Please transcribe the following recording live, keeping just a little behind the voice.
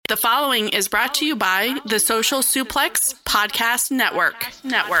The following is brought to you by the Social Suplex Podcast Network.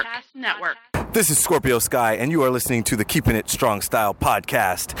 This is Scorpio Sky, and you are listening to the Keeping It Strong Style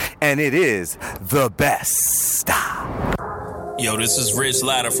podcast, and it is the best. Yo, this is Rich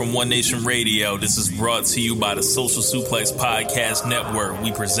Latta from One Nation Radio. This is brought to you by the Social Suplex Podcast Network.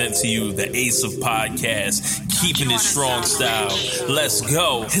 We present to you the Ace of Podcasts, Keeping It Strong Style. Let's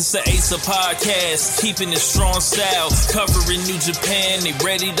go. It's the Ace of Podcasts, Keeping It Strong Style. Covering New Japan, they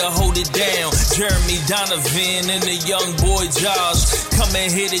ready to hold it down. Jeremy Donovan and the young boy Josh. Come and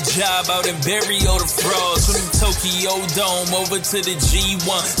hit a job out and bury all the frauds. From the Tokyo Dome over to the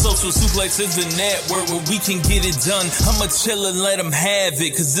G1. Social Suplex is the network where we can get it done. I'ma chill and let them have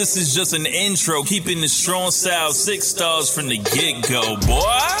it, cause this is just an intro. Keeping the strong style, 6 stars from the get-go,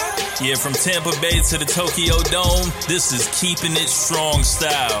 boy. Yeah, from Tampa Bay to the Tokyo Dome, this is Keeping It Strong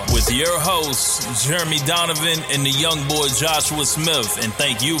Style with your hosts, Jeremy Donovan and the young boy Joshua Smith. And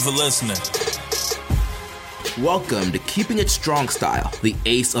thank you for listening. Welcome to Keeping It Strong Style, the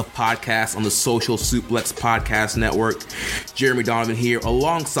ace of podcasts on the Social Suplex Podcast Network. Jeremy Donovan here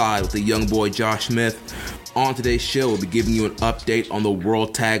alongside with the young boy Josh Smith. On today's show, we'll be giving you an update on the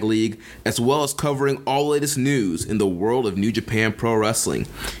World Tag League, as well as covering all the latest news in the world of New Japan Pro Wrestling.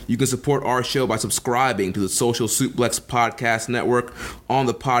 You can support our show by subscribing to the Social Suplex Podcast Network on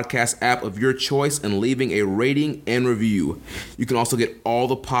the podcast app of your choice and leaving a rating and review. You can also get all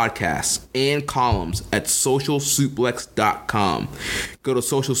the podcasts and columns at socialsuplex.com. Go to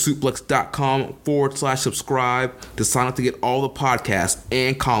socialsuplex.com/subscribe to sign up to get all the podcasts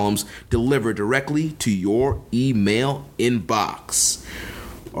and columns delivered directly to your email inbox.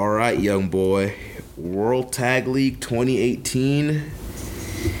 All right, young boy. World Tag League 2018.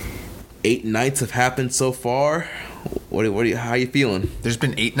 8 nights have happened so far. How are you feeling? There's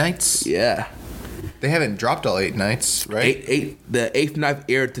been 8 nights? Yeah. They haven't dropped all 8 nights, right? The 8th night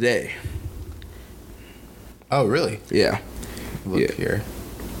aired today. Oh, really? Yeah. Look here.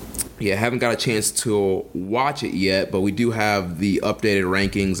 Yeah, haven't got a chance to watch it yet, but we do have the updated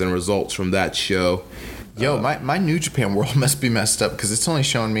rankings and results from that show. Yo, my New Japan World must be messed up because it's only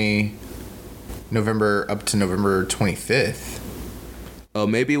showing me up to November 25th. Oh,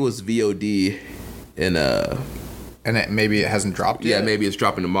 maybe it was VOD and maybe it hasn't dropped yet? Yeah, maybe it's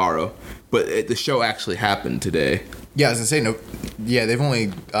dropping tomorrow. But the show actually happened today. Yeah, I was going to say, they've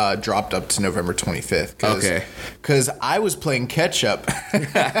only dropped up to November 25th. Okay. Because I was playing catch-up.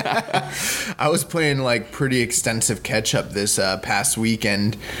 I was playing, pretty extensive catch-up this past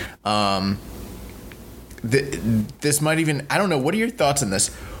weekend. This might even... I don't know. What are your thoughts on this?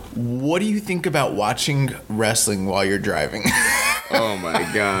 What do you think about watching wrestling while you're driving? Oh, my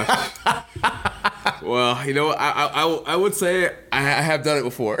gosh. Well, you know, I would say I have done it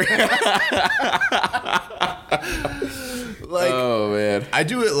before. Oh man, I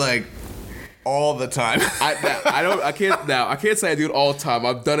do it all the time. I can't say I do it all the time.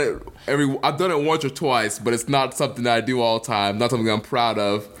 I've done it once or twice, but it's not something that I do all the time. Not something I'm proud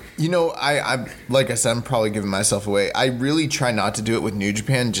of. You know, I like I said, I'm probably giving myself away. I really try not to do it with New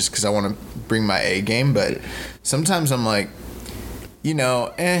Japan just because I want to bring my A game. But sometimes I'm like, you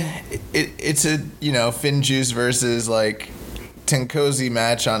know, it's a Finn Juice versus Tenkozy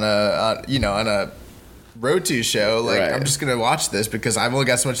match on a Road to show. Right. I'm just gonna watch this because I've only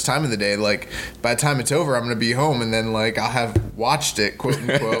got so much time in the day. By the time it's over, I'm gonna be home and then I'll have watched it, quote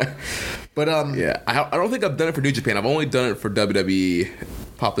unquote. But yeah, I don't think I've done it for New Japan. I've only done it for WWE.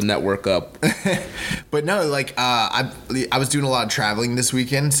 Pop the network up. But no, I was doing a lot of traveling this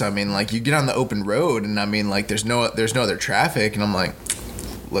weekend, so I mean, you get on the open road, and I mean, there's no other traffic, and I'm like,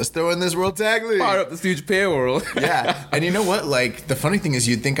 let's throw in this World Tag League. Fire up this New Japan World. Yeah, and you know what? The funny thing is,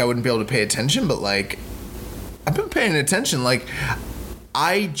 you'd think I wouldn't be able to pay attention, but I've been paying attention.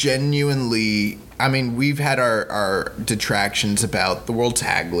 I genuinely, I mean, we've had our detractions about the World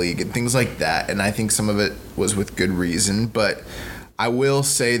Tag League and things like that, and I think some of it was with good reason, but I will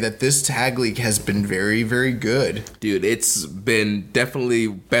say that this tag league has been very, very good. Dude, it's been definitely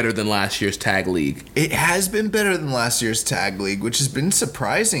better than last year's tag league. It has been better than last year's tag league, which has been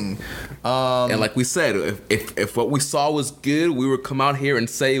surprising. And like we said, if what we saw was good, we would come out here and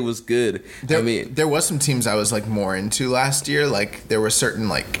say it was good. There was some teams I was more into last year. There were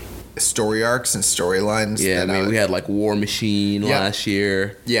certain story arcs and storylines. Yeah, we had War Machine last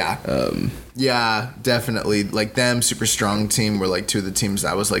year. Yeah. Yeah, definitely. Them, Super Strong Team were two of the teams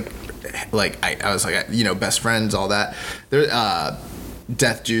I was I was best friends, all that. There,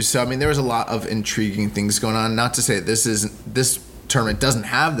 Death Juice. So I mean, there was a lot of intriguing things going on. Not to say that this tournament doesn't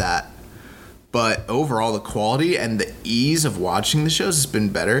have that, but overall the quality and the ease of watching the shows has been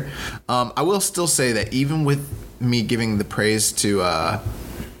better. I will still say that even with me giving the praise to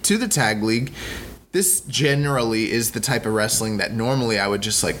to the tag league. This generally is the type of wrestling that normally I would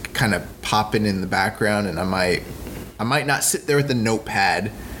just like kind of pop in the background, and I might not sit there with the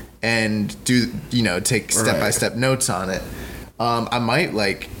notepad and do, take step-by-step notes on it. I might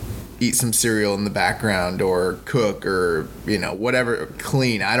like eat some cereal in the background or cook or, whatever,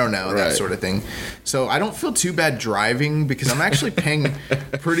 clean. I don't know, that sort of thing. So I don't feel too bad driving because I'm actually paying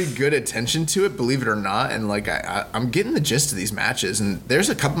pretty good attention to it, believe it or not. And like I'm getting the gist of these matches. And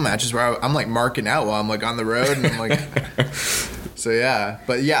there's a couple matches where I'm like marking out while I'm like on the road and I'm like... So yeah,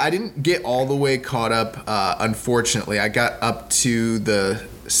 but yeah, I didn't get all the way caught up. Unfortunately, I got up to the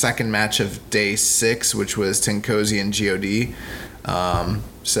second match of day 6, which was Tenkozy and God.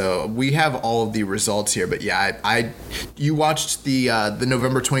 So we have all of the results here, but yeah, you watched the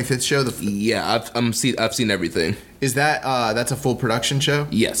November 25th show. Yeah, I've seen everything. Is that that's a full production show?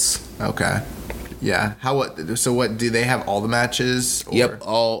 Yes. Okay. Yeah. What do they have all the matches? Or? Yep.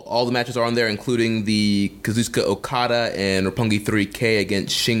 All the matches are on there, including the Kazuchika Okada and Roppongi 3K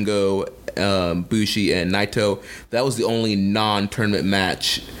against Shingo, Bushi, and Naito. That was the only non-tournament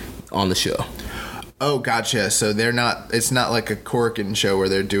match on the show. Oh, gotcha. So it's not like a Korakuen show where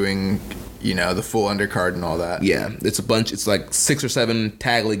they're doing, the full undercard and all that. Yeah, it's like 6 or 7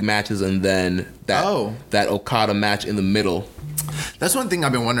 tag league matches and then that Okada match in the middle. That's one thing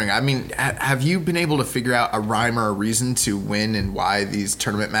I've been wondering. I mean, have you been able to figure out a rhyme or a reason to when and why these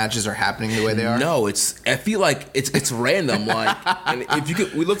tournament matches are happening the way they are? No, I feel like it's random. Like, and if you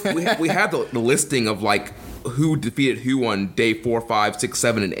could, we have the listing of like who defeated who on day 4, 5, 6,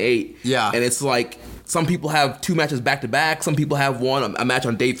 7, and 8. Yeah, and it's like some people have 2 matches back to back. Some people have a match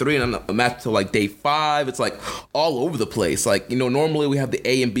on day 3 and a match till like day 5. It's like all over the place. Like, normally we have the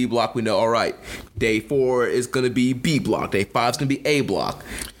A and B block. We know, all right, day 4 is going to be B block. Day 5 is going to be A block.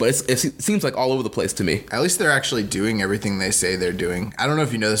 But it seems like all over the place to me. At least they're actually doing everything they say they're doing. I don't know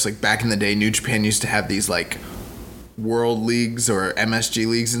if you know this, like back in the day, New Japan used to have these like world leagues or MSG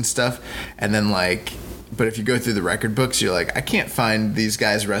leagues and stuff. And then like... But if you go through the record books, you're like, I can't find these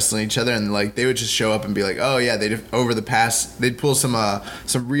guys wrestling each other, and like they would just show up and be like, oh yeah, they'd pull some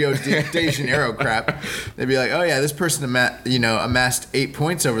Rio de Janeiro crap. They'd be like, oh yeah, this person amassed 8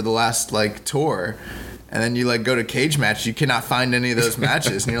 points over the last like tour, and then you like go to cage match, you cannot find any of those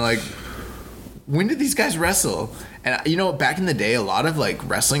matches, and you're like, when did these guys wrestle? And back in the day, a lot of like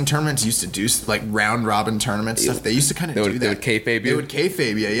wrestling tournaments used to do like round robin tournament stuff. They used to kind of do that. They would kayfabe you. They would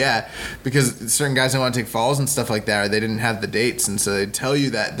kayfabe you, yeah, because certain guys didn't want to take falls and stuff like that, or they didn't have the dates, and so they'd tell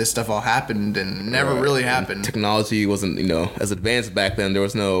you that this stuff all happened and never really happened. And technology wasn't as advanced back then. There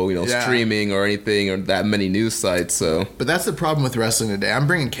was no streaming or anything or that many news sites. So, but that's the problem with wrestling today. I'm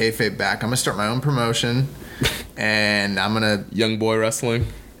bringing kayfabe back. I'm gonna start my own promotion, and I'm gonna Young Boy Wrestling.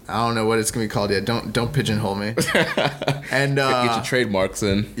 I don't know what it's gonna be called yet. Don't pigeonhole me. And get your trademarks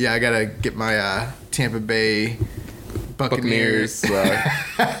in. Yeah, I gotta get my Tampa Bay Buccaneers.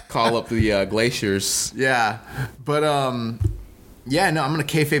 Call up the Glaciers. Yeah, but yeah, no, I'm gonna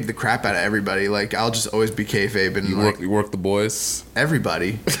kayfabe the crap out of everybody. Like I'll just always be kayfabe and you work the boys.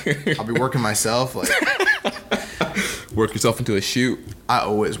 Everybody. I'll be working myself. Like work yourself into a shoot. I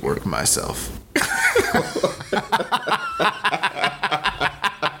always work myself.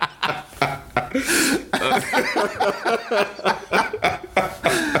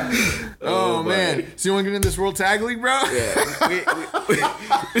 Oh man! So you want to get in this World Tag League, bro? Yeah.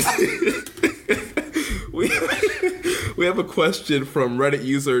 We have a question from Reddit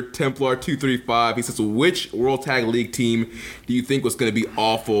user Templar235. He says, which World Tag League team do you think was going to be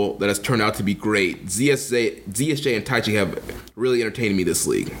awful that has turned out to be great? ZSJ and Taichi have really entertained me this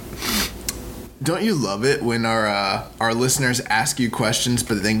league. Don't you love it when our listeners ask you questions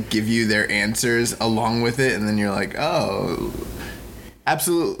but then give you their answers along with it, and then you're like, oh,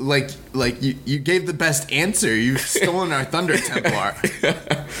 absolutely, like you gave the best answer. You've stolen our thunder, Templar.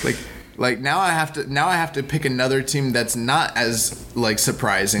 Like now I have to pick another team that's not as like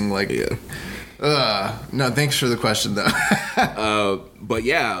surprising. Like, no, thanks for the question though. But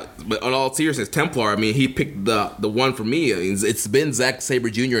on all seriousness, Templar, I mean, he picked the one for me. I mean, it's been Zack Sabre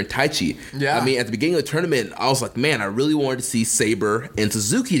Jr. and Taichi. Yeah. I mean, at the beginning of the tournament, I was like, man, I really wanted to see Sabre and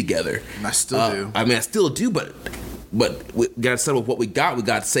Suzuki together. I still do. I mean, I still do, but we got to settle with what we got. We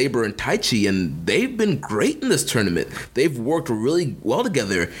got Sabre and Taichi, and they've been great in this tournament. They've worked really well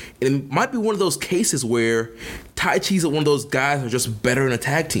together. And it might be one of those cases where Taichi's one of those guys who are just better in a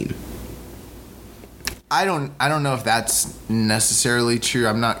tag team. I don't know if that's necessarily true.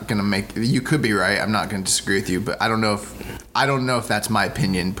 I'm not gonna you could be right. I'm not gonna disagree with you, but I don't know if that's my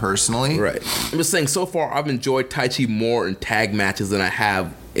opinion personally. Right. I'm just saying, so far I've enjoyed Taichi more in tag matches than I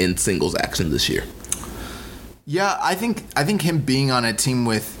have in singles action this year. Yeah, I think him being on a team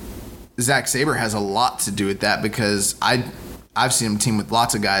with Zack Sabre has a lot to do with that because I've seen him team with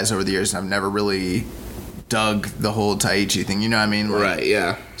lots of guys over the years, and I've never really dug the whole Taichi thing. You know what I mean? Like, right,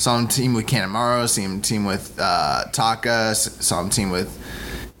 yeah. Saw him team with Kanemaru, saw him team with Taka, saw him team with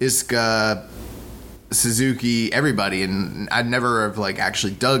Isuka, Suzuki, everybody, and I'd never have like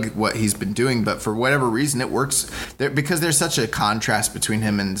actually dug what he's been doing, but for whatever reason it works there because there's such a contrast between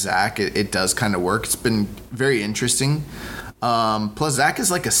him and Zach. It does kind of work. It's been very interesting. Plus Zach is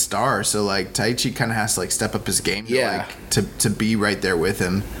like a star, so like Taichi kind of has to like step up his game to be right there with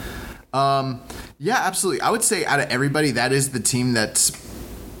him. Yeah, absolutely. I would say out of everybody, that is the team that's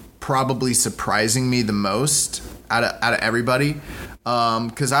probably surprising me the most out of everybody.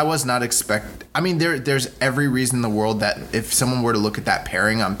 Because I was not I mean, there's every reason in the world that if someone were to look at that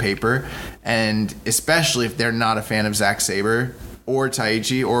pairing on paper, and especially if they're not a fan of Zack Sabre or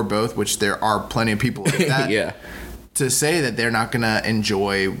Taichi or both, which there are plenty of people like that, yeah, to say that they're not going to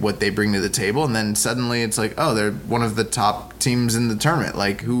enjoy what they bring to the table, and then suddenly it's like, oh, they're one of the top teams in the tournament.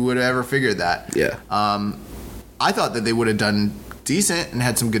 Like, who would have ever figured that? Yeah. I thought that they would have done decent and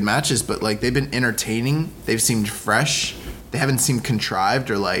had some good matches, but like they've been entertaining. They've seemed fresh. They haven't seemed contrived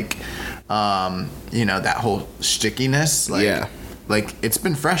or like, that whole stickiness. Like, yeah. Like, it's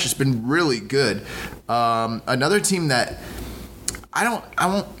been fresh. It's been really good. Another team that I don't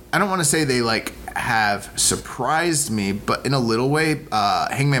want to say they like have surprised me, but in a little way,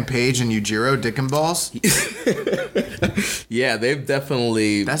 Hangman Page and Yujiro Dick and Balls. Yeah, they've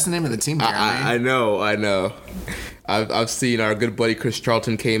definitely. That's the name of the team. I know. I've seen our good buddy Chris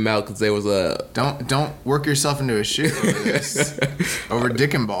Charlton came out because there was a don't work yourself into a shoe over this over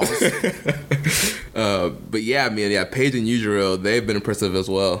Dick and Balls. But yeah, I mean, yeah, Paige and Yujiro, they've been impressive as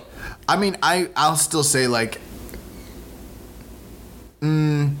well. I mean, I'll still say like,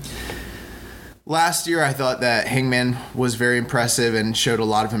 last year I thought that Hangman was very impressive and showed a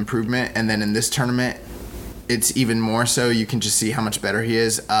lot of improvement, and then in this tournament, it's even more so. You can just see how much better he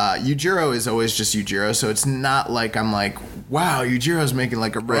is. Yujiro is always just Yujiro, so it's not like I'm like, wow, Yujiro's making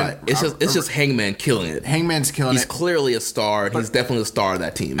like a run. Right. It's just Hangman killing it. Hangman's killing it. He's clearly a star. He's definitely a star of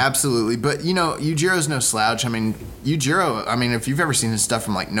that team. Absolutely. But, Yujiro's no slouch. I mean, if you've ever seen his stuff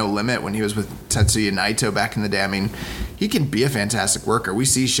from like No Limit when he was with Tetsuya Naito back in the day, I mean, he can be a fantastic worker. We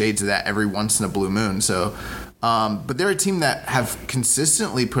see shades of that every once in a blue moon. So, but they're a team that have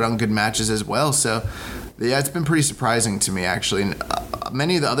consistently put on good matches as well. So, yeah, it's been pretty surprising to me, actually. And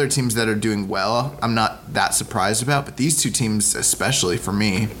many of the other teams that are doing well, I'm not that surprised about. But these two teams, especially for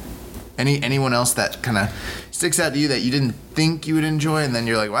me, anyone else that kind of sticks out to you that you didn't think you would enjoy, and then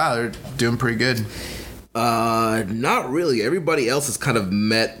you're like, wow, they're doing pretty good. Not really. Everybody else has kind of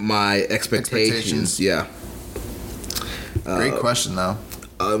met my expectations. Yeah. Great question, though.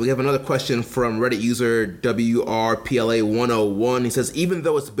 We have another question from Reddit user WRPLA101. He says, even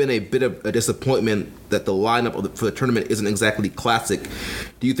though it's been a bit of a disappointment that the lineup for the tournament isn't exactly classic,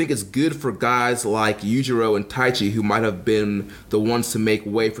 do you think it's good for guys like Yujiro and Taichi, who might have been the ones to make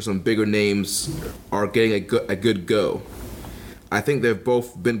way for some bigger names, are getting a good go? I think they've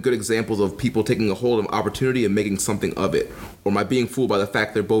both been good examples of people taking a hold of opportunity and making something of it. Or am I being fooled by the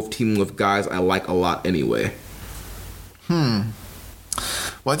fact they're both teaming with guys I like a lot anyway?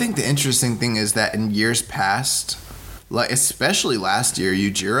 Well, I think the interesting thing is that in years past, like especially last year,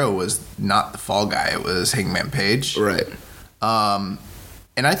 Yujiro was not the fall guy. It was Hangman Page. Right. And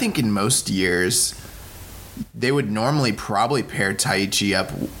I think in most years, they would normally probably pair Taichi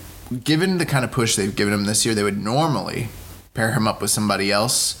up. Given the kind of push they've given him this year, they would normally pair him up with somebody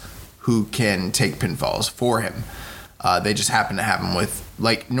else who can take pinfalls for him. They just happen to have him with,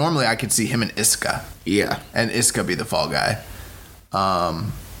 like, normally I could see him and Isuka. Yeah. And Isuka be the fall guy.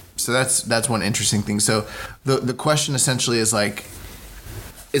 So that's one interesting thing. So the question essentially is like,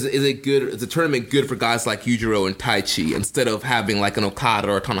 is it good? Is the tournament good for guys like Yujiro and Taichi instead of having like an Okada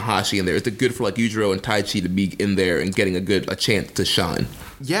or a Tanahashi in there? Is it good for like Yujiro and Taichi to be in there and getting a chance to shine?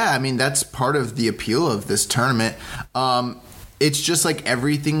 Yeah, I mean that's part of the appeal of this tournament. It's just like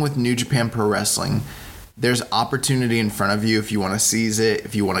everything with New Japan Pro Wrestling. There's opportunity in front of you if you want to seize it,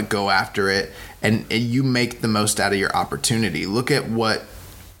 if you want to go after it, and you make the most out of your opportunity. Look at what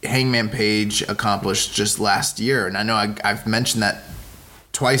Hangman Page accomplished just last year, and I know I've mentioned that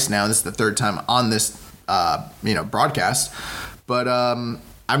twice now. This is the third time on this broadcast, but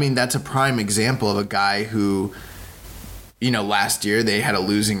I mean that's a prime example of a guy who, last year they had a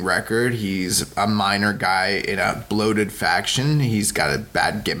losing record. He's a minor guy in a bloated faction. He's got a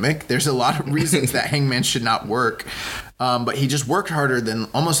bad gimmick. There's a lot of reasons that Hangman should not work, but he just worked harder than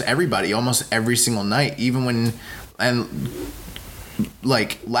almost everybody, almost every single night, even when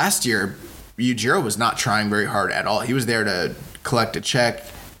like last year, Yujiro was not trying very hard at all. He was there to collect a check,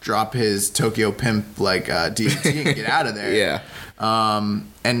 drop his Tokyo Pimp like DDT and get out of there. Yeah.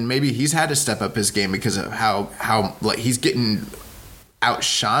 And maybe he's had to step up his game because of how like he's getting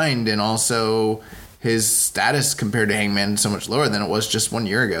outshined, and also his status compared to Hangman so much lower than it was just 1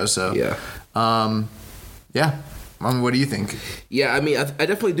 year ago. So Yeah. Yeah. I mean, what do you think? Yeah, I mean, I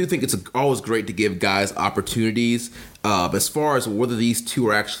definitely do think it's always great to give guys opportunities. As far as whether these two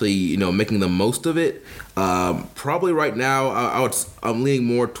are actually, making the most of it, probably right now, I'm leaning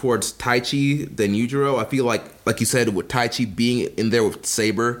more towards Taichi than Yujiro. I feel like you said, with Taichi being in there with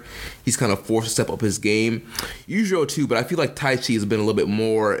Sabre, he's kind of forced to step up his game. Yujiro too, but I feel like Taichi has been a little bit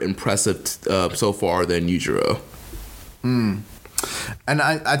more impressive so far than Yujiro. And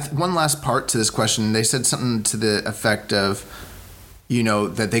I one last part to this question. They said something to the effect of,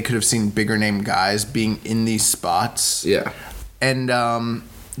 that they could have seen bigger name guys being in these spots. Yeah. And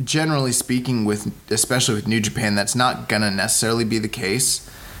generally speaking, especially with New Japan, that's not gonna necessarily be the case,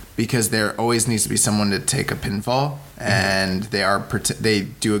 because there always needs to be someone to take a pinfall, and they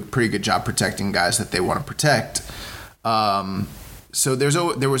do a pretty good job protecting guys that they want to protect. So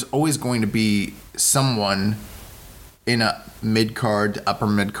there was always going to be someone in a mid-card, upper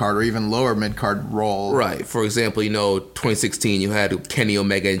mid-card, or even lower mid-card role. Right. For example, 2016, you had Kenny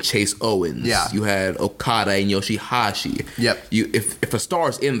Omega and Chase Owens. Yeah. You had Okada and Yoshihashi. Yep. If a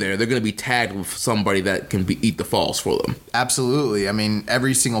star's in there, they're going to be tagged with somebody that can eat the falls for them. Absolutely. I mean,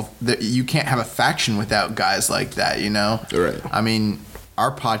 you can't have a faction without guys like that, Right. I mean,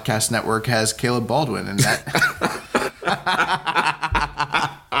 our podcast network has Caleb Baldwin, and that...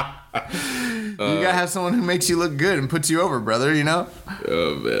 You gotta have someone who makes you look good and puts you over, brother,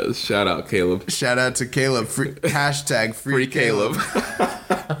 Oh, man. Shout out, Caleb. Shout out to Caleb. Hashtag free Caleb.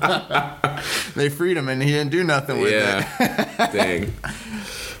 They freed him, and he didn't do nothing with it. Dang.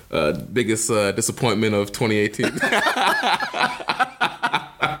 Biggest disappointment of 2018.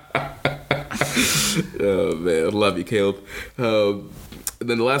 Oh, man. Love you, Caleb. And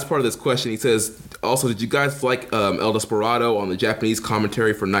then the last part of this question, he says, also, did you guys like El Desperado on the Japanese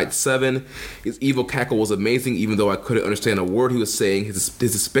commentary for Night 7? His evil cackle was amazing, even though I couldn't understand a word he was saying. His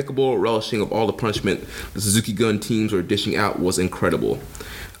despicable relishing of all the punishment the Suzuki Gun teams were dishing out was incredible.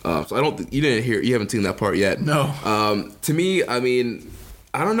 So you haven't seen that part yet. No. To me, I mean,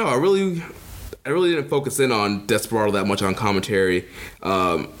 I don't know. I really didn't focus in on Desperado that much on commentary.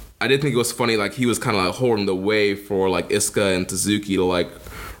 I did think it was funny, like he was kind of like holding the way for like Iizuka and Suzuki to like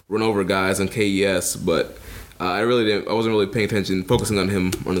run over guys on KES, but I wasn't really paying attention, focusing on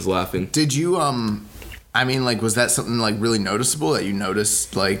him, on his laughing. Did you was that something like really noticeable that you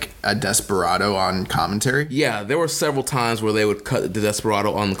noticed, like a Desperado on commentary? Yeah, there were several times where they would cut the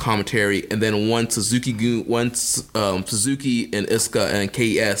Desperado on the commentary, and then once Suzuki and Iizuka and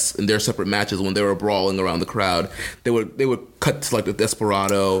KES in their separate matches, when they were brawling around the crowd, they would cut to like the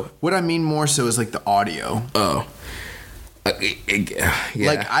Desperado. What I mean more so is like the audio. Oh. Yeah.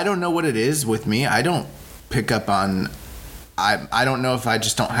 Like, I don't know what it is with me. I don't pick up on... I don't know if I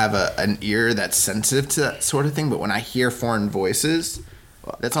just don't have an ear that's sensitive to that sort of thing, but when I hear foreign voices,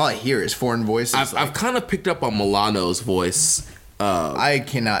 that's all I hear is foreign voices. I've kind of picked up on Milano's voice. I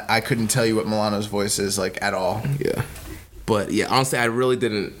couldn't tell you what Milano's voice is like at all. Yeah. But yeah, honestly, I really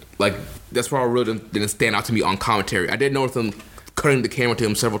didn't like... That's why I really didn't stand out to me on commentary. I did notice them cutting the camera to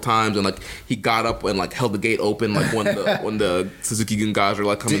him several times, and like he got up and like held the gate open, like when the Suzuki Gun guys were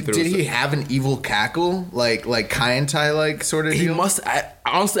like coming through. Did he have an evil cackle, like Kaientai like sort of deal? He must.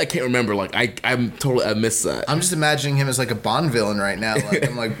 Honestly, I can't remember. Like I missed that. I'm just imagining him as like a Bond villain right now. Like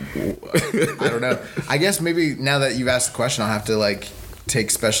I'm like, I don't know. I guess maybe now that you've asked the question, I'll have to like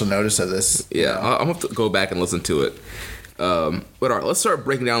take special notice of this. Yeah, I'm gonna have to go back and listen to it. But all right, let's start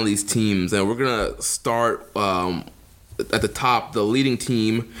breaking down these teams, and we're gonna start at the top, the leading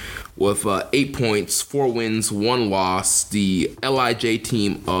team with 8 points, 4 wins, 1 loss, the LIJ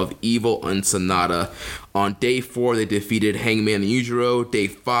team of Evil and Sonata. On day 4, they defeated Hangman and Yujiro. Day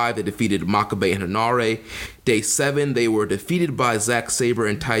 5, they defeated Makabe and Hanare. Day 7, they were defeated by Zack Sabre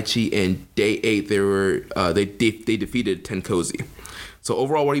and Taichi. And day 8, they defeated Tenkozy. So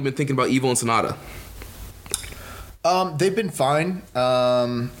overall, what have you been thinking about Evil and Sonata? They've been fine.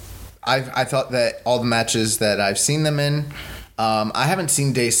 I thought that all the matches that I've seen them in, I haven't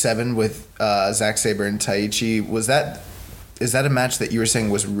seen day 7 with Zack Sabre and Taichi. Is that a match that you were saying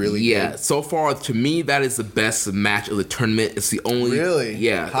was really good? So far to me that is the best match of the tournament. It's the only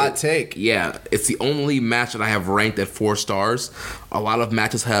hot take. Yeah, it's the only match that I have ranked at 4 stars. A lot of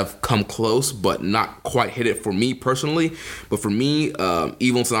matches have come close, but not quite hit it for me personally. But for me,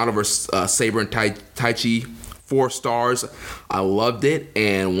 Evil and Sonata versus Sabre and Taichi. 4 stars. I loved it,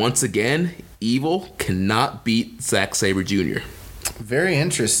 and once again, Evil cannot beat Zack Sabre Jr. Very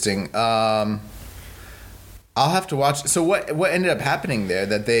interesting. I'll have to watch. So what ended up happening there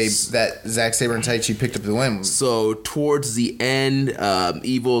that Zack Sabre and Taichi picked up the win? So towards the end,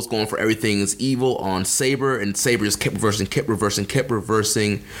 Evil's going for everything is evil on Sabre, and Sabre just kept reversing,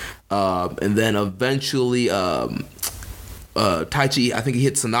 and then eventually Taichi, I think he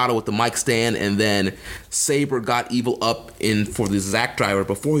hit Sonata with the mic stand, and then Sabre got Evil up in for the Zack Driver.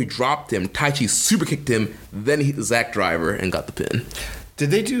 Before he dropped him, Taichi super kicked him, then he hit the Zack Driver and got the pin. Did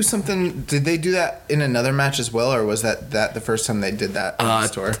they do something? Did they do that in another match as well, or was that the first time they did that on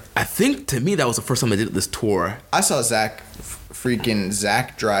this tour? I think to me that was the first time they did this tour. I saw Zack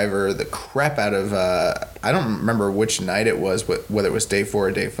Driver the crap out of. I don't remember which night it was, whether it was day 4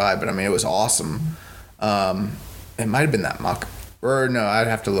 or day 5, but I mean it was awesome. It might have been that mock, or no, I'd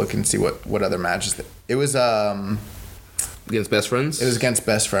have to look and see what other matches. It was against Best Friends. It was against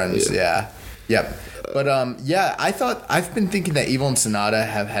Best Friends. Yeah. Yep. But I've been thinking that Evil and Sonata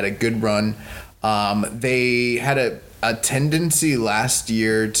have had a good run. They had a tendency last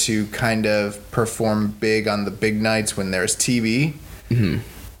year to kind of perform big on the big nights when there's TV, and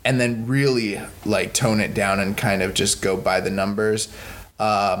then really like tone it down and kind of just go by the numbers.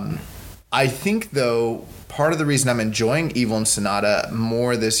 I think though part of the reason I'm enjoying Evil and Sonata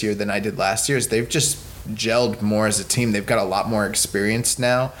more this year than I did last year is they've just gelled more as a team. They've got a lot more experience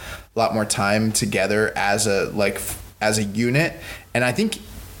now, a lot more time together as a unit, and I think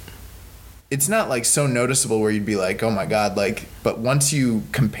it's not like so noticeable where you'd be like, oh my god, like, but once you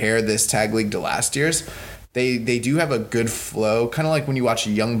compare this tag league to last year's, they do have a good flow, kind of like when you watch a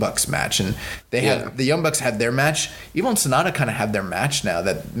Young Bucks match, and the Young Bucks had their match. Evil and Sonata kind of have their match now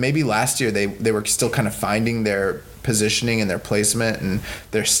that maybe last year they were still kind of finding their positioning and their placement and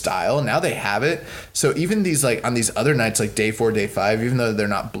their style. Now they have it. So even these like on these other nights like day 4, day 5, even though they're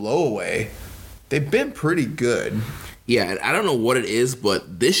not blow away, they've been pretty good. Yeah, and I don't know what it is,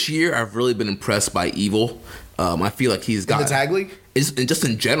 but this year I've really been impressed by Evil. I feel like he's got in the tag league, just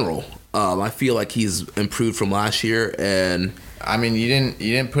in general. I feel like he's improved from last year, and I mean, you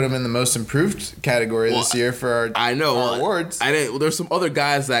didn't put him in the most improved category this year for our awards. I didn't. Well, there's some other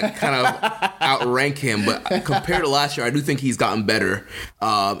guys that kind of outrank him, but compared to last year, I do think he's gotten better.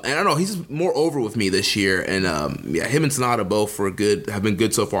 And I don't know, he's more over with me this year, and him and Sonata both have been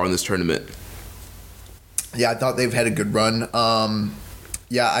good so far in this tournament. Yeah, I thought they've had a good run.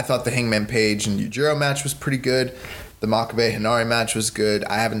 I thought the Hangman Page and Yujiro match was pretty good. The Makabe Hinari match was good.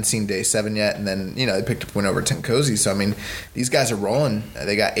 I haven't seen day 7 yet, and then they picked up a win over Tenkozy. So I mean, these guys are rolling.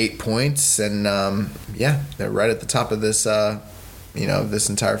 They got 8 points, and they're right at the top of this this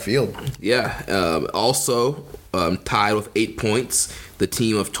entire field. Yeah. Also tied with 8 points, the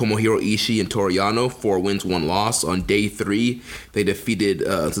team of Tomohiro Ishii and Toru Yano, 4 wins, 1 loss. On day 3, they defeated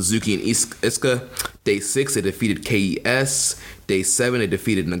Suzuki and Isuka. Day 6, they defeated KES. Day 7, they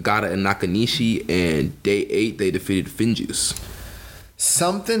defeated Nagata and Nakanishi. And day 8, they defeated Finjuice.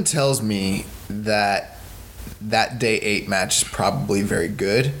 Something tells me that day 8 match is probably very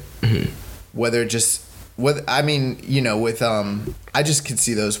good. Mm-hmm. I just could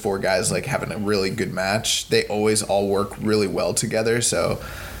see those 4 guys like having a really good match. They always all work really well together, so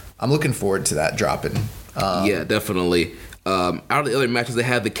I'm looking forward to that dropping. Yeah, definitely. Out of the other matches, they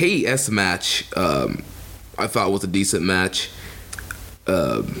had the KES match. I thought was a decent match.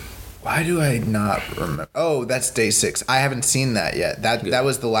 Why do I not remember? Oh, that's day 6. I haven't seen that yet. That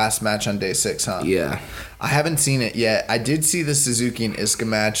was the last match on day 6, huh? Yeah. I haven't seen it yet. I did see the Suzuki and Isuka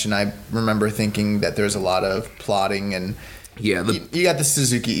match, and I remember thinking that there's a lot of plotting and you got the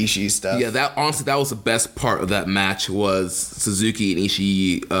Suzuki Ishii stuff. Yeah, that was the best part of that match was Suzuki and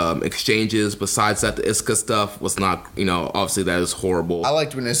Ishii exchanges. Besides that, the Isuka stuff was not, obviously that is horrible. I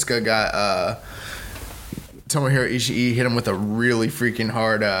liked when Isuka got Tomohiro Ishii hit him with a really freaking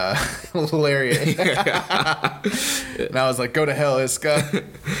hard lariat. And I was like, go to hell, Isuka.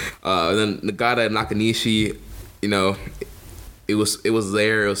 And then Nagata and Nakanishi, it was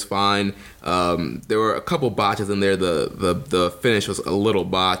there. It was fine. There were a couple botches in there. The finish was a little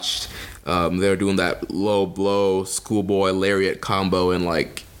botched. They were doing that low blow schoolboy lariat combo, and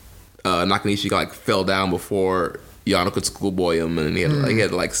Nakanishi fell down before Yano could schoolboy him, and he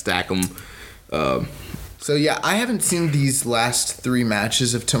had to stack him. So yeah, I haven't seen these last 3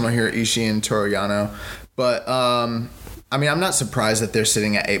 matches of Tomohiro Ishii and Toru Yano, but I'm not surprised that they're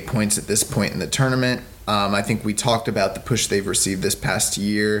sitting at 8 points at this point in the tournament. I think we talked about the push they've received this past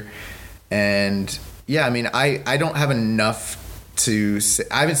year, and yeah, I don't have enough to say.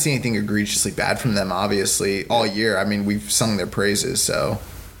 I haven't seen anything egregiously bad from them, obviously, all year. We've sung their praises, so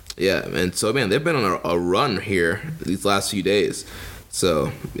yeah, and so they've been on a run here these last few days.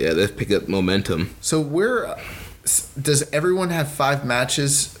 So, yeah, they've picked up momentum. So does everyone have 5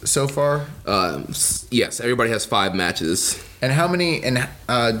 matches so far? Yes, everybody has 5 matches. And how many? And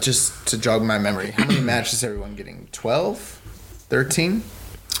just to jog my memory, how many matches is everyone getting? 12, 13?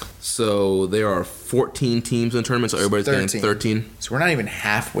 So there are 14 teams in the tournament, so everybody's getting 13. So we're not even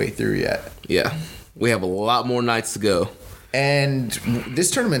halfway through yet. Yeah, we have a lot more nights to go. And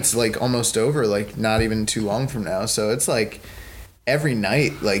this tournament's like almost over, like not even too long from now. So it's like every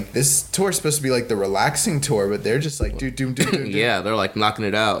night, like this tour is supposed to be like the relaxing tour, but they're just like do. Yeah, they're like knocking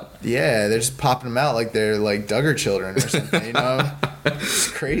it out. Yeah, they're just popping them out like they're like Duggar children or something, you know? It's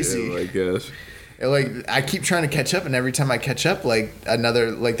crazy. Oh my gosh. Like I keep trying to catch up, and every time I catch up, like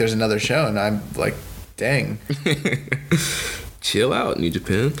there's another show, and I'm like, dang. Chill out, New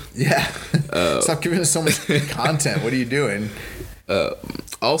Japan. Yeah. Stop giving us so much content. What are you doing?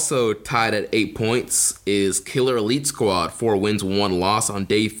 Also tied at 8 points is Killer Elite Squad. 4 wins, 1 loss. On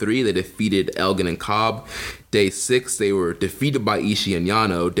day 3, they defeated Elgin and Cobb. Day 6, they were defeated by Ishii and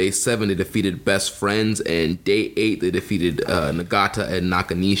Yano. Day 7, they defeated Best Friends. And day 8, they defeated Nagata and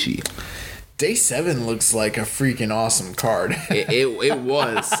Nakanishi. Day 7 looks like a freaking awesome card. It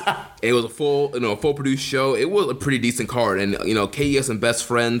was. It was a full produced show. It was a pretty decent card, and KES and Best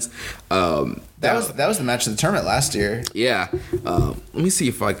Friends. That was the match of the tournament last year. Yeah. Let me see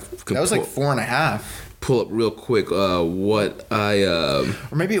if I can. That was like 4.5. Pull up real quick what I.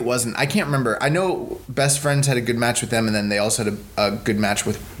 Or maybe it wasn't. I can't remember. I know Best Friends had a good match with them, and then they also had a good match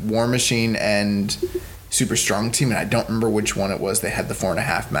with War Machine and Super Strong Team, and I don't remember which one it was they had the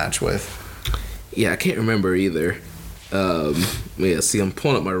 4.5 match with. Yeah, I can't remember either. See, I'm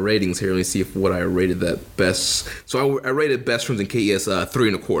pulling up my ratings here. Let me see what I rated that best. So I rated Best Friends and KES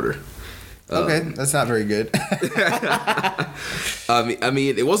 3.25. Okay, that's not very good. I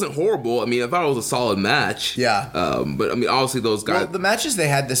mean, it wasn't horrible. I mean, I thought it was a solid match. Yeah. But I mean, obviously those guys. Well, the matches they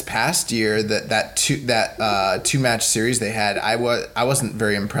had this past year, that 2-match series they had, I wasn't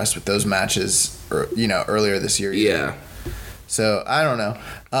very impressed with those matches. Earlier this year. Either. Yeah. So I don't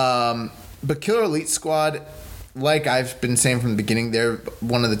know. But Killer Elite Squad, like I've been saying from the beginning, they're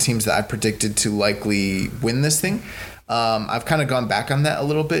one of the teams that I predicted to likely win this thing. I've kind of gone back on that a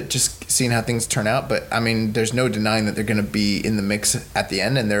little bit, just seeing how things turn out. But, I mean, there's no denying that they're going to be in the mix at the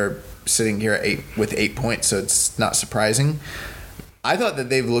end, and they're sitting here with 8 points, so it's not surprising. I thought that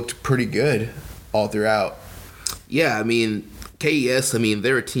they've looked pretty good all throughout. Yeah, I mean, KES,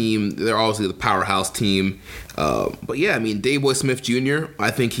 they're a team. They're obviously the powerhouse team. But yeah, I mean, Dave Boy Smith Jr.,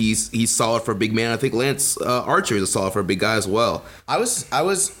 I think he's solid for a big man. I think Lance Archer is solid for a big guy as well. I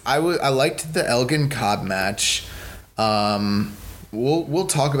liked the Elgin Cobb match. We'll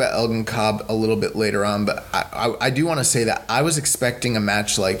talk about Elgin Cobb a little bit later on, but I do want to say that I was expecting a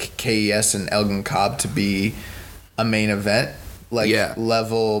match like KES and Elgin Cobb to be a main event.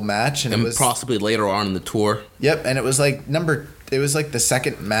 Level match, and it was possibly later on in the tour. Yep, and it was like the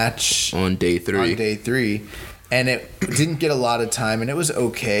second match on day 3. And it didn't get a lot of time, and it was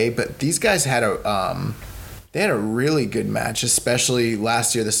okay. But these guys had a really good match, especially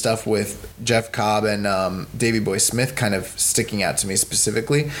last year. The stuff with Jeff Cobb and Davey Boy Smith kind of sticking out to me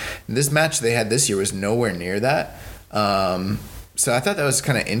specifically. And this match they had this year was nowhere near that. So I thought that was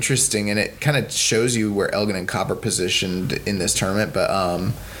kind of interesting, and it kind of shows you where Elgin and Cobb are positioned in this tournament.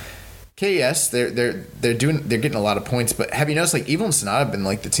 But KES, they're getting a lot of points. But have you noticed, like, Evil and Sonata have been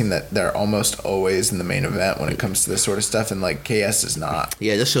like the team that they're almost always in the main event when it comes to this sort of stuff, and like KES is not.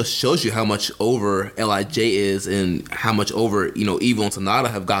 Yeah, this just shows you how much over LIJ is and how much over Evil and Sonata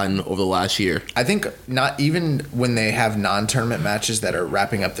have gotten over the last year. I think not even when they have non-tournament matches that are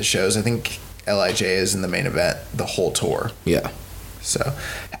wrapping up the shows. I think LIJ is in the main event the whole tour. Yeah. So,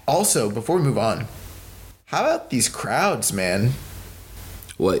 also, before we move on, how about these crowds, man?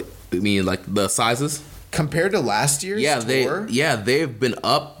 What? You mean like the sizes? Compared to last year's tour? They've been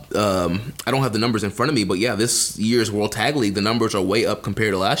up. I don't have the numbers in front of me, but yeah, this year's World Tag League, the numbers are way up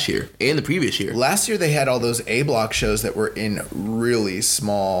compared to last year and the previous year. Last year they had all those A-block shows that were in really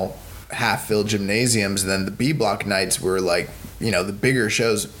small half-filled gymnasiums, and then the B-block nights were like, the bigger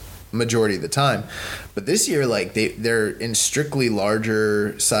shows majority of the time. But this year, like, they're in strictly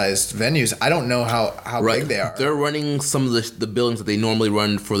larger sized venues. I don't know how big they are. They're running some of the buildings that they normally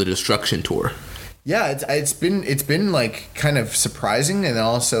run for the Destruction Tour. Yeah, it's been like kind of surprising, and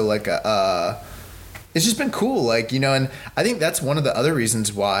also like it's just been cool, like, and I think that's one of the other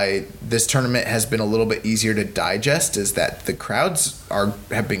reasons why this tournament has been a little bit easier to digest, is that the crowds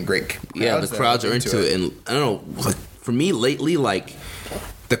have been great. Yeah, the crowds are into it, and I don't know, like, for me lately, like,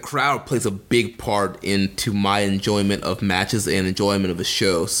 the crowd plays a big part into my enjoyment of matches and enjoyment of a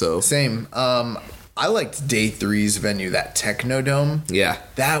show. So same. I liked Day 3's venue, that Technodome. Yeah,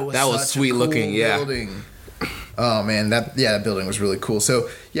 that was sweet looking. Yeah, building. Oh man, that building was really cool. So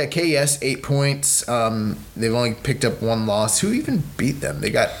yeah, KES 8 points. They've only picked up one loss. Who even beat them?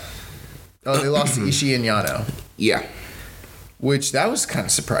 They lost to Ishii and Yano. Yeah, which that was kind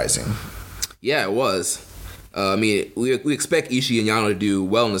of surprising. Yeah, it was. I mean, we expect Ishii and Yano to do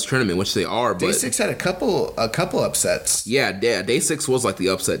well in this tournament, which they are. But Day 6 had a couple upsets. Yeah, Day 6 was like the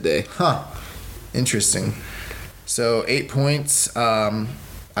upset day. Huh. Interesting. So 8 points.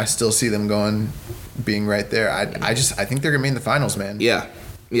 I still see them being right there. I think they're gonna be in the finals, man. Yeah.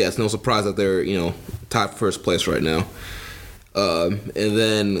 It's no surprise that they're top first place right now. And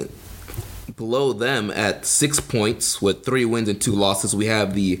then below them at 6 points with 3 wins and 2 losses, we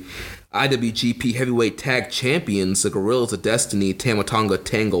have the IWGP Heavyweight Tag Champions, the Gorillas of Destiny, Tama Tonga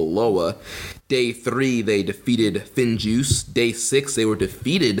Tango Loa. Day 3, they defeated Finjuice. Day 6, they were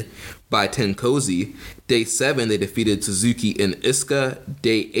defeated by Tenkozi. Day 7, they defeated Suzuki and Iska.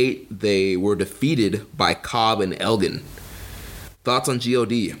 Day 8, they were defeated by Cobb and Elgin. Thoughts on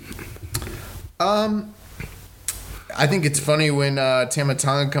GOD? I think it's funny when Tama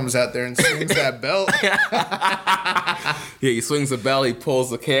Tonga comes out there and swings that belt. Yeah, he swings the belt, he pulls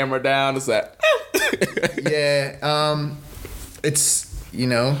the camera down. It's that. Yeah, it's,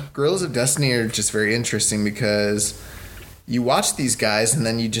 Gorillas of Destiny are just very interesting because you watch these guys and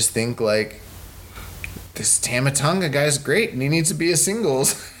then you just think, like, this Tama Tonga guy's great and he needs to be a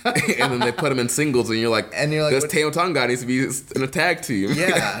singles. And then they put him in singles and you're like, this Tama Tonga guy needs to be in a tag team.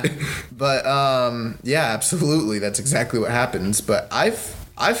 Yeah, but yeah, absolutely, that's exactly what happens. But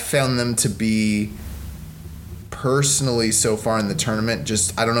I've found them to be, personally so far in the tournament,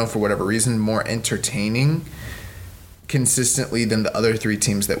 just, I don't know, for whatever reason, more entertaining consistently than the other 3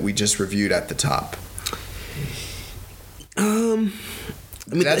 teams that we just reviewed at the top.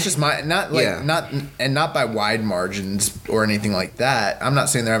 I mean, that's just not by wide margins or anything like that. I'm not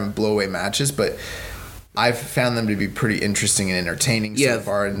saying they're having blowaway matches, but I've found them to be pretty interesting and entertaining so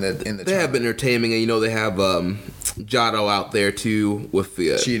far in the tournament. They have been entertaining, and they have Jado out there too with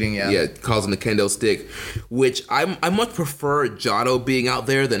the cheating, causing the kendo stick, which I much prefer Jado being out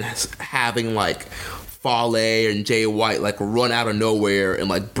there than having like Fale and Jay White like run out of nowhere and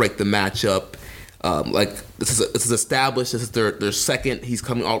like break the match up. Like this is established. This is their second. He's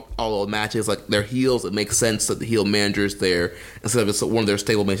coming all the matches. Like they're heels. It makes sense that the heel manager's there instead of just one of their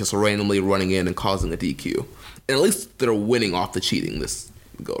stablemates just randomly running in and causing a DQ. And at least they're winning off the cheating this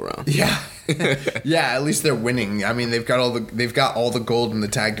go around. Yeah, yeah. At least they're winning. I mean, they've got all the gold in the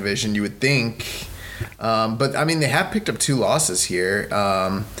tag division. You would think. But I mean, they have picked up 2 losses here.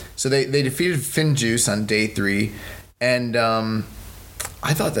 So they defeated Finjuice on day 3, and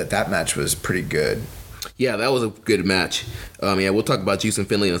I thought that match was pretty good. Yeah, that was a good match. Yeah, we'll talk about Juice and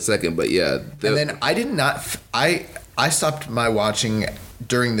Finlay in a second, but yeah. And then I stopped my watching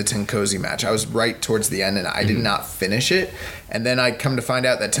during the Tenkozi match. I was right towards the end, and I did not finish it. And then I come to find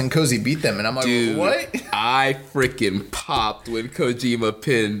out that Tenkozi beat them, and I'm like, dude, what? I freaking popped when Kojima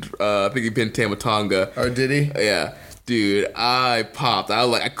pinned, I think he pinned Tama Tonga. Oh, did he? Yeah. Dude, I popped.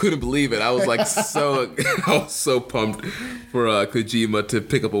 I couldn't believe it. I was like I was so pumped for Kojima to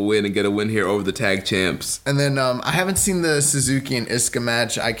pick up a win and get a win here over the tag champs. And then I haven't seen the Suzuki and Iska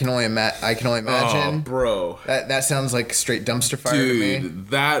match. I can only imagine. Oh, bro, that sounds like straight dumpster fire to me. Dude,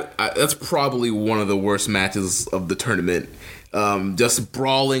 that's probably one of the worst matches of the tournament. Just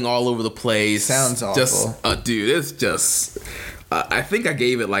brawling all over the place. Sounds awful. Dude, it's just. I think I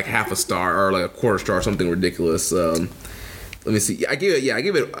gave it like half a star or like a quarter star, something ridiculous. Let me see. I gave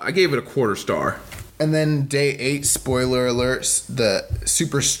it a quarter star. And then day 8, spoiler alerts, the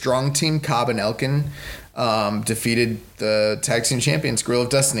super strong team Cobb and Elkin defeated the tag team champions Gorilla of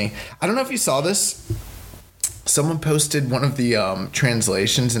Destiny. I don't know if you saw this. Someone posted one of the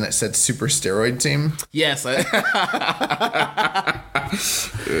translations and it said Super Steroid Team. Yes. And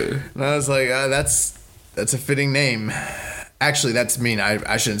I was like, that's a fitting name. Actually, that's mean.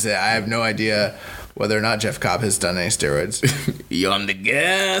 I shouldn't say that. I have no idea whether or not Jeff Cobb has done any steroids. You on the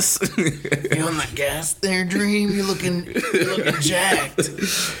gas? You on the gas there, Dream? You're looking jacked.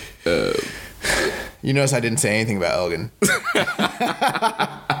 You notice I didn't say anything about Elgin.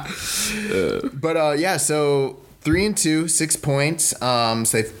 But yeah, so 3-2, 6 points. So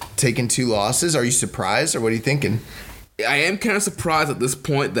they've taken 2 losses. Are you surprised, or what are you thinking? I am kind of surprised at this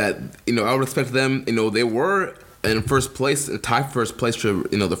point that I would expect them. They were in first place, tied first place for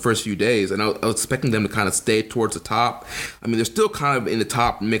the first few days, and I was expecting them to kind of stay towards the top. I mean, they're still kind of in the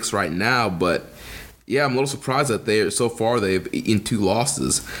top mix right now, but yeah, I'm a little surprised that they've in 2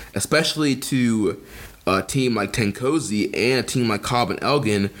 losses, especially to a team like Tenkozi and a team like Cobb and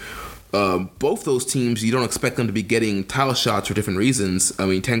Elgin, both those teams, you don't expect them to be getting title shots for different reasons. I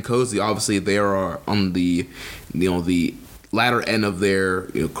mean, Tenkozy, obviously, they are on the latter end of their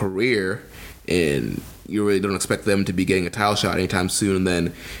career, and you really don't expect them to be getting a title shot anytime soon. And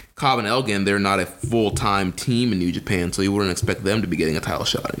then Cobb and Elgin, they're not a full-time team in New Japan, so you wouldn't expect them to be getting a title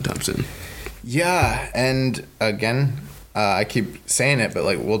shot anytime soon. Yeah, and again, I keep saying it, but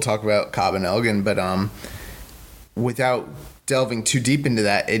we'll talk about Cobb and Elgin, but without delving too deep into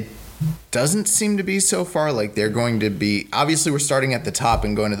that, it doesn't seem to be so far like they're going to be. Obviously, we're starting at the top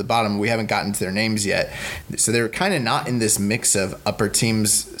and going to the bottom. We haven't gotten to their names yet, so they're kind of not in this mix of upper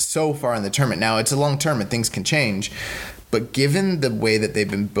teams so far in the tournament. Now, it's a long term and things can change, but given the way that they've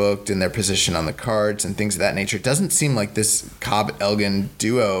been booked and their position on the cards and things of that nature, it doesn't seem like this Cobb-Elgin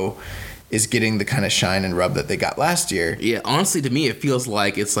duo is getting the kind of shine and rub that they got last year. Yeah, honestly, to me, it feels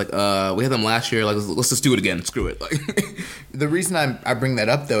like it's like we had them last year. Let's just do it again. Screw it. The reason I bring that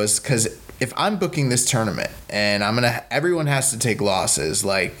up though is because if I'm booking this tournament and everyone has to take losses,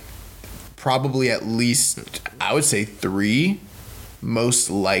 probably at least I would say 3, most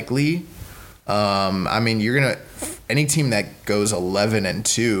likely. You're gonna any team that goes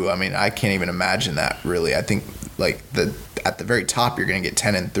 11-2. I mean, I can't even imagine that really. I think at the very top, you're going to get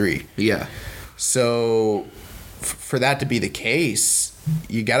 10-3. Yeah. So for that to be the case,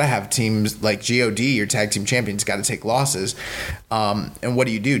 you got to have teams like GOD, your tag team champions, got to take losses. And what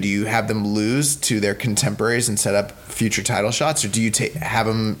do? Do you have them lose to their contemporaries and set up future title shots? Or do you have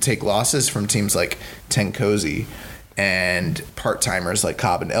them take losses from teams like Tenkozy and part-timers like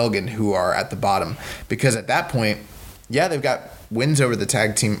Cobb and Elgin who are at the bottom? Because at that point, yeah, they've got wins over the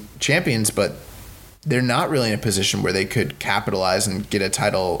tag team champions, but they're not really in a position where they could capitalize and get a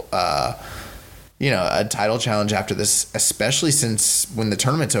title, a title challenge after this, especially since when the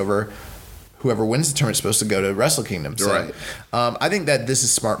tournament's over, whoever wins the tournament is supposed to go to Wrestle Kingdom. So, right. I think that this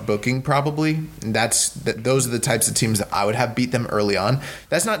is smart booking probably. And those are the types of teams that I would have beat them early on.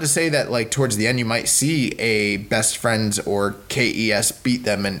 That's not to say that towards the end you might see a Best Friends or KES beat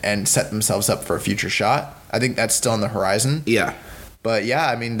them and set themselves up for a future shot. I think that's still on the horizon. Yeah. But yeah,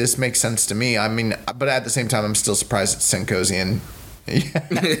 I mean, this makes sense to me. I mean, but at the same time, I'm still surprised at Tenkozy and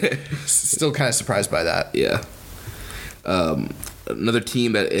still kind of surprised by that. Yeah. Another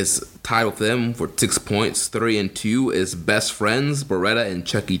team that is tied with them for 6 points, 3-2, is Best Friends, Beretta and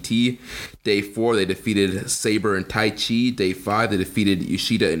Chucky T. Day 4, they defeated Sabre and Taichi. Day 5, they defeated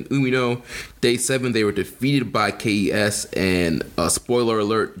Yoshida and Umino. Day 7, they were defeated by KES. And spoiler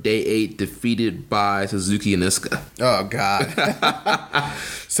alert, Day 8, defeated by Suzuki and Iizuka. Oh, God.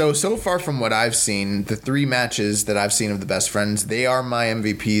 So far from what I've seen, the 3 matches that I've seen of the Best Friends, they are my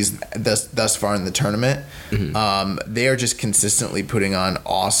MVPs thus far in the tournament. Mm-hmm. They are just consistently putting on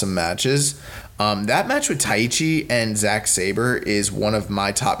awesome matches. That match with Taichi and Zack Sabre is one of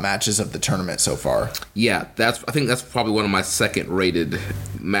my top matches of the tournament so far. Yeah, I think that's probably one of my second rated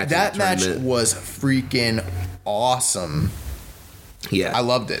matches. That match was freaking awesome. Yeah, I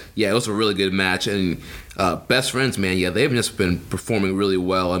loved it. Yeah, it was a really good match. And Best Friends, man, yeah, they've just been performing really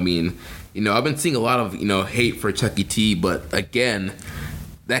well. I mean, I've been seeing a lot of hate for Chucky T, but again,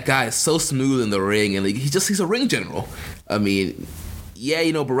 that guy is so smooth in the ring, and he's a ring general. I mean, yeah,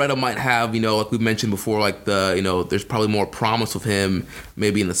 Beretta might have, like we mentioned before, there's probably more promise with him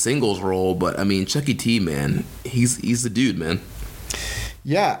maybe in the singles role, but I mean, Chucky T, man, he's the dude, man.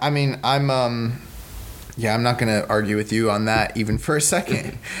 Yeah, I mean, I'm not gonna argue with you on that even for a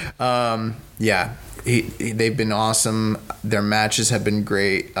second. Yeah, they've been awesome. Their matches have been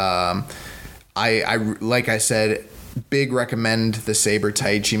great. I like I said, big recommend the Sabre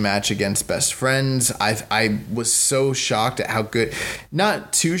Taichi match against Best Friends. I was so shocked at how good,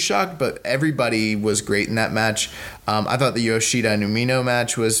 not too shocked, but everybody was great in that match. I thought the Yoshida and Umino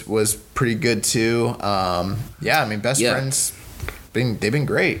match was pretty good too. Yeah, I mean, Best Friends, they've been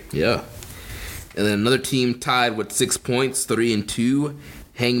great. Yeah. And then another team tied with 6 points, 3-2.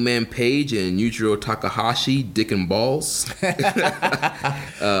 Hangman Page and Yujiro Takahashi, Dick and Balls.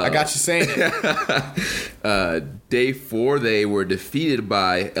 I got you saying it. Day 4, they were defeated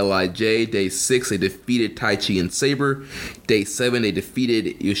by LIJ. Day 6, they defeated Taichi and Sabre. Day 7, they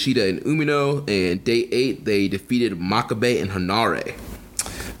defeated Yoshida and Umino. And Day 8, they defeated Makabe and Hanare.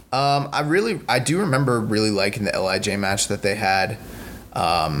 I do remember really liking the LIJ match that they had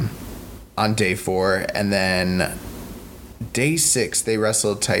on Day 4. And then Day 6, they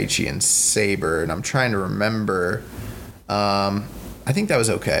wrestled Taichi and Sabre, and I'm trying to remember. I think that was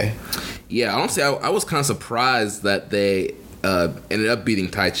okay. Yeah, honestly, I was kind of surprised that they ended up beating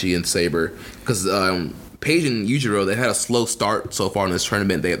Taichi and Sabre, because Page and Yujiro, they had a slow start so far in this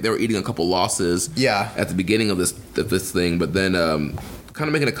tournament. They were eating a couple losses at the beginning of this thing, but then kind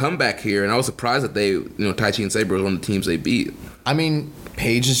of making a comeback here, and I was surprised that they, Taichi and Sabre was one of the teams they beat. I mean,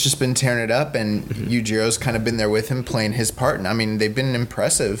 Page has just been tearing it up, and Yujiro's kind of been there with him playing his part, and I mean, they've been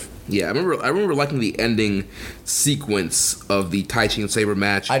impressive. Yeah, I remember liking the ending sequence of the Taichi and Sabre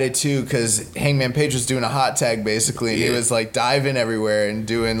match. I did too, because Hangman Page was doing a hot tag basically, and he was like diving everywhere and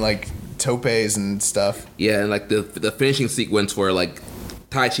doing like topes and stuff. Yeah, and like the finishing sequence where like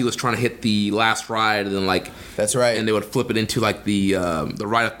Taichi was trying to hit the last ride, and then like that's right, and they would flip it into like the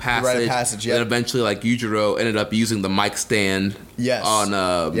rite of passage. The rite of passage, yeah. And eventually, like Yujiro ended up using the mic stand. Yes. On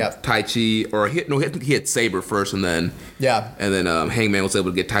Taichi, or he hit Sabre first, and then Hangman was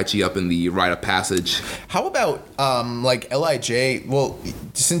able to get Taichi up in the rite of passage. How about like LIJ? Well,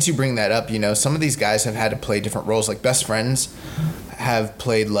 since you bring that up, some of these guys have had to play different roles. Like Best Friends have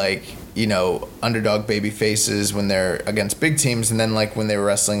played like underdog baby faces when they're against big teams, and then like when they were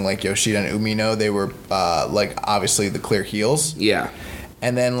wrestling like Yoshida and Umino, they were like obviously the clear heels. Yeah.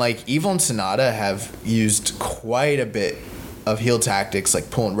 And then like Evil and Sonata have used quite a bit of heel tactics,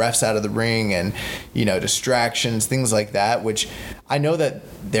 like pulling refs out of the ring and distractions, things like that, which I know that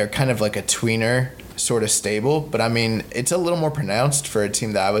they're kind of like a tweener sort of stable, but I mean it's a little more pronounced for a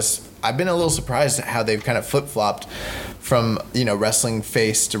team that I've been a little surprised at how they've kind of flip-flopped from wrestling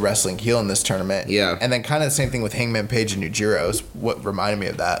face to wrestling heel in this tournament. Yeah. And then kind of the same thing with Hangman Page and Yujiro is what reminded me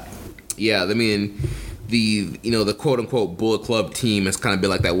of that. Yeah, I mean the quote-unquote Bullet Club team has kind of been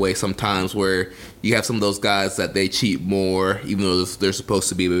like that way sometimes, where you have some of those guys that they cheat more, even though they're supposed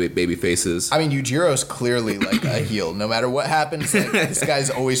to be baby faces. I mean, Yujiro's clearly like a heel. No matter what happens, like, this guy's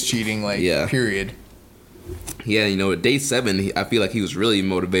always cheating, period. Yeah, at day 7, I feel like he was really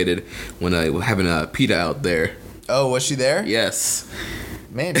motivated when having Peta out there. Oh, was she there? Yes.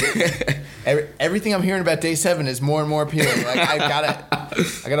 Man, everything I'm hearing about day 7 is more and more appealing. Like I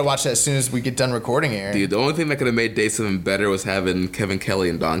gotta watch that as soon as we get done recording here. Dude, the only thing that could have made day 7 better was having Kevin Kelly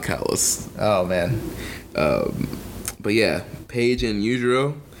and Don Callis. Oh man. But yeah, Paige and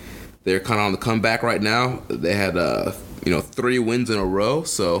Yujiro, they're kind of on the comeback right now. They had 3 wins in a row,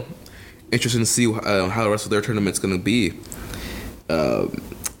 so interesting to see how the rest of their tournament's going to be.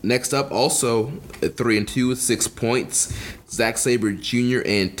 Next up, also at 3-2 with 6 points, Zack Sabre Jr.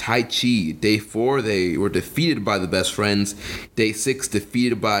 and Taichi. Day 4, they were defeated by the Best Friends. Day 6,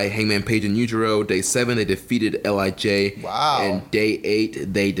 defeated by Hangman Page and Yujiro. Day 7, they defeated LIJ. Wow. And day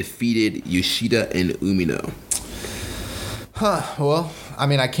 8, they defeated Yoshida and Umino. Well, I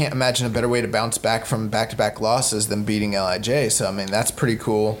mean, I can't imagine a better way to bounce back from back-to-back losses than beating LIJ. So, I mean, that's pretty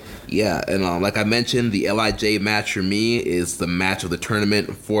cool. Yeah, and like I mentioned, the LIJ match for me is the match of the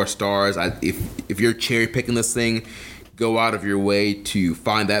tournament, 4 stars. If you're cherry-picking this thing, go out of your way to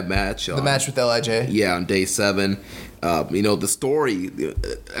find that match. The match with LIJ? Yeah, on day 7. The story,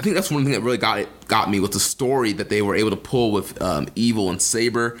 I think that's one thing that really got me, was the story that they were able to pull with Evil and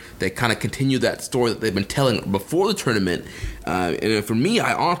Sabre. They kind of continued that story that they've been telling before the tournament. And for me,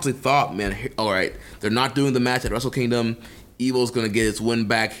 I honestly thought, man, all right, they're not doing the match at Wrestle Kingdom. Evil's going to get his win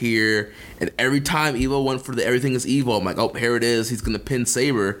back here. And every time Evil went for the Everything is Evil, I'm like, oh, here it is. He's going to pin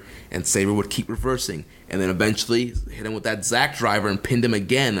Sabre. And Sabre would keep reversing. And then eventually hit him with that Zack driver and pinned him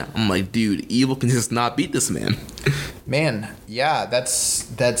again. I'm like, dude, Evil can just not beat this man. Man, yeah,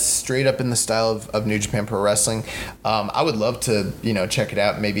 that's straight up in the style of New Japan Pro Wrestling. I would love to, check it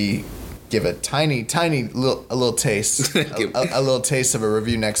out. Maybe give a tiny little taste, a little taste of a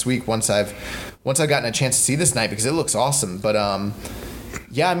review next week once I've gotten a chance to see this night, because it looks awesome. But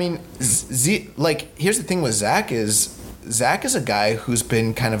yeah, I mean, here's the thing with Zack is a guy who's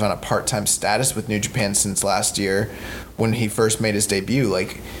been kind of on a part-time status with New Japan since last year when he first made his debut.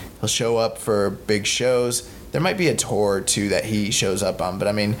 Like, he'll show up for big shows. There might be a tour or two that he shows up on, but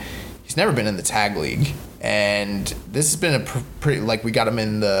I mean, he's never been in the tag league. And this has been a pretty, we got him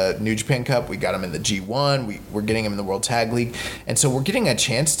in the New Japan Cup, we got him in the G1, we're getting him in the World Tag League. And so we're getting a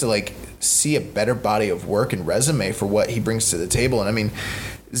chance to see a better body of work and resume for what he brings to the table. And I mean,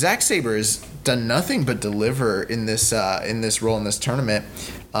 Zack Sabre has done nothing but deliver in this role in this tournament.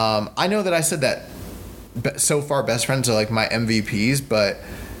 I know that I said that so far Best Friends are my MVPs, but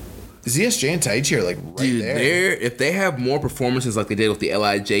ZSJ and Taichi are right there. If they have more performances like they did with the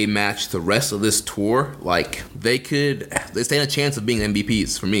LIJ match the rest of this tour, they stand a chance of being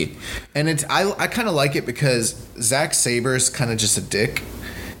MVPs for me. And I kind of like it because Zack Sabre's kind of just a dick.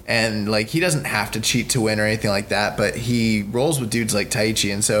 And he doesn't have to cheat to win or anything like that, but he rolls with dudes like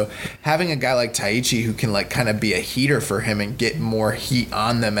Taichi. And so having a guy like Taichi who can kind of be a heater for him and get more heat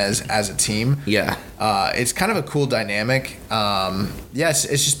on them as a team. Yeah. It's kind of a cool dynamic. Yes,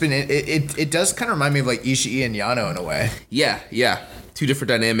 it's just been it does kind of remind me of Ishii and Yano in a way. Yeah. two different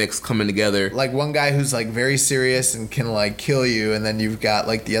dynamics coming together. Like one guy who's like very serious and can like kill you, and then you've got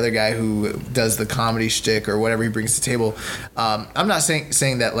like the other guy who does the comedy shtick or whatever he brings to the table. I'm not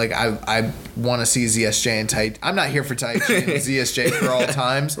saying that like I want to see ZSJ and Tai. I'm not here for Taichi and ZSJ for all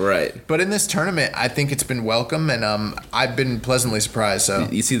times. Right. But in this tournament, I think it's been welcome, and I've been pleasantly surprised. So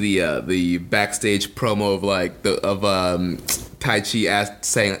you see the backstage promo of like Taichi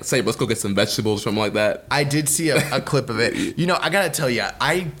saying, let's go get some vegetables or something like that. I did see a clip of it. You know, I gotta tell you,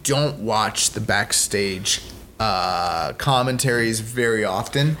 I don't watch the backstage commentaries very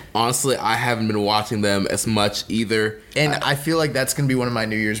often. Honestly, I haven't been watching them as much either. And I feel like that's going to be one of my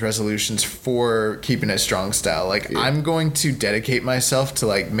New Year's resolutions for keeping it strong style. Like, I'm going to dedicate myself to,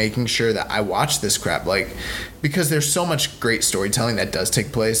 like, making sure that I watch this crap. Like, because there's so much great storytelling that does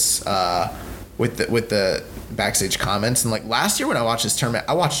take place with the backstage comments. And, like, last year when I watched this tournament,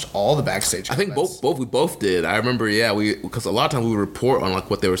 I watched all the backstage comments. I think we both did. I remember, because a lot of times we would report on, like,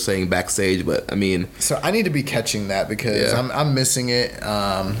 what they were saying backstage. But, I mean... So, I need to be catching that because I'm missing it.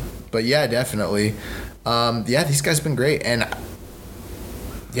 But, yeah, definitely. These guys have been great, and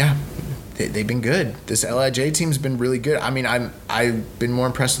they've been good. This LIJ team's been really good. I mean, I've been more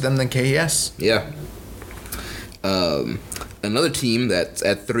impressed with them than KES. Yeah. Another team that's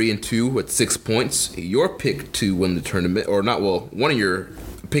at 3-2 with 6 points. Your pick to win the tournament, or not? Well, one of your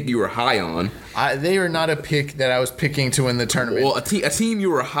pick you were high on. They are not a pick that I was picking to win the tournament. Well, a team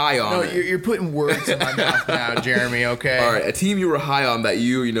you were high on. No, you're putting words in my mouth now, Jeremy. Okay. All right, a team you were high on that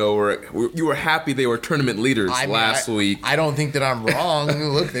you were happy they were tournament leaders last week. I don't think that I'm wrong.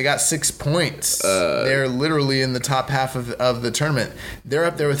 Look, they got 6 points. They're literally in the top half of the tournament. They're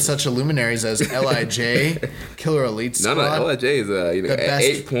up there with such luminaries as LIJ, Killer Elite Squad. No, LIJ is at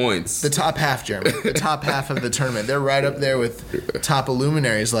 8 points. The top half, Jeremy. The top half of the tournament. They're right up there with top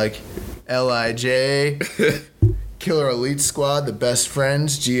luminaries like LIJ, Killer Elite Squad, the Best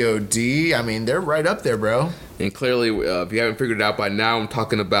Friends, GOD. I mean, they're right up there, bro. And clearly, if you haven't figured it out by now, I'm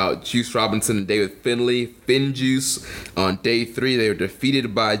talking about Juice Robinson and David Finley. Finjuice on day 3, they were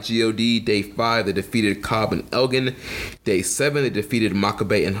defeated by GOD. Day 5, they defeated Cobb and Elgin. Day 7, they defeated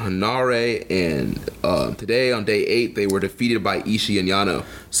Makabe and Hanare. And today, on day 8, they were defeated by Ishii and Yano.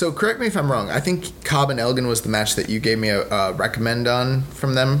 So correct me if I'm wrong. I think Cobb and Elgin was the match that you gave me a recommend on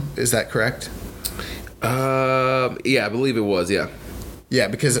from them. Is that correct? Yeah, I believe it was, yeah. Yeah,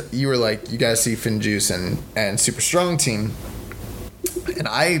 because you were like, you guys see Finjuice and Super Strong Team. And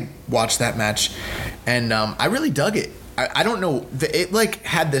I watched that match, and I really dug it. I don't know. It, like,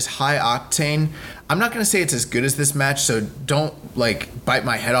 had this high octane. I'm not going to say it's as good as this match, so don't, like, bite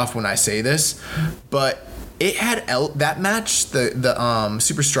my head off when I say this. But it had that match, the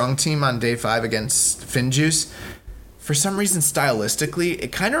Super Strong Team on day 5 against Finjuice. For some reason, stylistically,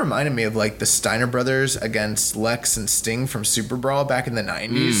 it kind of reminded me of like the Steiner brothers against Lex and Sting from Super Brawl back in the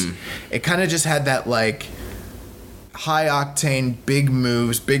 90s. It kind of just had that like high octane, big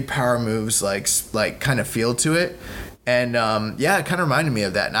moves, big power moves, like kind of feel to it. And it kind of reminded me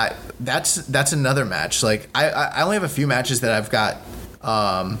of that. And that's another match. Like I only have a few matches that I've got.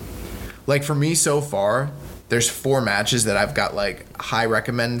 Like for me so far, there's 4 matches that I've got like high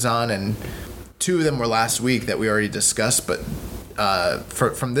recommends on, and 2 of them were last week that we already discussed, but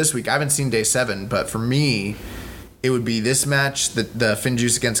from this week, I haven't seen day 7, but for me, it would be this match, the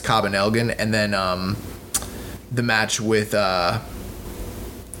Finjuice against Cobb and Elgin, and then the match with,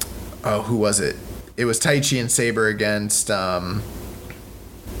 who was it? It was Taichi and Saber against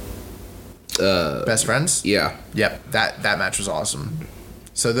Best Friends? Yeah. Yep, that match was awesome.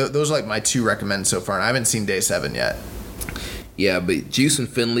 So those are like my 2 recommends so far, and I haven't seen day 7 yet. Yeah, but Juice and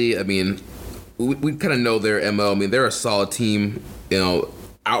Finley, I mean... We kind of know their MO. I mean, they're a solid team, out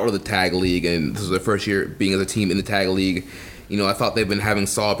of the tag league, and this is their first year being as a team in the tag league. I thought they've been having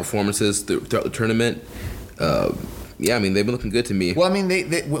solid performances throughout the tournament. I mean, they've been looking good to me. Well, I mean,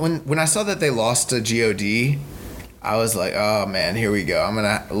 they when I saw that they lost to GOD, I was like, oh man, here we go. I'm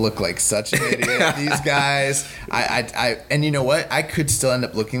gonna look like such an idiot. These guys, and you know what? I could still end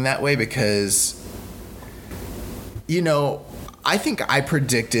up looking that way because, I think I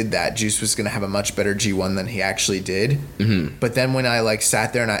predicted that Juice was going to have a much better G1 than he actually did. Mm-hmm. But then when I like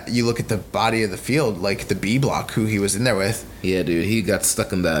sat there and you look at the body of the field, like the B block, who he was in there with. Yeah, dude, he got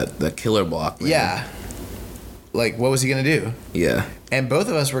stuck in that killer block. Man. Yeah. Like, what was he going to do? Yeah. And both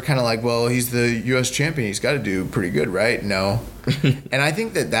of us were kind of like, well, he's the U.S. champion. He's got to do pretty good, right? No. And I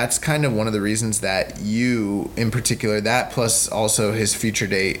think that that's kind of one of the reasons that you, in particular, that plus also his future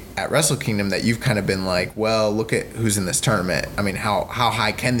date at Wrestle Kingdom, that you've kind of been like, well, look at who's in this tournament. I mean, how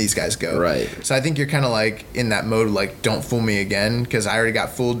high can these guys go? Right. So I think you're kind of like in that mode, like, don't fool me again, because I already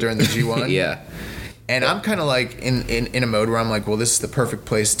got fooled during the G1. Yeah. And I'm kind of like in a mode where I'm like, well, this is the perfect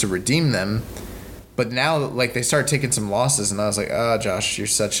place to redeem them. But now, like, they start taking some losses, and I was like, oh, Josh, you're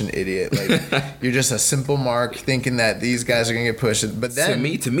such an idiot. Like, you're just a simple mark thinking that these guys are going to get pushed. But then... To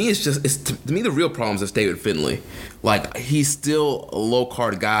me, to me, the real problem is David Finlay. Like, he's still a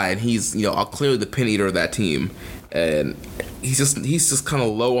low-card guy, and he's, clearly the pin eater of that team. And he's just kind of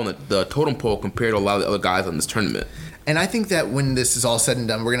low on the totem pole compared to a lot of the other guys on this tournament. And I think that when this is all said and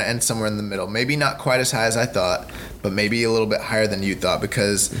done, we're going to end somewhere in the middle. Maybe not quite as high as I thought, but maybe a little bit higher than you thought.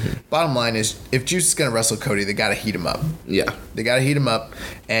 Because bottom line is, if Juice is going to wrestle Cody, they got to heat him up. Yeah. They got to heat him up.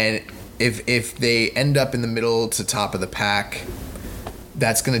 And if they end up in the middle to top of the pack,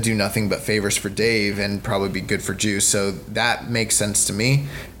 that's going to do nothing but favors for Dave and probably be good for Juice. So that makes sense to me.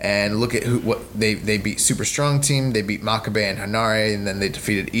 And look at what they beat Super Strong Team. They beat Makabe and Hanare, and then they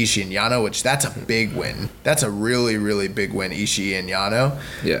defeated Ishii and Yano, which that's a big win. That's a really, really big win, Ishii and Yano.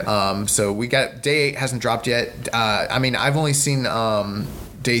 Yeah. So we got day 8 hasn't dropped yet. I've only seen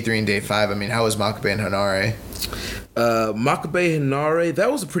day 3 and day 5. I mean, how was Makabe and Hanare? Makabe Hanare,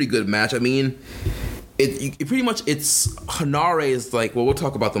 that was a pretty good match. I mean, It pretty much, it's Hanare is like, well, we'll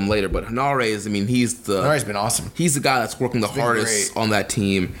talk about them later, but Hanare is, Hanare's been awesome. He's the guy that's working the hardest on that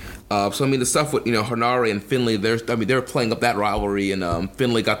team. So the stuff with Hanare and Finlay, they were playing up that rivalry, and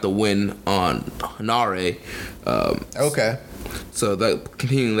Finlay got the win on Hanare. Okay. So that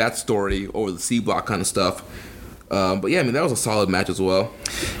continuing that story over the C block kind of stuff. But yeah, that was a solid match as well.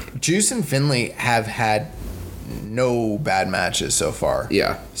 Juice and Finlay have had no bad matches so far.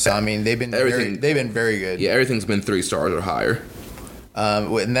 Yeah. So they've been very good. Yeah, everything's been 3 stars or higher.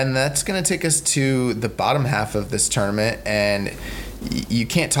 And then that's going to take us to the bottom half of this tournament, and you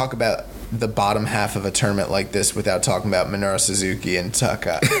can't talk about the bottom half of a tournament like this without talking about Minoru Suzuki and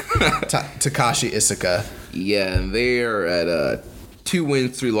Takashi Iizuka. Yeah, they're at 2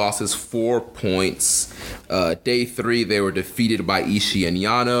 wins, 3 losses, 4 points. Day 3, they were defeated by Ishii and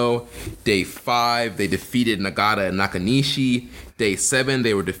Yano. Day 5, they defeated Nagata and Nakanishi. Day 7,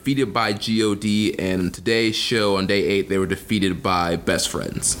 they were defeated by GOD. And today's show, on day 8, they were defeated by Best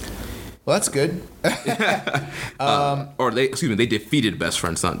Friends. Well, that's good. They defeated Best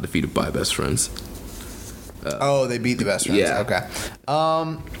Friends, not defeated by Best Friends. They beat the Best Friends. Yeah. Okay.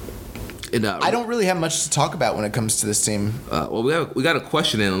 I don't really have much to talk about when it comes to this team. Well, we got a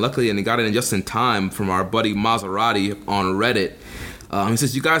question in, and luckily, and it got in just in time from our buddy Maserati on Reddit. He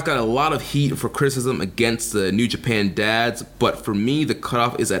says, you guys got a lot of heat for criticism against the New Japan dads, but for me, the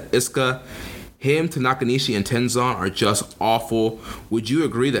cutoff is at Iizuka. Him to Nakanishi and Tenzan are just awful. Would you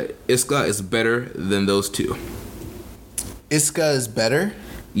agree that Iizuka is better than those two? Iizuka is better?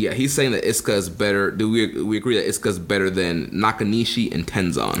 Yeah, he's saying that Iizuka is better. Do we agree that Iizuka is better than Nakanishi and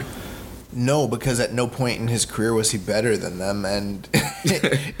Tenzan? No, because at no point in his career was he better than them, and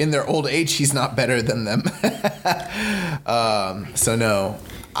in their old age, he's not better than them. So no.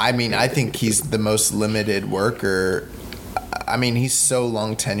 I think he's the most limited worker. He's so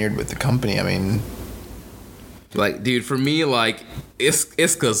long tenured with the company. Dude, for me,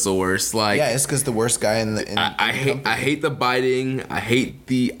 Iizuka's the worst. Iizuka's the worst guy in the company. I hate the biting. I hate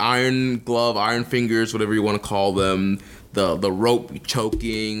the iron glove, iron fingers, whatever you want to call them. The rope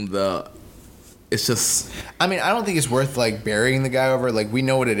choking, it's just... I don't think it's worth, burying the guy over. We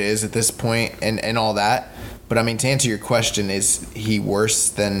know what it is at this point and all that. But, to answer your question, is he worse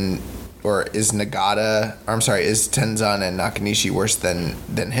than... Or is Tenzan and Nakanishi worse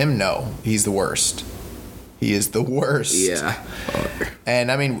than him? No. He's the worst. He is the worst. Yeah.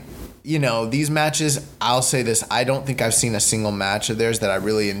 And, these matches, I'll say this. I don't think I've seen a single match of theirs that I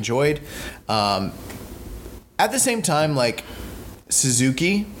really enjoyed. At the same time,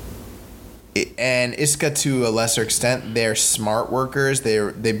 Suzuki... and Iizuka, to a lesser extent, they're smart workers.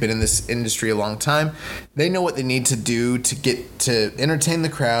 They've been in this industry a long time. They know what they need to do to entertain the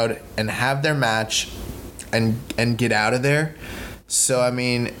crowd and have their match and get out of there. So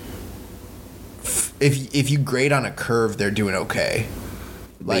if you grade on a curve, they're doing okay.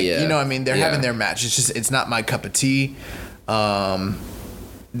 They're having their match. It's just, it's not my cup of tea.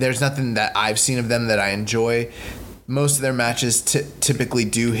 There's nothing that I've seen of them that I enjoy. Most of their matches typically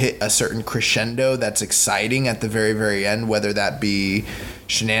do hit a certain crescendo that's exciting at the very, very end, whether that be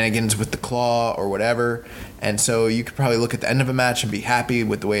shenanigans with the claw or whatever. And so you could probably look at the end of a match and be happy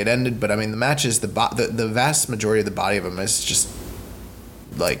with the way it ended. But, the matches, the vast majority of the body of them is just,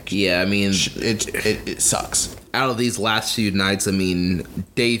 it sucks. Out of these last few nights,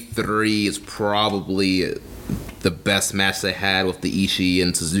 day 3 is probably the best match they had with the Ishii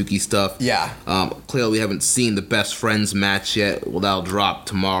and Suzuki stuff. Yeah. Clearly, we haven't seen the best friends match yet. Well, that'll drop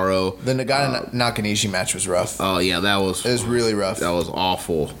tomorrow. The Nagata Nakanishi match was rough. Oh yeah, it was really rough. That was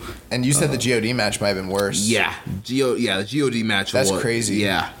awful. And you said the God match might have been worse. Yeah, the God match. That's crazy.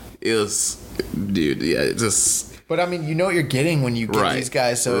 Yeah, it was, dude. Yeah, it just. But I mean, you know what you're getting when you get these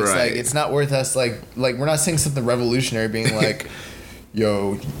guys, so it's like it's not worth us like we're not saying something revolutionary, being like,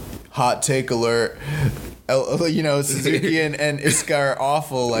 "Yo, hot take alert." You know, Suzuki and Iizuka are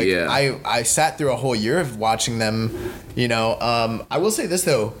awful. Like I sat through a whole year of watching them. You know, I will say this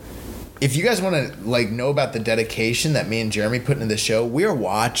though. If you guys want to like know about the dedication that me and Jeremy put into the show, we are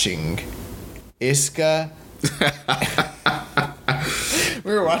watching Iizuka.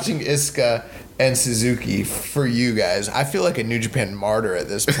 We were watching Iizuka and Suzuki for you guys. I feel like a New Japan martyr at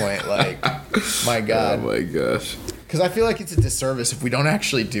this point. Like, my God. Oh my gosh. Because I feel like it's a disservice if we don't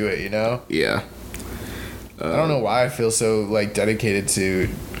actually do it, you know? Yeah. I don't know why I feel so like dedicated to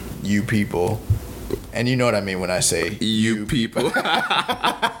you people. And you know what I mean when I say you people.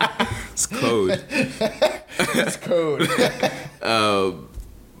 It's code. It's code.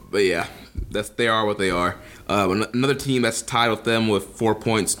 But yeah, they are what they are. Another team that's tied with them with 4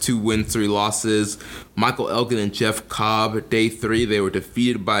 points, 2 wins, 3 losses. Michael Elgin and Jeff Cobb. Day 3, they were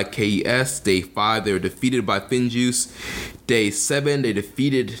defeated by KES. Day 5, they were defeated by Finjuice. Day 7, they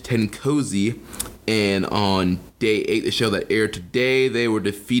defeated Tenkozy. And on day 8, the show that aired today, they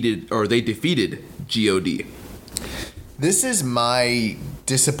defeated GOD. This is my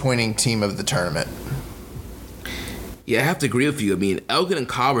disappointing team of the tournament. Yeah, I have to agree with you. I mean, Elgin and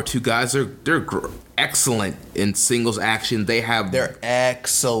Cobb are two guys. They're excellent in singles action. They're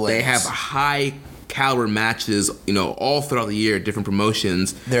excellent. They have high caliber matches, you know, all throughout the year, different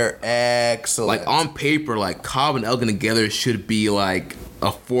promotions. They're excellent. Like on paper, like Cobb and Elgin together should be like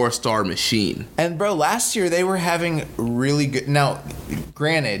a 4-star machine. And bro, last year they were having really good. Now,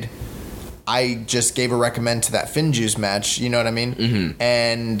 granted, I just gave a recommend to that Finjuice match. You know what I mean?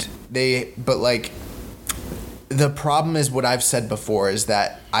 Mm-hmm. But like. The problem is what I've said before is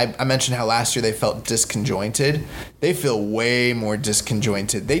that I mentioned how last year they felt disconjointed. They feel way more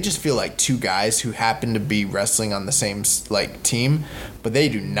disconjointed. They just feel like two guys who happen to be wrestling on the same like team, but they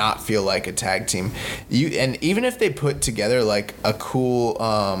do not feel like a tag team. And even if they put together like a cool,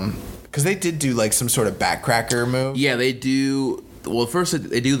 because they did do like some sort of backcracker move. Yeah, they do. Well, first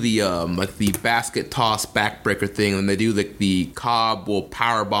they do the like the basket toss backbreaker thing, and they do the Cobb will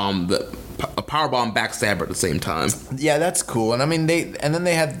powerbomb a powerbomb backstabber at the same time. Yeah, that's cool. And I mean then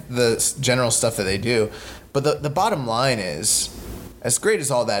they have the general stuff that they do. But the bottom line is, as great as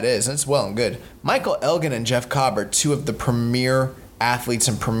all that is, and it's well and good, Michael Elgin and Jeff Cobb are two of the premier athletes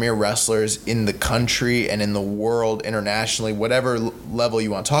and premier wrestlers in the country and in the world internationally, whatever level you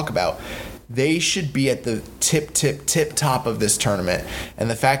want to talk about. They should be at the tip top of this tournament. And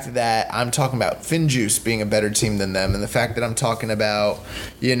the fact that I'm talking about Finjuice being a better team than them, and the fact that I'm talking about,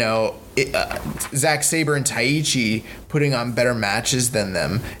 you know, Zack Sabre and Taichi putting on better matches than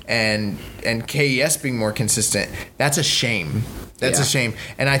them, and KES being more consistent, that's a shame. That's a shame.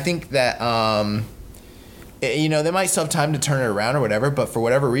 And I think that, you know, they might still have time to turn it around or whatever, but for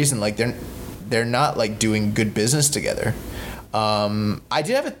whatever reason, like they're not like doing good business together. I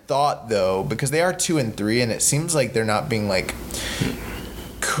did have a thought though, because they are 2 and 3, and it seems like they're not being like.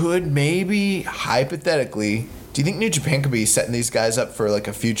 Could maybe hypothetically, do you think New Japan could be setting these guys up for like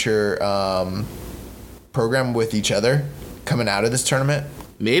a future program with each other coming out of this tournament?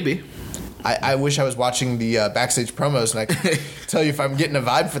 Maybe. I wish I was watching the backstage promos and I could tell you if I'm getting a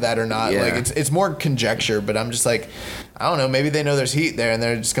vibe for that or not. Yeah. Like it's more conjecture, but I'm just like, I don't know. Maybe they know there's heat there and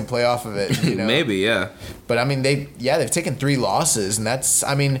they're just gonna play off of it. You know? Maybe, yeah. But I mean, they've taken 3 losses, and that's,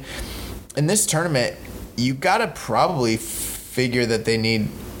 I mean, in this tournament, you gotta probably figure that they need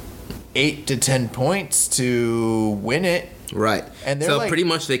 8 to 10 points to win it. Right. And they're so like, pretty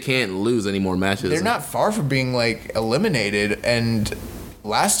much they can't lose any more matches. They're not far from being like eliminated, and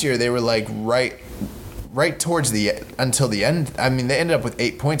last year they were like right towards until the end. I mean, they ended up with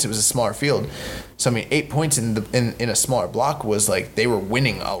 8 points. It was a smaller field, so I mean, 8 points in a smaller block was like they were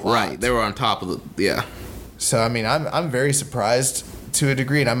winning a lot. Right, they were on top of the So I mean, I'm very surprised to a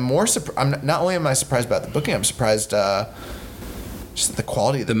degree, and I'm more surprised. Not only am I surprised about the booking, I'm surprised just the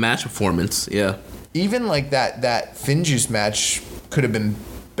quality of the match performance. Yeah, even like that Finjuice match could have been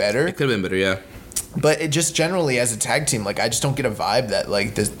better. It could have been better, yeah. But it just generally as a tag team, like I just don't get a vibe that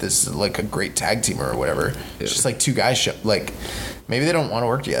like this is like a great tag team or whatever. Yeah. It's just like two guys like maybe they don't want to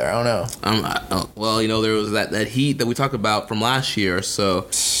work together. I don't know. Well, you know, there was that heat that we talked about from last year. So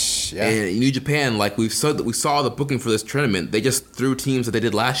yeah. In New Japan, like we saw the booking for this tournament, they just threw teams that they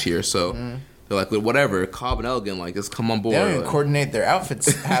did last year. So They're like, whatever, Cobb and Elgin, like, just come on board. They don't even coordinate their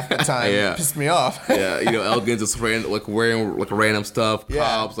outfits half the time. Yeah. It pissed me off. Yeah, Elgin's just wearing like random stuff. Yeah.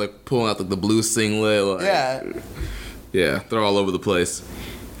 Cobb's like pulling out like the blue singlet. Like, yeah, they're all over the place.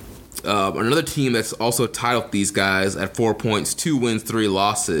 Another team that's also tied with these guys at 4 points, 2 wins, 3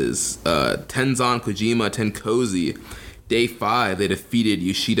 losses. Tenzan, Kojima, Tenkozy. Day 5, they defeated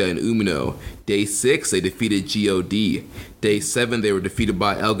Yoshida and Umino. Day 6, they defeated GOD. Day 7, they were defeated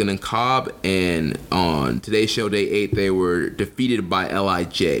by Elgin and Cobb. And on today's show, Day 8, they were defeated by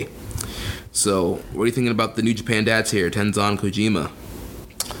LIJ. So, what are you thinking about the New Japan dads here, Tenzan, Kojima?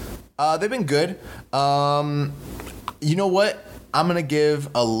 They've been good. You know what? I'm going to give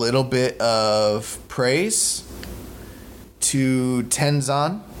a little bit of praise to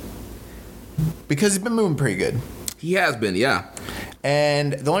Tenzan because he's been moving pretty good. He has been, yeah.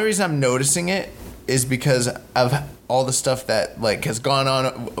 And the only reason I'm noticing it is because of all the stuff that like has gone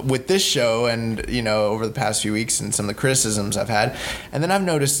on with this show and, over the past few weeks and some of the criticisms I've had. And then I've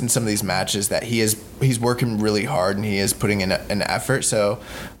noticed in some of these matches that he's working really hard and he is putting in an effort. So,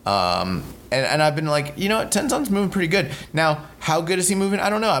 and I've been like, Tenzan's moving pretty good. Now, how good is he moving?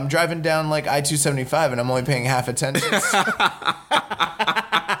 I don't know. I'm driving down like I-275 and I'm only paying half attention.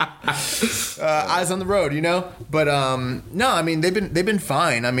 Eyes on the road, But no, I mean they've been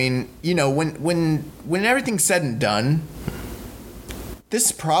fine. I mean, when everything's said and done, this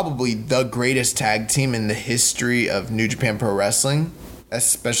is probably the greatest tag team in the history of New Japan Pro Wrestling,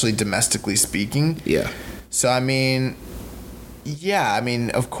 especially domestically speaking. Yeah. So I mean,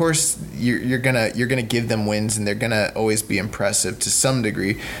 of course you're gonna give them wins and they're gonna always be impressive to some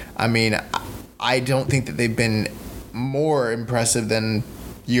degree. I mean, I don't think that they've been more impressive than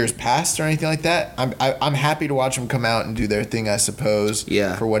years past or anything like that. I'm happy to watch them come out and do their thing, I suppose.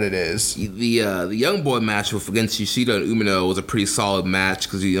 Yeah. For what it is. The young boy match against Yoshida and Umino was a pretty solid match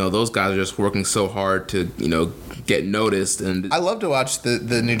because those guys are just working so hard to get noticed. And I love to watch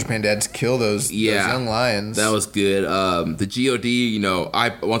the New Japan dads kill those young lions. That was good. The GOD,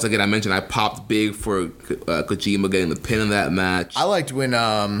 I mentioned I popped big for Kojima getting the pin in that match. I liked when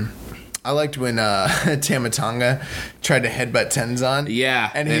Tama Tonga tried to headbutt Tenzan. Yeah,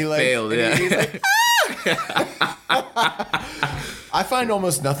 and he failed. Yeah, he's like, I find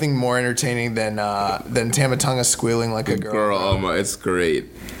almost nothing more entertaining than Tama Tonga squealing like a girl. Oh my, it's great.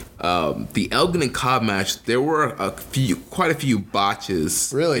 The Elgin and Cobb match, there were quite a few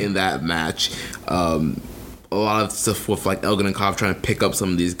botches in that match. A lot of stuff with like Elgin and Cobb trying to pick up some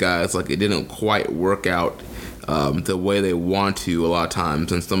of these guys, like it didn't quite work out the way they want to a lot of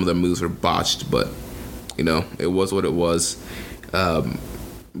times, and some of their moves were botched, but it was what it was. But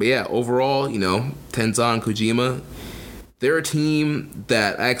yeah, overall, Tenzan, Kojima, they're a team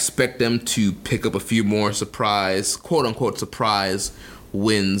that I expect them to pick up a few more quote unquote surprise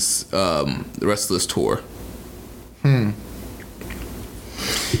wins the rest of this tour.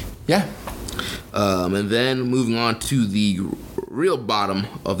 Yeah. And then moving on to the real bottom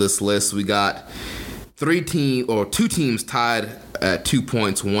of this list, we got two teams tied at 2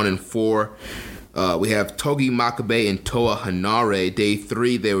 points, 1 and 4. We have Togi Makabe and Toa Hanare. Day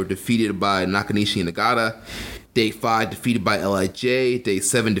 3, they were defeated by Nakanishi and Nagata. Day 5, defeated by LIJ. Day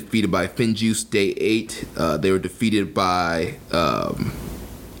 7, defeated by Finjuice. Day 8, they were defeated by...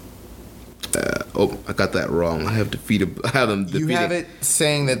 I got that wrong. I have them defeated. You have it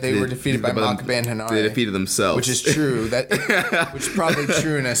saying that they were defeated by Makabe and Hanare. They defeated themselves. Which is true. Which is probably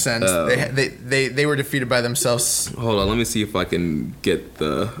true in a sense. They were defeated by themselves. Hold on, let me see if I can get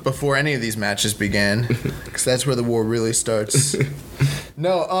before any of these matches began, because that's where the war really starts.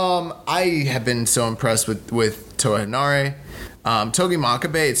 No, I have been so impressed with Toa Hanare. Togi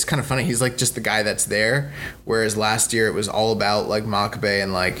Makabe, it's kind of funny. He's like just the guy that's there, whereas last year it was all about like Makabe,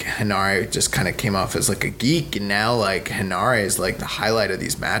 and like Hanare just kind of came off as like a geek, and now like Hanare is like the highlight of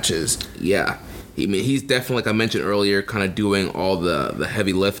these matches. Yeah. I mean, he's definitely, like I mentioned earlier, kind of doing all the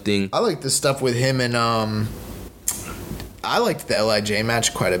heavy lifting. I like the stuff with him and I liked the LIJ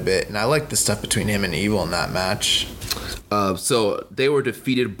match quite a bit, and I liked the stuff between him and Evil in that match. So they were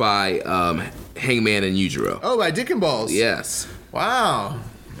defeated by Hangman and Yujiro. Oh, by Dick and Balls. Yes. Wow,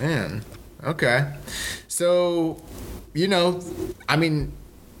 man. Okay. So, I mean,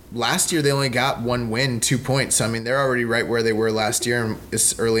 last year they only got 1 win, 2 points. So, I mean, they're already right where they were last year, and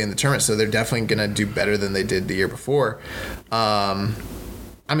it's early in the tournament, so they're definitely going to do better than they did the year before.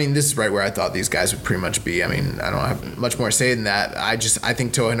 I mean, this is right where I thought these guys would pretty much be. I mean, I don't have much more to say than that. I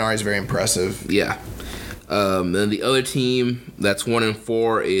think Toa Hanare is very impressive. Yeah. Then the other team that's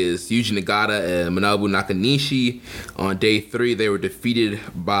 1-4 is Yuji Nagata and Manabu Nakanishi. On day 3, they were defeated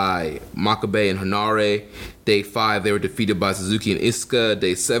by Makabe and Hanare. Day 5, they were defeated by Suzuki and Isuka.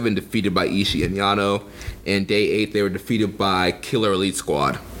 Day 7, defeated by Ishii and Yano. And day 8, they were defeated by Killer Elite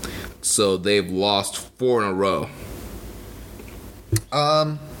Squad. So they've lost 4 in a row.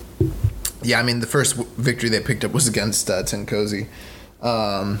 Yeah, I mean, the first victory they picked up was against Tenkozi.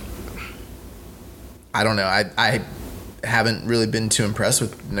 I don't know. I haven't really been too impressed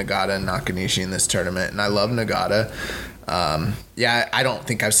with Nagata and Nakanishi in this tournament, and I love Nagata. Yeah, I don't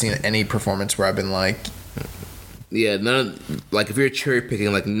think I've seen any performance where I've been like... Yeah, if you're cherry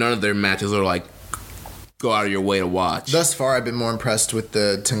picking, like, none of their matches are, like, go out of your way to watch. Thus far, I've been more impressed with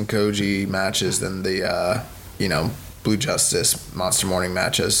the Tenkoji matches than the, Blue Justice Monster Morning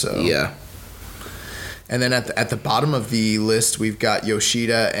matches. So yeah. And then at the bottom of the list, we've got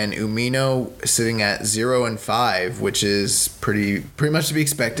Yoshida and Umino sitting at 0-5, which is pretty much to be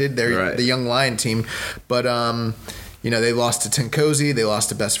expected. They're right. The Young Lion team, but they lost to Tenkozi, they lost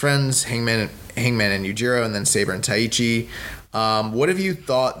to Best Friends, Hangman and Yujiro, and then Saber and Taichi. What have you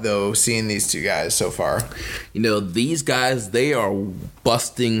thought, though, seeing these two guys so far? These guys, they are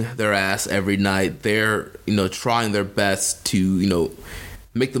busting their ass every night. They're trying their best to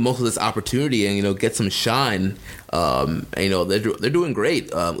make the most of this opportunity and get some shine. They're doing great.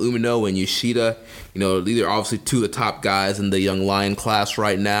 Umino and Yoshida, these are obviously two of the top guys in the Young Lion class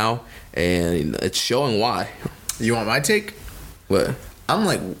right now, and it's showing why. You want my take? What?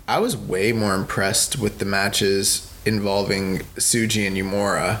 I was way more impressed with the matches involving Tsuji and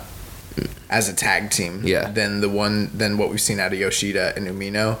Yumura as a tag team than what we've seen out of Yoshida and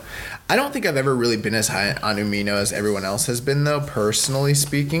Umino. I don't think I've ever really been as high on Umino as everyone else has been, though, personally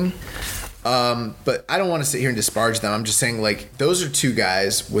speaking. But I don't want to sit here and disparage them. I'm just saying, like, those are two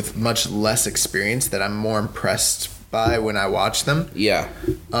guys with much less experience that I'm more impressed by when I watch them. Yeah.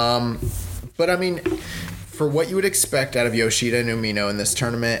 But, I mean, for what you would expect out of Yoshida and Umino in this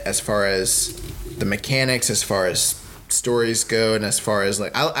tournament, as far as the mechanics, as far as stories go, and as far as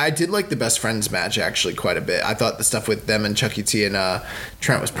like I did like the Best Friends match actually quite a bit. I thought the stuff with them and Chucky T and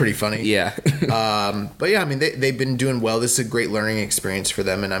Trent was pretty funny. Yeah. But yeah, I mean they've been doing well. This is a great learning experience for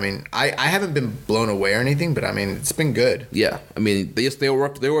them, and I mean I haven't been blown away or anything, but I mean it's been good. Yeah, I mean they're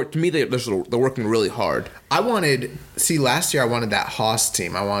working really hard. Last year I wanted that Haas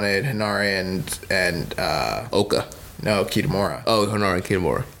team. I wanted Hanare and Oka. No, Kitamura. Oh, Hanare and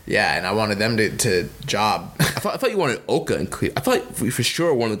Kitamura. Yeah, and I wanted them to job. I thought you wanted Oka and I thought for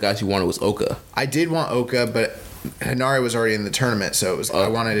sure one of the guys you wanted was Oka. I did want Oka, but Hanare was already in the tournament, so it was I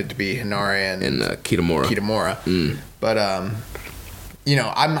wanted it to be Hanare and Kitamura. But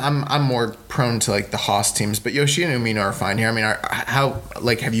I'm more prone to like the Haas teams, but Yoshida and Umino are fine here. I mean,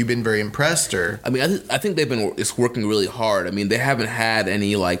 have you been very impressed or? I mean, I think it's working really hard. I mean, they haven't had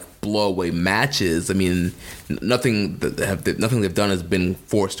any like blow-away matches. I mean, nothing they've done has been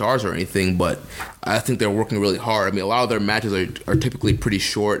 4 stars or anything, but I think they're working really hard. I mean, a lot of their matches are typically pretty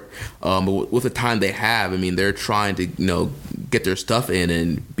short, but with the time they have, I mean, they're trying to get their stuff in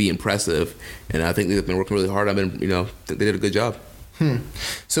and be impressive, and I think they've been working really hard. I mean, they did a good job.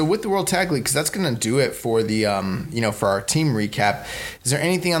 So with the World Tag League, because that's going to do it for the for our team recap. Is there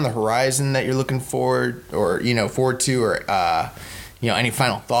anything on the horizon that you're looking forward to, or any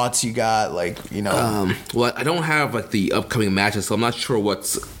final thoughts you got? Well, I don't have like the upcoming matches, so I'm not sure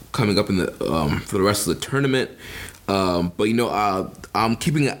what's coming up in the for the rest of the tournament. But I'm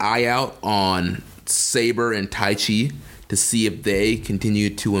keeping an eye out on Saber and Taichi to see if they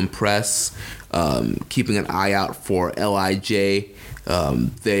continue to impress. Keeping an eye out for LIJ.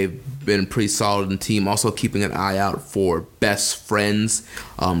 They've been pretty solid in the team. Also keeping an eye out for Best Friends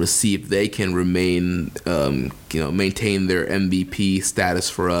to see if they can maintain their MVP status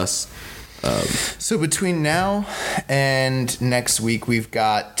for us. So between now and next week, we've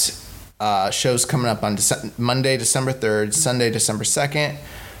got shows coming up on Monday, December 3rd, Sunday, December 2nd,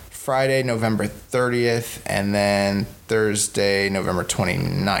 Friday, November 30th, and then Thursday, November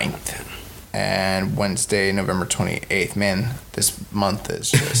 29th. And Wednesday, November 28th. Man, this month is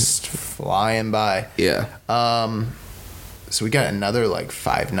just flying by. Yeah. So we got another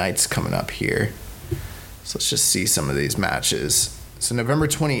 5 nights coming up here. So let's just see some of these matches. So November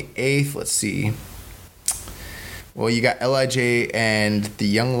 28th, let's see. Well, you got LIJ and the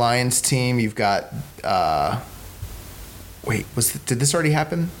Young Lions team. You've got did this already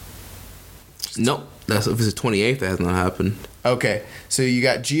happen? Nope. If it's the 28th, that has not happened. Okay, so you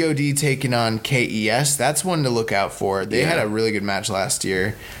got GOD taking on KES. That's one to look out for. They had a really good match last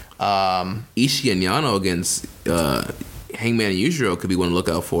year. Ishii and Yano against Hangman and Yujiro could be one to look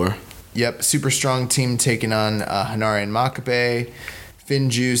out for. Yep, super strong team taking on Hanare and Makabe.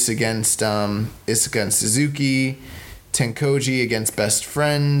 Finjuice against Isuka and Suzuki. Tenkoji against Best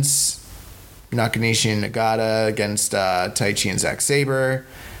Friends. Nakanishi and Nagata against Taichi and Zack Sabre.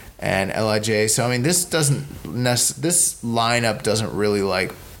 And LIJ. So, I mean, this lineup doesn't really,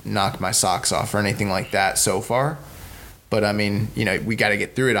 like, knock my socks off or anything like that so far. But, I mean, you know, we got to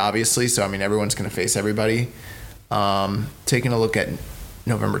get through it, obviously. So, I mean, everyone's going to face everybody. Taking a look at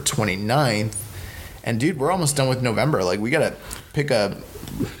November 29th. And, dude, we're almost done with November. Like, we got to pick a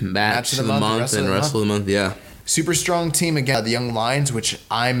match of the month and wrestle of the month. Yeah. Super strong team again, the Young Lions, which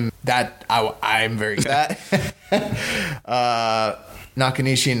I'm very good at.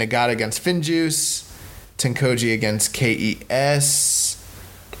 Nakanishi and Nagata against Finjuice. Tenkoji against KES.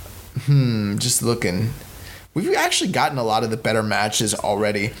 Just looking. We've actually gotten a lot of the better matches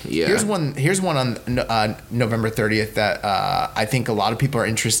already. Yeah. Here's one on November 30th that I think a lot of people are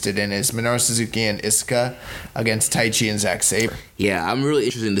interested in is Minoru Suzuki and Isuka against Taichi and Zack Sabre. Yeah, I'm really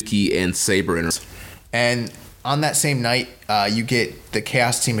interested in the Key and Sabre. And on that same night, you get the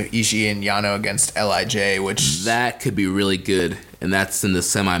Chaos team of Ishii and Yano against LIJ, which... That could be really good, and that's in the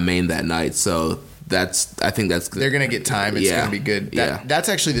semi-main that night, so... I think that's good. They're going to get time. It's going to be good. That's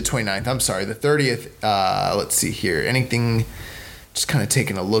actually the 29th. I'm sorry. The 30th, let's see here. Anything, just kind of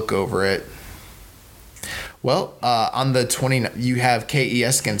taking a look over it. Well, on the 29th, you have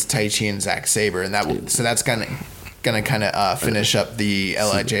KES against Taichi and Zack Sabre, and that's going to kind of finish up the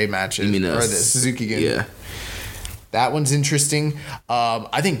LIJ matches. Or the Suzuki game. Yeah. That one's interesting.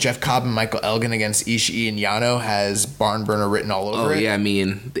 I think Jeff Cobb and Michael Elgin against Ishii and Yano has barn burner written all over it. Oh, yeah. I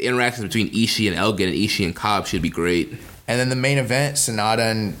mean, the interactions between Ishii and Elgin and Ishii and Cobb should be great. And then the main event, Sonata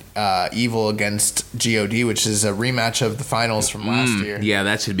and Evil against GOD, which is a rematch of the finals from last year. Yeah,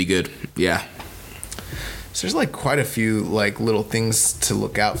 that should be good. Yeah. So there's like quite a few like little things to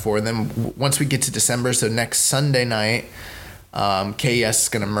look out for. And then once we get to December, so next Sunday night, KES is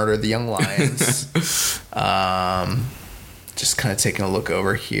going to murder the Young Lions. Just kind of taking a look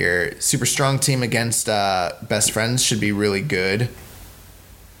over here. Super strong team against Best Friends should be really good.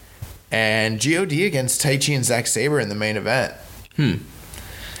 And GOD against Taichi and Zack Sabre in the main event.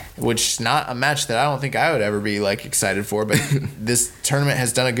 Which is not a match that I don't think I would ever be like excited for, but this tournament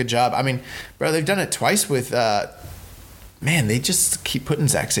has done a good job. I mean, bro, they've done it twice with man, they just keep putting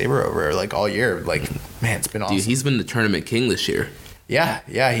Zack Sabre over like all year. Like, man, it's been awesome. Dude, he's been the tournament king this year. Yeah,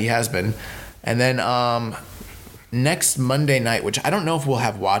 he has been. And then next Monday night, which I don't know if we'll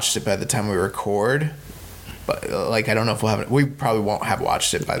have watched it by the time we record, but like I don't know if we'll have it. We probably won't have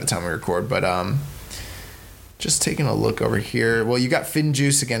watched it by the time we record, but just taking a look over here. Well, you got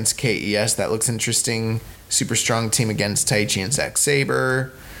Finjuice against KES. That looks interesting. Super strong team against Taichi and Zack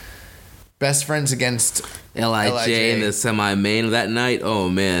Sabre. Best Friends against LIJ in the semi-main of that night. Oh,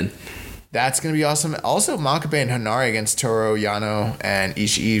 man. That's going to be awesome. Also, Makabe and Hanare against Toru Yano and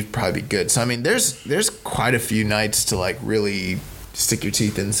Ishii would probably be good. So, I mean, there's quite a few nights to, like, really stick your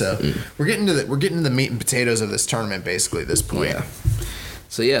teeth in. So, we're getting to the meat and potatoes of this tournament, basically, at this point. Yeah.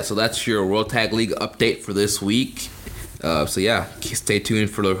 So that's your World Tag League update for this week. Stay tuned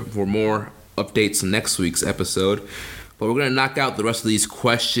for more updates in next week's episode. But we're going to knock out the rest of these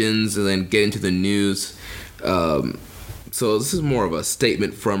questions and then get into the news. So this is more of a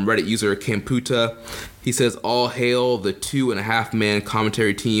statement from Reddit user Kamputa. He says, all hail the 2.5-man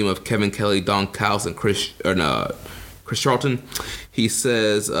commentary team of Kevin Kelly, Don Callis, and Chris Charlton. He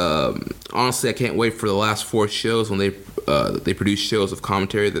says, honestly, I can't wait for the last 4 shows when they produce shows of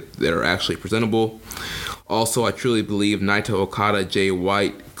commentary that are actually presentable. Also, I truly believe Naito, Okada, Jay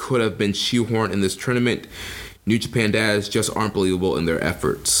White could have been shoehorned in this tournament. New Japan dads just aren't believable in their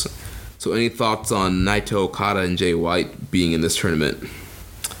efforts. So any thoughts on Naito, Okada, and Jay White being in this tournament?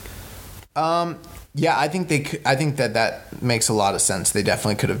 Yeah, I think that makes a lot of sense. They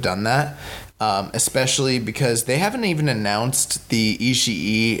definitely could have done that, especially because they haven't even announced the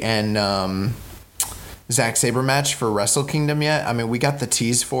Ishii and Zack Sabre match for Wrestle Kingdom yet. I mean, we got the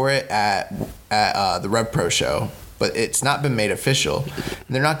tease for it at the Rev Pro show, but it's not been made official.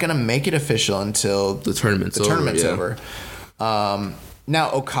 They're not going to make it official until the tournament's over.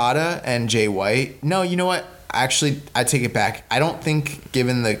 Now, Okada and Jay White. No, you know what? Actually, I take it back. I don't think,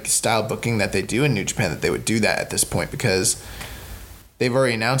 given the style booking that they do in New Japan, that they would do that at this point, because they've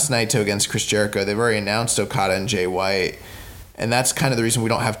already announced Naito against Chris Jericho. They've already announced Okada and Jay White. And that's kind of the reason we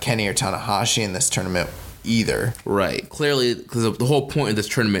don't have Kenny or Tanahashi in this tournament either. Right. Clearly, because the whole point of this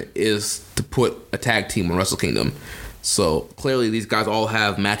tournament is to put a tag team on Wrestle Kingdom. So clearly these guys all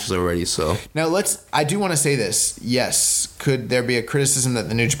have matches already. So now I do want to say this. Yes, could there be a criticism that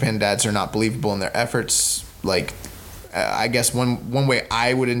the New Japan dads are not believable in their efforts? Like, I guess one way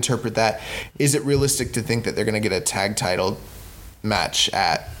I would interpret that, is it realistic to think that they're going to get a tag title match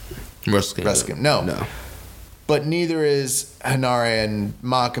at Wrestle Kingdom? No. But neither is Hanare and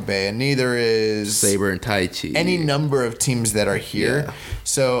Makabe, and neither is Saber and Taichi. Any number of teams that are here. Yeah.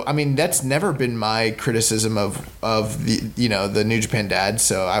 So I mean, that's never been my criticism of the New Japan Dad.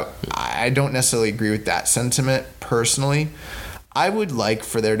 So I don't necessarily agree with that sentiment personally. I would like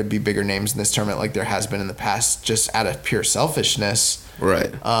for there to be bigger names in this tournament, like there has been in the past, just out of pure selfishness. Right.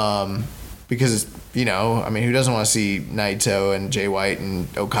 Because who doesn't want to see Naito and Jay White and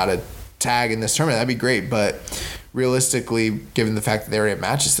Okada tag in this tournament? That'd be great, but realistically, given the fact that they already have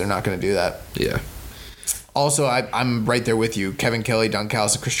matches, they're not going to do that. Yeah. Also, I'm right there with you. Kevin Kelly, Don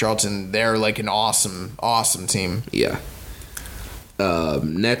Callis, and Chris Charlton, they're like an awesome team. Yeah.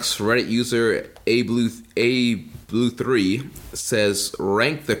 Next, Reddit user Blue3 says,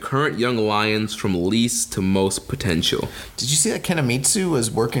 rank the current Young Lions from least to most potential. Did you see that Kenomitsu was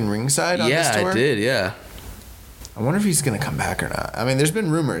working ringside on this tour? Yeah, I did, yeah. I wonder if he's going to come back or not. I mean, there's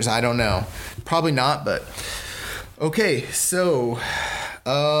been rumors. I don't know. Probably not, but... Okay, so...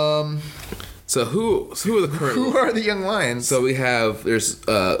 So who are the current... Who are the Young Lions? So we have... There's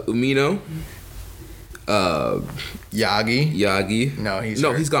Umino. Yagi. No, he's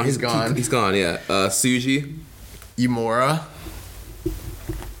gone. He's gone. He's gone, yeah. Tsuji. Yumura.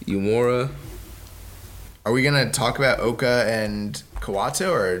 Are we going to talk about Oka and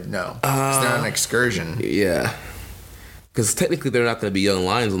Kawato or no? Because they're on an excursion. Yeah. Because technically they're not going to be Young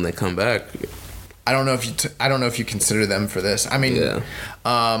Lions when they come back. I don't know if you consider them for this. I mean, yeah.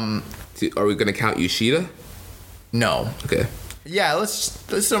 Are we going to count Yoshida? No. Okay. Yeah, let's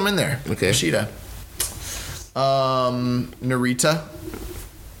throw them in there. Okay. Yoshida. Narita.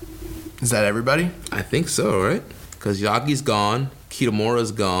 Is that everybody? I think so, right? Because Yagi's gone,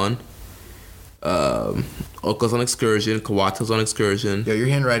 Kitamura's gone, Oka's on excursion, Kawato's on excursion. Yo, your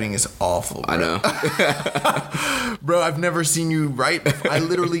handwriting is awful, bro. I know. Bro, I've never seen you write before. I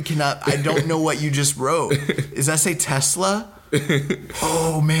literally cannot. I don't know what you just wrote. Does that say Tesla?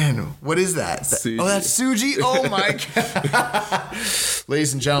 Oh, man. What is that? Suji. Oh, that's Suji? Oh, my God.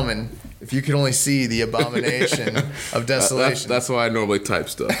 Ladies and gentlemen, if you could only see the abomination of desolation. That's why I normally type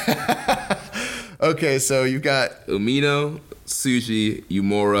stuff. Okay, so you've got... Umino, Tsuji,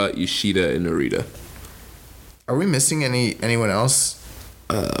 Yumura, Yoshida, and Narita. Are we missing anyone else?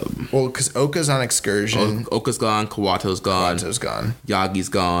 Well, because Oka's on excursion. Oka's gone, Kawato's gone. Yagi's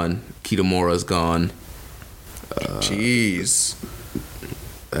gone, Kitamura's gone. Jeez.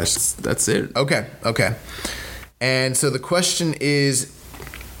 That's it. Okay. And so the question is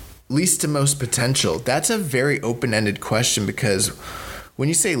least to most potential. That's a very open-ended question because when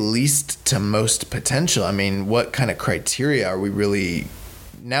you say least to most potential, I mean, what kind of criteria are we really...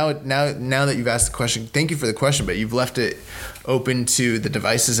 Now that you've asked the question, thank you for the question, but you've left it open to the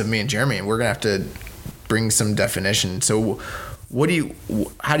devices of me and Jeremy, and we're going to have to bring some definition. So what do you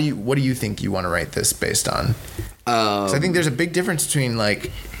think you want to write this based on? So I think there's a big difference between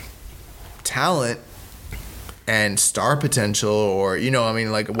like talent and star potential, or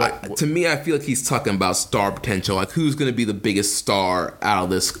what? To me, I feel like he's talking about star potential. Like, who's going to be the biggest star out of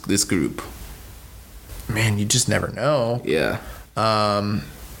this group? Man, you just never know. Yeah.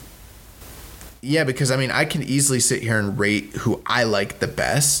 Yeah, because I mean, I can easily sit here and rate who I like the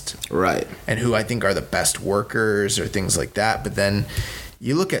best, right, and who I think are the best workers or things like that. But then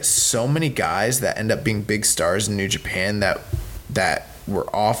you look at so many guys that end up being big stars in New Japan that were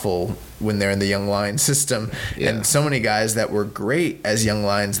awful when they're in the Young Lions system, and so many guys that were great as Young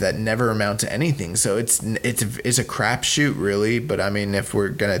Lions that never amount to anything. So it's a crapshoot, really. But I mean, if we're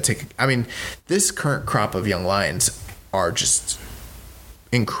gonna this current crop of Young Lions are just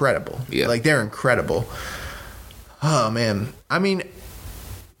incredible. Yeah, like they're incredible. Oh man, I mean,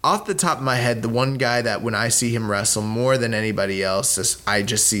 off the top of my head, the one guy that when I see him wrestle more than anybody else, I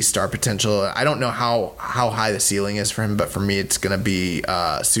just see star potential. I don't know how high the ceiling is for him, but for me, it's gonna be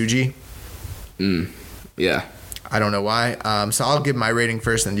Tsuji. Yeah. I don't know why. So I'll give my rating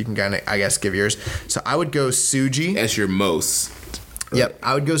first, and you can kind of, I guess, give yours. So I would go Tsuji. As your most. Yep,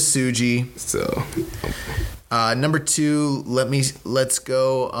 I would go Tsuji. So. Number 2, let's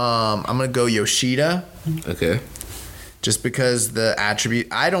go. I'm gonna go Yoshida. Okay. Just because the attribute,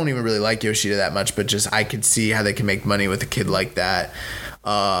 I don't even really like Yoshida that much, but just I could see how they can make money with a kid like that.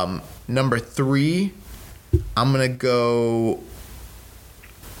 Number 3, I'm gonna go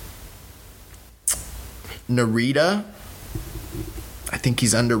Narita. I think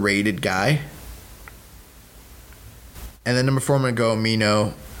he's underrated guy. And then number 4, I'm gonna go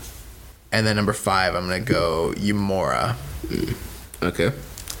Amino. And then number 5, I'm gonna go Yumura. Okay.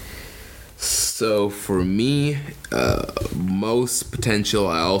 So for me, most potential,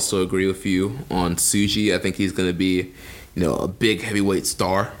 I also agree with you on Tsuji. I think he's going to be, a big heavyweight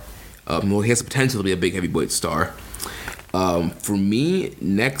star. He has the potential to be a big heavyweight star. For me,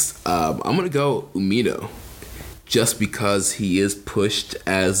 next, I'm going to go Umino. Just because he is pushed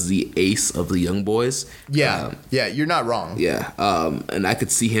as the ace of the young boys. Yeah, you're not wrong. Yeah, and I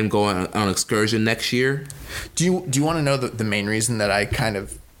could see him going on excursion next year. Do you want to know the main reason that I kind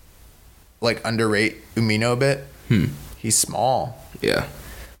of underrate Umino a bit? He's small. Yeah.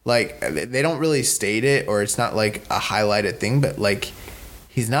 They don't really state it, or it's not a highlighted thing, but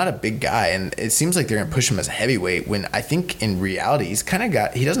he's not a big guy, and it seems like they're gonna push him as a heavyweight when I think in reality he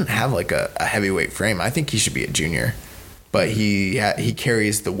doesn't have a heavyweight frame. I think he should be a junior, but he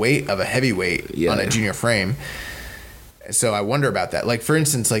carries the weight of a heavyweight on a junior frame. So I wonder about that. For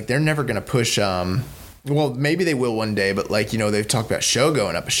instance, they're never gonna push. Well, maybe they will one day, but they've talked about Sho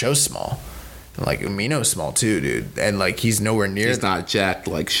going up. Sho's small. And Umino's small too, dude, and he's nowhere near. He's not jacked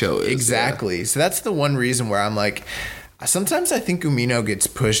like Sho is. Exactly. Yeah. So that's the one reason where I'm sometimes I think Umino gets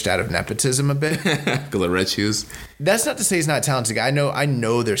pushed out of nepotism a bit. Because of red shoes. That's not to say he's not a talented guy. I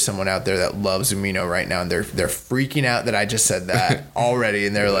know there's someone out there that loves Umino right now, and they're freaking out that I just said that already,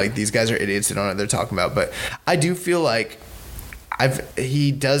 and they're like, these guys are idiots. They don't know what they're talking about. But I do feel like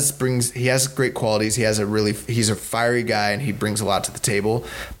he has great qualities. He's a fiery guy, and he brings a lot to the table.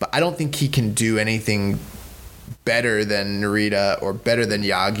 But I don't think he can do anything better than Narita, or better than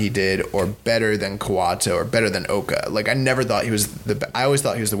Yagi did, or better than Kawato, or better than Oka. I never thought he was I always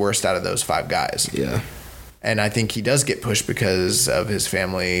thought he was the worst out of those 5 guys. Yeah. And I think he does get pushed because of his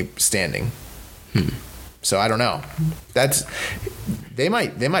family standing. So I don't know. They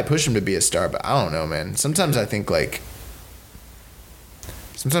might push him to be a star, but I don't know, man. Sometimes I think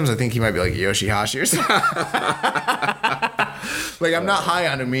he might be like Yoshihashi or something. I'm not high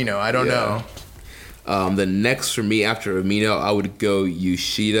on Umino. I don't know. The next for me after Umino, I would go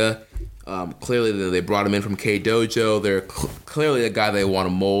Yoshida. Clearly, they brought him in from K-Dojo. They're clearly a guy they want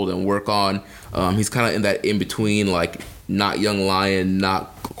to mold and work on. He's kind of in that in-between, not young lion,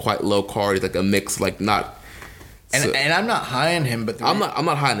 not quite low card. He's a mix, not... And I'm not high on him, but... I'm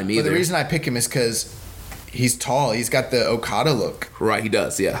not high on him either. But the reason I pick him is because he's tall. He's got the Okada look. Right, he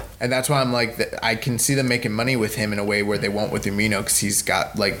does, yeah. And that's why I'm I can see them making money with him in a way where they won't with Umino, because he's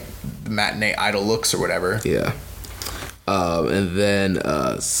got the matinee idol looks or whatever. Yeah. And then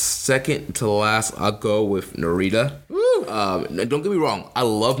second to last, I'll go with Narita. Don't get me wrong, I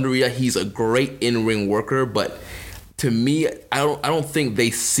love Narita. He's a great in-ring worker, but to me, I don't think they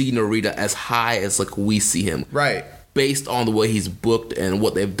see Narita as high as we see him. Right. Based on the way he's booked and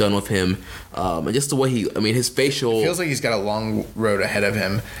what they've done with him, and just the way his facial... It feels like he's got a long road ahead of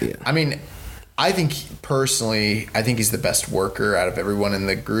him. Yeah. I think personally, he's the best worker out of everyone in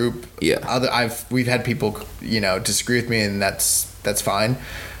the group. Yeah. We've had people, disagree with me, and that's fine.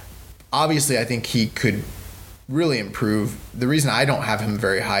 Obviously, I think he could really improve. The reason I don't have him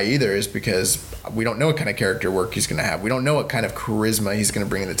very high either is because we don't know what kind of character work he's going to have. We don't know what kind of charisma he's going to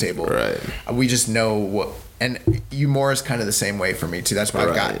bring to the table. Right. We just know what... And Umura's kind of the same way for me too. That's why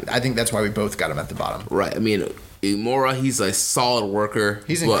I think that's why we both got him at the bottom. Right. Umura, he's a solid worker.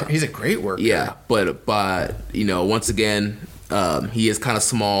 He's a great worker. Yeah, but once again, he is kind of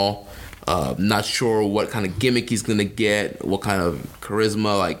small. Not sure what kind of gimmick he's gonna get, what kind of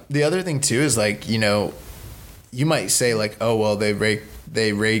charisma. The other thing too is you might say oh well, they rated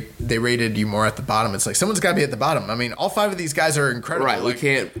Umura at the bottom. It's someone's got to be at the bottom. All 5 of these guys are incredible. Right. We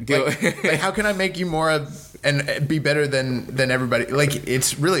can't go. How can I make Umura and be better than everybody?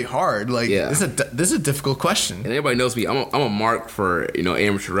 It's really hard. Yeah. This is a difficult question. And everybody knows me. I'm a mark for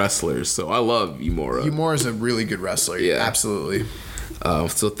amateur wrestlers, so I love Umura. Umura's a really good wrestler. Yeah, absolutely.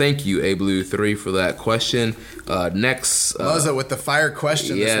 So thank you, A-Blue3, for that question. Next, Muzza with the fire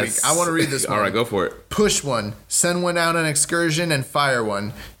question this week. I want to read this one. All right, go for it. Push one, send one out on excursion, and fire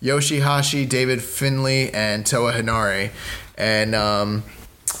one. Yoshihashi, David Finlay, and Toa Henare.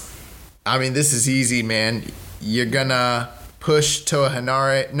 And this is easy, man. You're gonna push Toa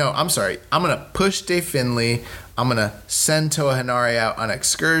Henare. No, I'm sorry. I'm gonna push Dave Finlay. I'm gonna send Toa Henare out on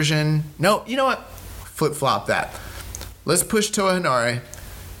excursion. No, you know what? Flip flop that. Let's push Toa Henare.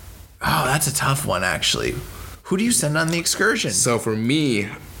 Oh, that's a tough one, actually. Who do you send on the excursion? So for me,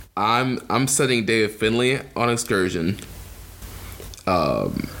 I'm sending David Finlay on excursion.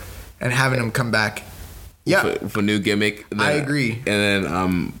 And having him come back. Yeah. With a new gimmick. I agree. And then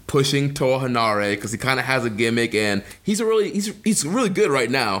I'm pushing Toa Henare because he kind of has a gimmick and he's really good right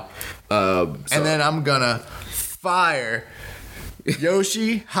now. And then I'm gonna fire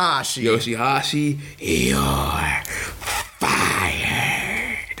Yoshihashi. Yoshihashi, you're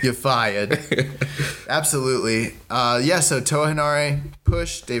fired. You're fired. Absolutely. So Toa Henare,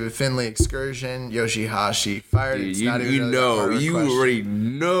 push. David Finlay, excursion. Yoshihashi, fired. Dude, It's you not even you really know, a you question. already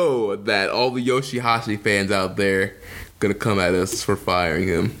know that all the Yoshihashi fans out there gonna come at us for firing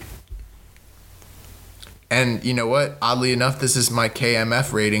him. And you know what? Oddly enough, this is my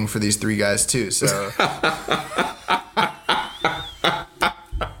KMF rating for these three guys too. So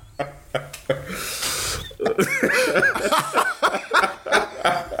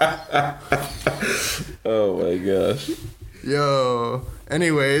Oh my gosh. yo.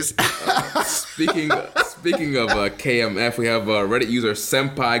 Anyways, Speaking of KMF, we have Reddit user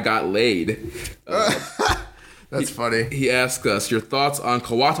Senpai Got Laid. that's funny. He asked us your thoughts on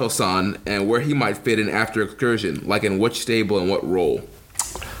Kawato-san and where he might fit in after excursion, like in which stable and what role.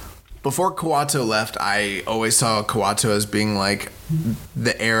 Before Kawato left, I always saw Kawato as being like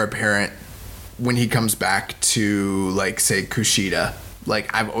the heir apparent when he comes back to, like, say, Kushida.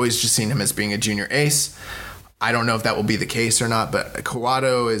 Like, I've always just seen him as being a junior ace. I don't know if that will be the case or not, but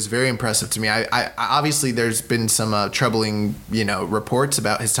Kawato is very impressive to me. I obviously there's been some troubling, reports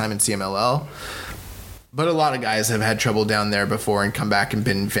about his time in CMLL, but a lot of guys have had trouble down there before and come back and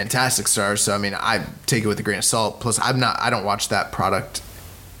been fantastic stars. So I mean, I take it with a grain of salt. Plus, I don't watch that product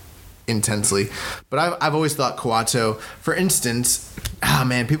intensely, but I've always thought Kawato, for instance,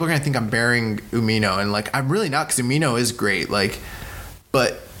 people are gonna think I'm burying Umino, and like I'm really not, because Umino is great, like,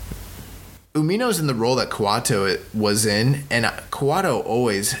 but Umino's in the role that Kawato was in, and Kawato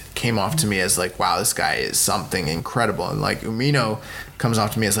always came off to me as like, wow, this guy is something incredible, and like Umino comes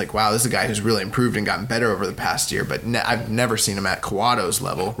off to me as like, wow, this is a guy who's really improved and gotten better over the past year, but I've never seen him at Kawato's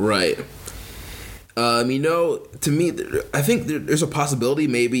level. Right. To me, I think there's a possibility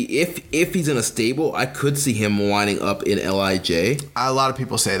maybe if he's in a stable, I could see him winding up in LIJ. A lot of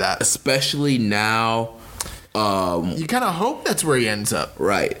people say that. Especially now. You kind of hope that's where he ends up.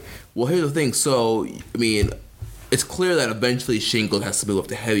 Right. Well, here's the thing. So, I mean, it's clear that eventually Shingo has to move up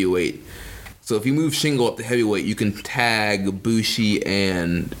to heavyweight. So if you move Shingo up to heavyweight, you can tag Bushi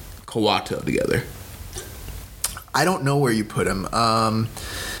and Kawato together. I don't know where you put him.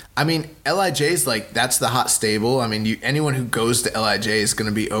 I mean, LIJ's like, that's the hot stable. I mean, anyone who goes to LIJ is going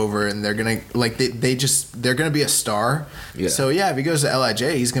to be over, and they're going to, like, they're going to be a star. Yeah. So, yeah, if he goes to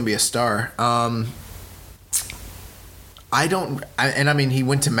LIJ, he's going to be a star. I mean, he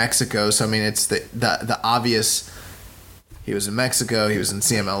went to Mexico, so I mean, it's the obvious. He was in Mexico. He was in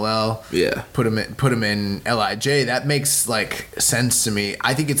CMLL. Yeah. Put him in LIJ. That makes like sense to me.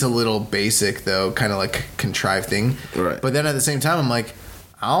 I think it's a little basic though, kind of like contrived thing. Right. But then at the same time, I'm like,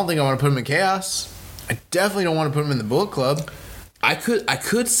 I don't think I want to put him in Chaos. I definitely don't want to put him in the Bullet Club. I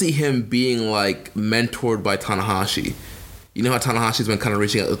could see him being like mentored by Tanahashi. You know how Tanahashi's been kind of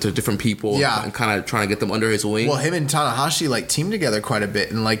reaching out to different people, yeah, and kind of trying to get them under his wing. Well, him and Tanahashi like teamed together quite a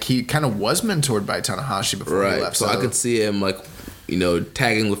bit, and like he kind of was mentored by Tanahashi before he left. So I could see him like,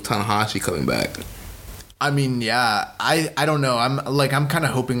 tagging with Tanahashi coming back. I mean, yeah, I don't know. I'm kind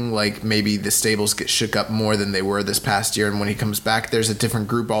of hoping like maybe the stables get shook up more than they were this past year, and when he comes back, there's a different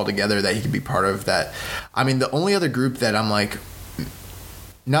group altogether that he could be part of. That, I mean, the only other group that I'm like,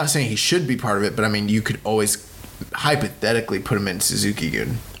 not saying he should be part of it, but I mean, you could always hypothetically put him in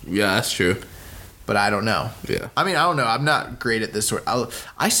Suzuki-gun. Yeah, that's true. But I don't know. Yeah. I mean, I don't know. I'm not great at this sort.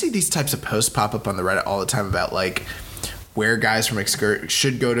 I see these types of posts pop up on the Reddit all the time about like where guys from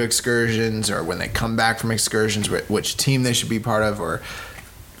should go to excursions, or when they come back from excursions, which team they should be part of, or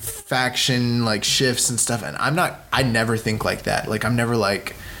faction like shifts and stuff. And I never think like that. Like I'm never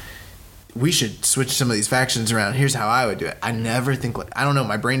like, we should switch some of these factions around. Here's how I would do it. I never think like, I don't know.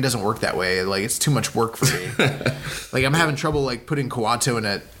 My brain doesn't work that way. Like it's too much work for me. Like I'm having trouble like putting Kawato in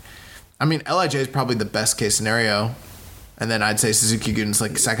it. I mean, LIJ is probably the best case scenario. And then I'd say Suzuki-gun's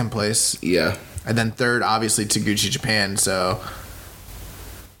like second place. Yeah. And then third, obviously, Taguchi Japan. So.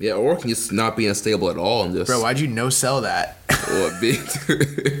 Yeah, or can just not be unstable at all and just. Bro, why'd you no-sell that? What, be?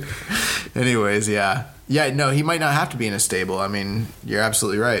 Anyways, yeah. Yeah, no, he might not have to be in a stable. I mean, you're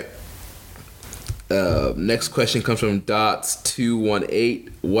absolutely right. Next question comes from Dots218.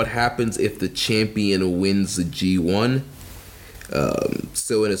 What happens if the champion wins the G1?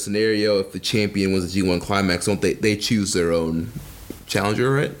 So in a scenario, if the champion wins the G1 climax, don't they choose their own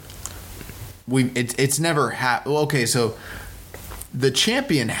challenger, right? It's never happened. Well, okay, so the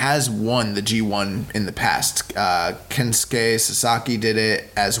champion has won the G1 in the past. Kensuke Sasaki did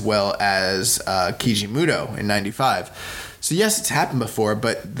it, as well as Keiji Muto in 95. So yes, it's happened before,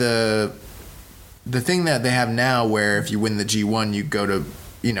 but the thing that they have now, where if you win the G1, you go to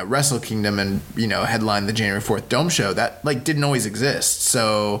Wrestle Kingdom and headline the January 4th Dome show, that like didn't always exist.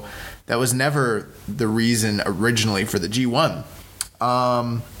 So that was never the reason originally for the G1.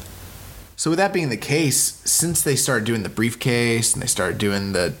 So with that being the case, since they started doing the briefcase and they started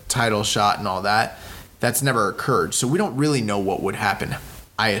doing the title shot and all that, that's never occurred. So we don't really know what would happen.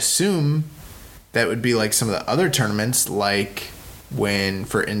 I assume that would be like some of the other tournaments, like when,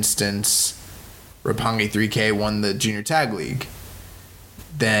 for instance, Roppongi 3K won the Junior Tag League.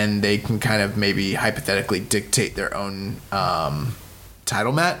 Then they can kind of maybe hypothetically dictate their own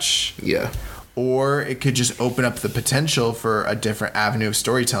title match. Yeah. Or it could just open up the potential for a different avenue of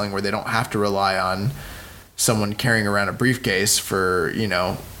storytelling where they don't have to rely on someone carrying around a briefcase for,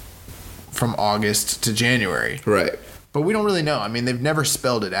 from August to January. Right. But we don't really know. I mean, they've never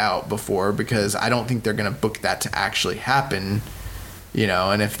spelled it out before because I don't think they're going to book that to actually happen,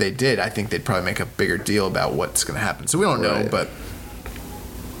 and if they did, I think they'd probably make a bigger deal about what's going to happen. So we don't know, but...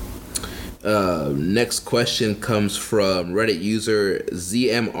 Next question comes from Reddit user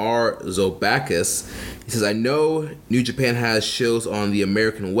ZMR Zobakis. He says, I know New Japan has shows on the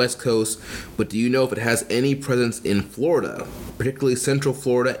American West Coast, but do you know if it has any presence in Florida, particularly Central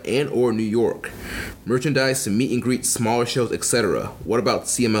Florida and or New York? Merchandise, meet and greet, smaller shows, etc. What about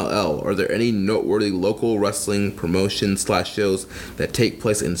CMLL? Are there any noteworthy local wrestling promotions / shows that take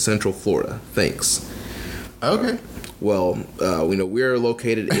place in Central Florida? Thanks. Okay. Well, we're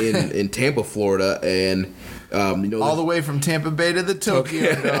located in Tampa, Florida, and all the way from Tampa Bay to the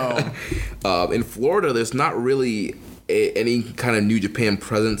Tokyo Dome. In Florida, there's not really any kind of New Japan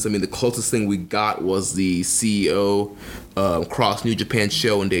presence. I mean, the closest thing we got was the CEO Cross New Japan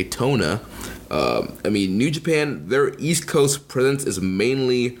show in Daytona. New Japan, their East Coast presence is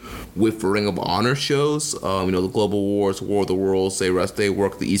mainly with Ring of Honor shows. The Global Wars, War of the Worlds, they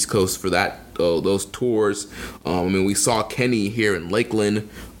work the East Coast for those tours. We saw Kenny here in Lakeland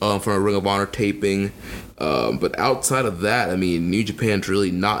for a Ring of Honor taping. But outside of that, New Japan's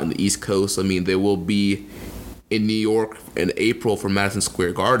really not in the East Coast. They will be in New York in April for Madison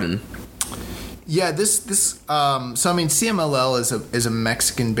Square Garden. Yeah, CMLL is a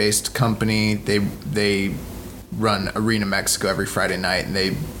Mexican-based company. They run Arena Mexico every Friday night, and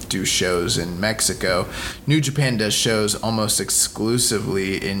they do shows in Mexico. New Japan does shows almost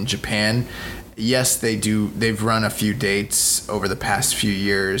exclusively in Japan. Yes, they do. They've run a few dates over the past few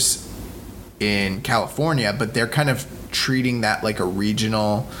years in California, but they're kind of treating that like a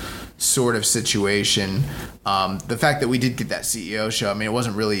regional sort of situation. The fact that we did get that CEO show, it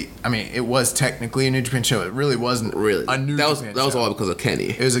wasn't really. It was technically a New Japan show. It really wasn't really a New Japan show. That was all because of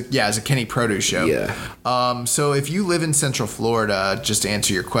Kenny. It was a Kenny Produce show. Yeah. So if you live in Central Florida, just to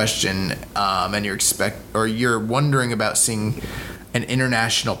answer your question, and you're wondering about seeing an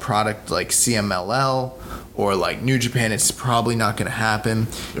international product like CMLL or like New Japan, it's probably not going to happen.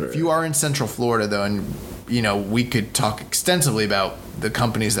 Right. If you are in Central Florida, though, and we could talk extensively about the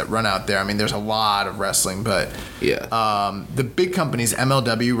companies that run out there. There's a lot of wrestling, but yeah, the big companies,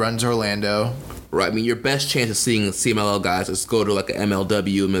 MLW runs Orlando. Right. Your best chance of seeing CMLL guys is go to like an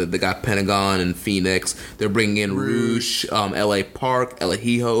MLW. They got Pentagon and Phoenix. They're bringing in Rouge, LA Park, El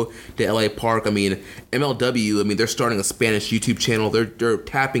Hijo to LA Park. MLW. They're starting a Spanish YouTube channel. They're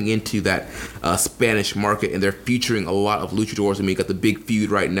tapping into that Spanish market, and they're featuring a lot of luchadors. You got the big feud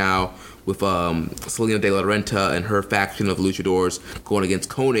right now with Selena De La Renta and her faction of luchadors going against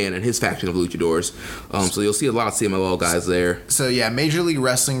Conan and his faction of luchadors. So you'll see a lot of CMLL guys there. So yeah, Major League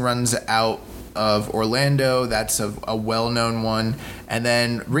Wrestling runs out of Orlando. That's a well-known one. And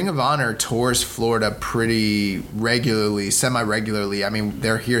then Ring of Honor tours Florida pretty regularly, semi-regularly.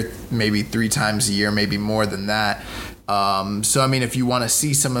 They're here maybe 3 times a year, maybe more than that. If you want to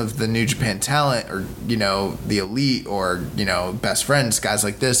see some of the New Japan talent or, the Elite or, Best Friends, guys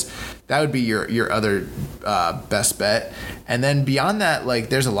like this, that would be your other best bet. And then beyond that,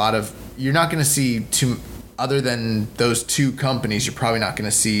 there's a lot of, you're not going to see other than those 2 companies, you're probably not going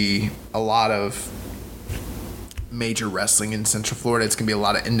to see a lot of major wrestling in Central Florida. It's going to be a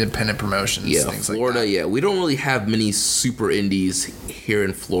lot of independent promotions. Yeah, things Florida, like that. Yeah. We don't really have many super indies here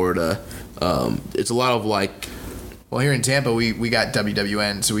in Florida. It's a lot of well, here in Tampa, we got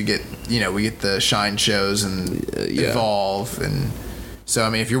WWN, so we get the Shine shows and Evolve, and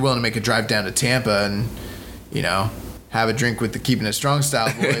so if you're willing to make a drive down to Tampa and have a drink with the Keeping It Strong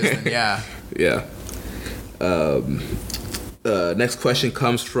Style boys, then yeah. Yeah. Next question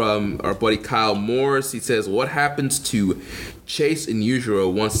comes from our buddy Kyle Morris. He says, "What happens to Chase and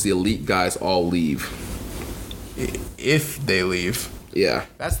Yujiro once the Elite guys all leave?" If they leave. Yeah.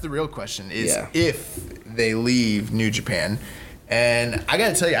 That's the real question. If they leave New Japan. And I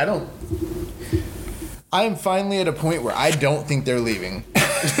gotta tell you, I am finally at a point where I don't think they're leaving.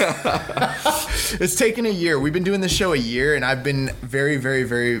 It's taken a year. We've been doing this show a year, and I've been very, very,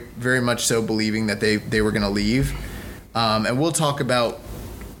 very, very much so believing that they were gonna leave. And we'll talk about,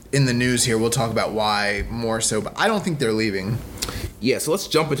 in the news here, we'll talk about why more so, but I don't think they're leaving. Yeah, so let's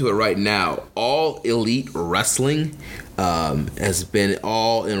jump into it right now. All Elite Wrestling has been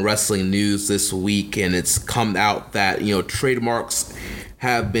all in wrestling news this week, and it's come out that, trademarks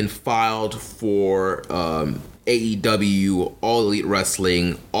have been filed for AEW, All Elite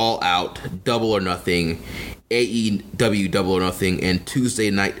Wrestling, All Out, Double or Nothing, AEW Double or Nothing, and Tuesday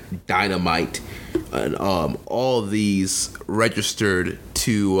Night Dynamite. And all of these registered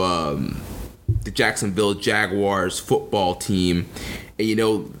to the Jacksonville Jaguars football team.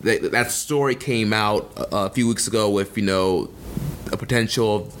 And, that story came out a few weeks ago with, a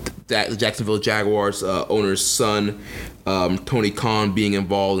potential that the Jacksonville Jaguars owner's son, Tony Khan, being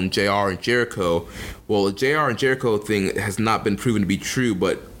involved in JR and Jericho. Well, the JR and Jericho thing has not been proven to be true,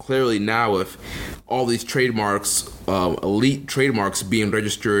 but clearly now with all these trademarks, elite trademarks being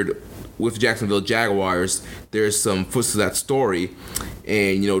registered with Jacksonville Jaguars, there's some foot to that story.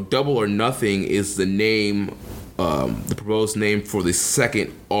 And, Double or Nothing is the name, the proposed name for the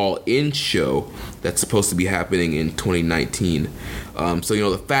second All-In show that's supposed to be happening in 2019. So,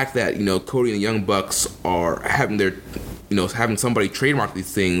 the fact that, Cody and the Young Bucks are having their, having somebody trademark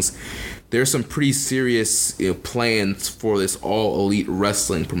these things, there's some pretty serious plans for this All Elite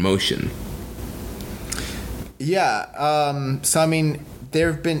Wrestling promotion. Yeah. So, I mean,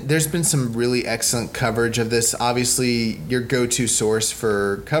 there's been some really excellent coverage of this. Obviously, your go-to source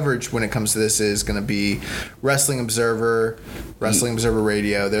for coverage when it comes to this is going to be Wrestling Observer, Wrestling Observer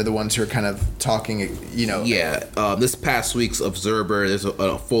Radio. They're the ones who are kind of talking, Yeah, this past week's Observer, there's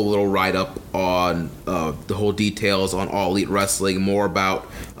a full little write-up on the whole details on All Elite Wrestling, more about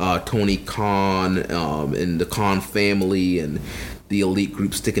Tony Khan and the Khan family and the Elite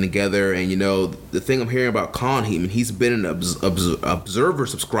group sticking together. And the thing I'm hearing about Khan, he's been an Observer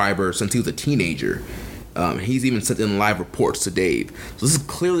subscriber since he was a teenager. He's even sent in live reports to Dave. So this is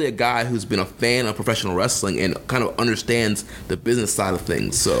clearly a guy who's been a fan of professional wrestling and kind of understands the business side of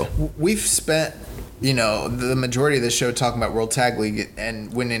things. So we've spent the majority of this show talking about World Tag League,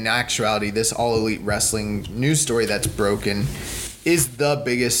 and when in actuality this All Elite Wrestling news story that's broken is the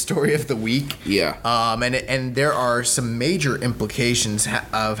biggest story of the week. Yeah. And there are some major implications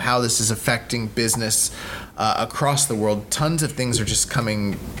of how this is affecting business across the world. Tons of things are just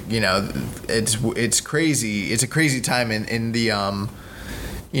coming. It's crazy. It's a crazy time in the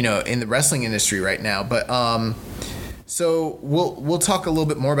in the wrestling industry right now. But so we'll talk a little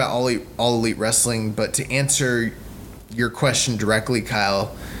bit more about All Elite Wrestling. But to answer your question directly,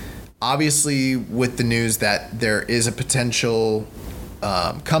 Kyle, obviously, with the news that there is a potential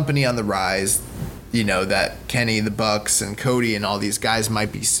company on the rise, that Kenny, the Bucks, and Cody and all these guys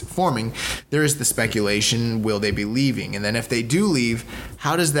might be forming, there is the speculation, will they be leaving? And then if they do leave,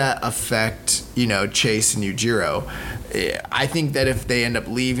 how does that affect, Chase and Yujiro? I think that if they end up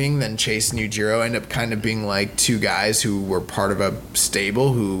leaving, then Chase and Yujiro end up kind of being like two guys who were part of a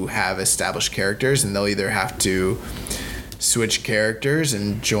stable who have established characters, and they'll either have to switch characters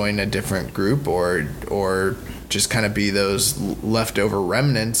and join a different group or just kind of be those leftover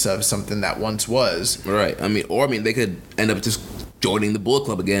remnants of something that once was. Right. I mean, they could end up just joining the Bullet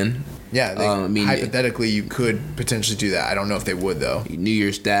Club again. Yeah. Hypothetically, you could potentially do that. I don't know if they would, though. New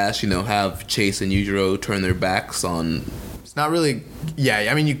Year's Dash, have Chase and Yujiro turn their backs on... It's not really... Yeah,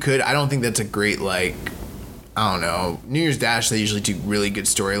 I mean, you could. I don't think that's a great, I don't know. New Year's Dash, they usually do really good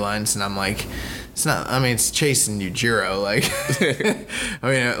storylines, and I'm like... It's not. I mean, it's Chase and Yujiro.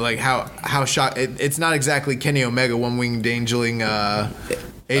 How shocked. It's not exactly Kenny Omega one-winged angeling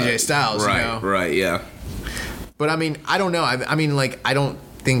AJ Styles. Right. Right. Yeah. But I mean, I don't know. I mean, I don't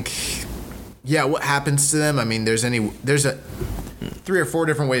think. Yeah. What happens to them? I mean, there's 3 or 4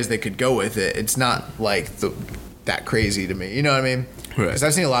 different ways they could go with it. It's not that crazy to me. You know what I mean? Right. Because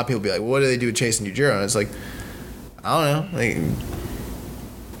I've seen a lot of people be like, well, "What do they do with Chase and Yujiro?" And it's like, I don't know.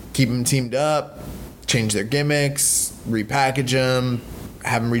 Keep them teamed up, change their gimmicks, repackage them,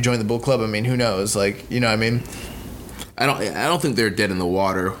 have them rejoin the Bull Club. I mean, who knows? You know what I mean? I don't think they're dead in the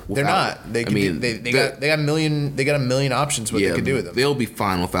water. They're not. They got a million options what they could do with them. They'll be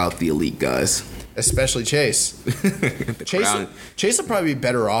fine without the Elite guys. Especially Chase. Chase will probably be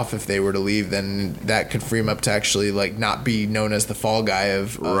better off if they were to leave. Then that could free him up to actually not be known as the fall guy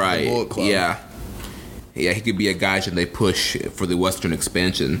of the Bullet Club. Yeah. Yeah, he could be a guy should they push for the Western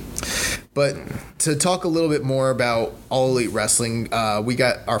expansion. But to talk a little bit more about All Elite Wrestling, we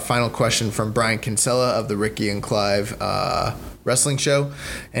got our final question from Brian Kinsella of the Ricky and Clive Wrestling Show.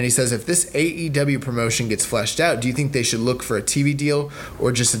 And he says, if this AEW promotion gets fleshed out, do you think they should look for a TV deal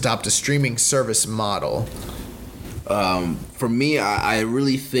or just adopt a streaming service model? For me, I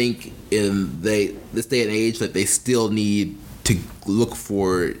really think in this day and age that they still need to look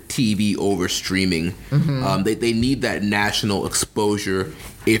for TV over streaming. They need that national exposure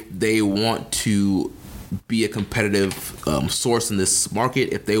if they want to be a competitive source in this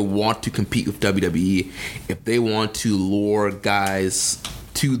market, if they want to compete with WWE, if they want to lure guys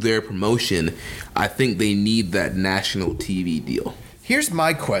to their promotion. I think they need that national TV deal. Here's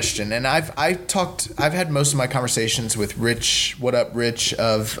my question, and I've had most of my conversations with Rich, what up, Rich,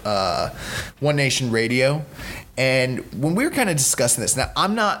 of One Nation Radio, and when we were kind of discussing this, now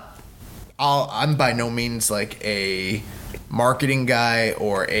I'm by no means like a marketing guy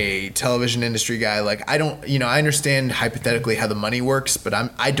or a television industry guy. Like I don't, I understand hypothetically how the money works, but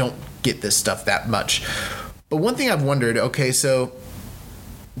I don't get this stuff that much. But one thing I've wondered, okay, so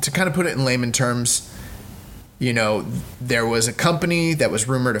to kind of put it in layman terms, there was a company that was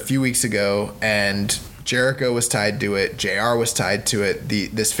rumored a few weeks ago, and Jericho was tied to it. JR was tied to it.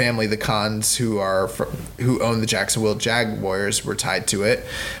 This family, the Khans, who own the Jacksonville Jaguars, were tied to it.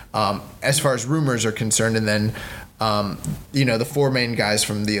 As far as rumors are concerned, and then the four main guys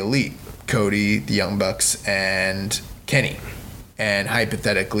from the Elite: Cody, the Young Bucks, and Kenny. And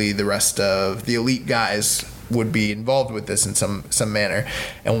hypothetically, the rest of the Elite guys would be involved with this in some manner.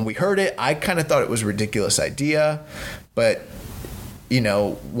 And when we heard it, I kind of thought it was a ridiculous idea, but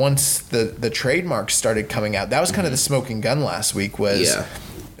once the trademarks started coming out, that was kind of the smoking gun last week, was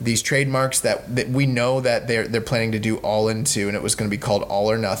these trademarks that we know that they're planning to do All Into, and it was going to be called All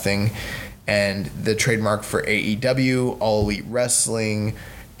or Nothing, and the trademark for AEW, All Elite Wrestling,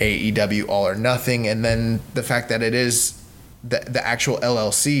 AEW All or Nothing, and then the fact that it is the actual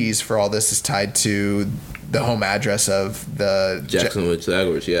LLCs for all this is tied to the home address of the Jacksonville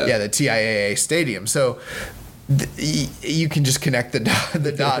Jaguars, the TIAA stadium. So you can just connect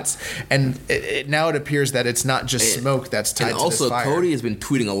the dots, and now it appears that it's not just smoke that's tied to this fire. And also, Cody has been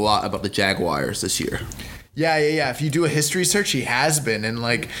tweeting a lot about the Jaguars this year. Yeah. If you do a history search, he has been, and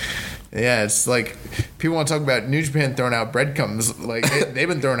it's like people want to talk about New Japan throwing out breadcrumbs. Like they've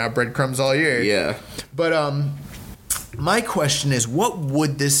been throwing out breadcrumbs all year. Yeah. But my question is, what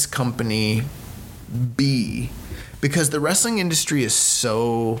would this company be? Because the wrestling industry is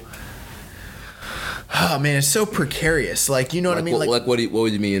so, it's so precarious. Like, you know what I mean? What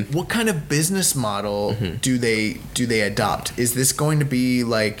would you mean? What kind of business model do they adopt? Is this going to be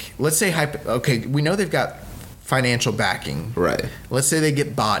like, let's say, we know they've got financial backing, right? Let's say they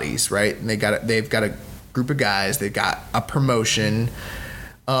get bodies, right? And they've got a group of guys. They've got a promotion.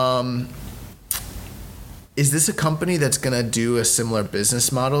 Is this a company that's going to do a similar business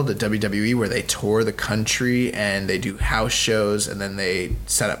model to WWE, where they tour the country and they do house shows and then they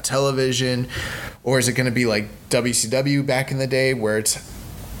set up television? Or is it going to be like WCW back in the day, where it's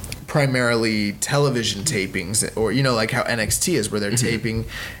primarily television tapings, or like how NXT is, where they're taping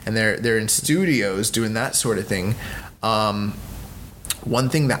and they're in studios doing that sort of thing? One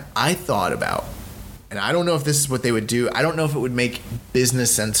thing that I thought about, and I don't know if this is what they would do, I don't know if it would make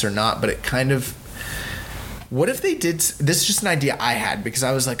business sense or not, but it kind of, what if they did? This is just an idea I had, because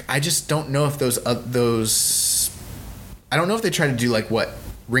I was like, I just don't know if those. I don't know if they try to do like what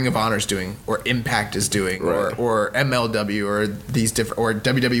Ring of Honor is doing, or Impact is doing, right, or MLW, or these different, or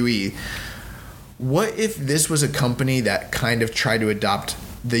WWE. What if this was a company that kind of tried to adopt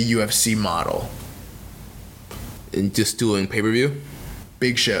the UFC model and just doing pay-per-view,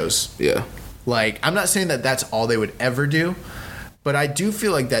 big shows? Yeah. Like, I'm not saying that that's all they would ever do, but I do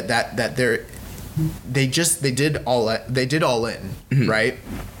feel like that they did all in, right?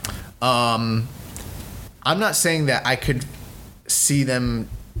 I'm not saying that I could see them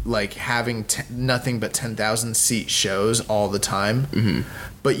like having nothing but 10,000 seat shows all the time,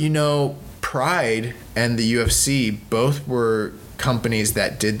 but Pride and the UFC both were companies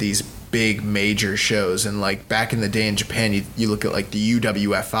that did these big major shows, and like back in the day in Japan, you look at like the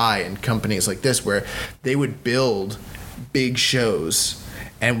UWFI and companies like this, where they would build big shows.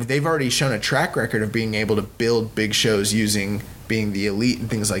 And they've already shown a track record of being able to build big shows using being the Elite and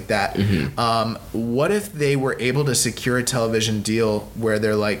things like that. What if they were able to secure a television deal where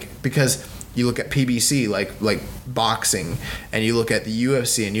they're like, because you look at PBC, like boxing, and you look at the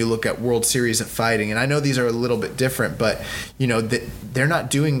UFC, and you look at World Series of Fighting, and I know these are a little bit different, but they're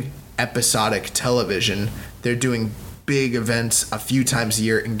not doing episodic television. They're doing big events a few times a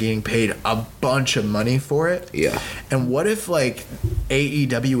year and getting paid a bunch of money for it. Yeah. And what if like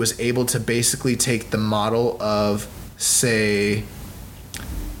AEW was able to basically take the model of, say,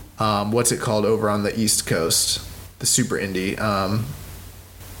 what's it called over on the East Coast, the Super Indie?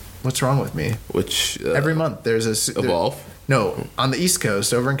 What's wrong with me? Which every month there's Evolve. No, on the East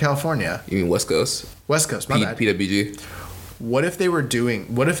Coast, over in California. You mean West Coast? West Coast, my bad. PWG. What if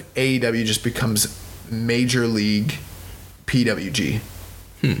AEW just becomes Major League PWG?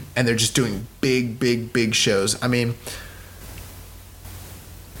 And they're just doing big shows. I mean,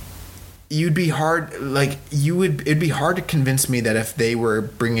 it'd be hard to convince me that if they were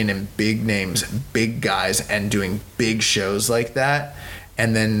bringing in big names, big guys, and doing big shows like that,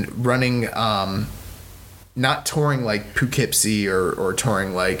 and then running, not touring like Poughkeepsie or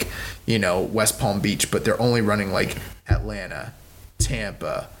touring like, West Palm Beach, but they're only running like Atlanta,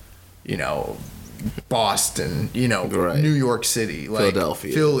 Tampa, Boston, right. New York City, like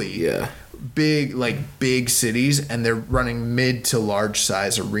Philadelphia, Philly, big cities, and they're running mid to large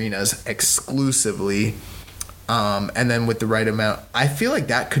size arenas exclusively, and then with the right amount, I feel like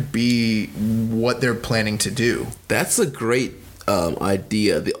that could be what they're planning to do. That's a great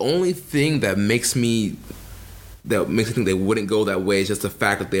idea. The only thing that makes me think they wouldn't go that way is just the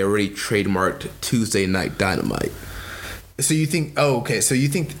fact that they already trademarked Tuesday Night Dynamite. So you think? Oh, okay. So you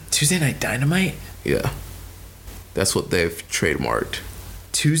think Tuesday Night Dynamite? Yeah, that's what they've trademarked.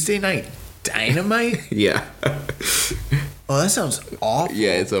 Tuesday Night Dynamite? Yeah. Oh, that sounds awful.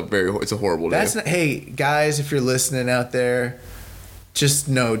 Yeah, it's a horrible name. Hey guys, if you're listening out there, just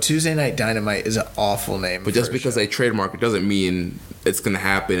know Tuesday Night Dynamite is an awful name. But just because they trademark it doesn't mean it's gonna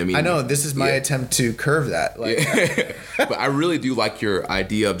happen. I mean, I know this is my attempt to curve that. But I really do like your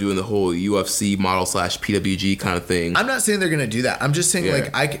idea of doing the whole UFC model / PWG kind of thing. I'm not saying they're gonna do that. I'm just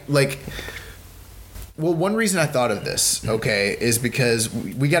saying Well, one reason I thought of this, okay, is because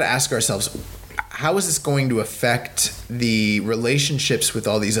we got to ask ourselves, how is this going to affect the relationships with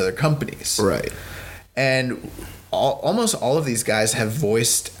all these other companies? Right. And almost all of these guys have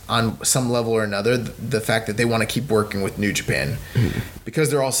voiced on some level or another the fact that they want to keep working with New Japan.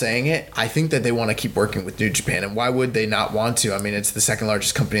 Because they're all saying it, I think that they want to keep working with New Japan. And why would they not want to? I mean, it's the second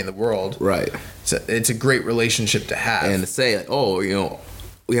largest company in the world. Right. It's a great relationship to have. And to say,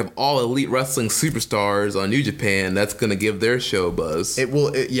 we have all elite wrestling superstars on New Japan, that's going to give their show a buzz. It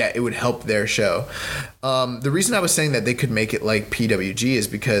would help their show. The reason I was saying that they could make it like PWG is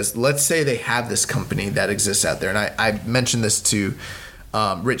because let's say they have this company that exists out there, and I mentioned this to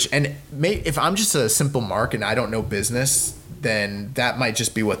Rich, and if I'm just a simple mark and I don't know business, then that might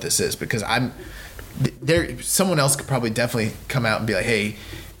just be what this is, because someone else could probably definitely come out and be like, hey,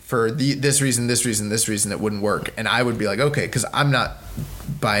 for this reason, it wouldn't work. And I would be like, okay, because I'm not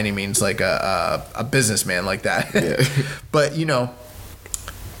by any means like a businessman like that. Yeah. But,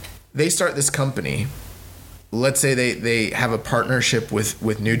 they start this company. Let's say they have a partnership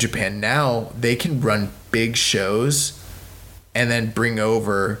with New Japan. Now they can run big shows and then bring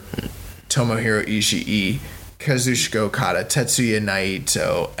over Tomohiro Ishii, Kazuchika Okada, Tetsuya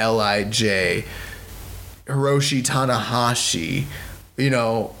Naito, LIJ, Hiroshi Tanahashi,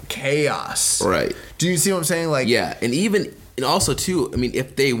 Chaos. Right. Do you see what I'm saying? Like, yeah, and also too, I mean,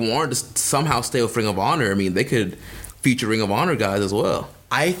 if they wanted to somehow stay with Ring of Honor, I mean, they could feature Ring of Honor guys as well.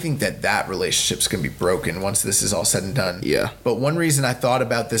 I think that relationship's going to be broken once this is all said and done. Yeah. But one reason I thought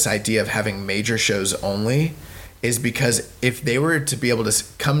about this idea of having major shows only is because if they were to be able to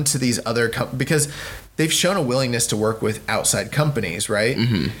come to these other because they've shown a willingness to work with outside companies, right?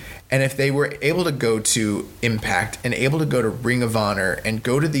 Mm-hmm. And if they were able to go to Impact and able to go to Ring of Honor and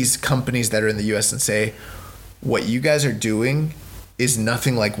go to these companies that are in the U.S. and say, what you guys are doing is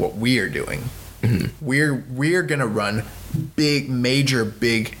nothing like what we are doing. Mm-hmm. We're going to run big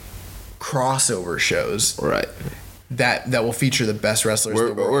crossover shows. Right. That will feature the best wrestlers in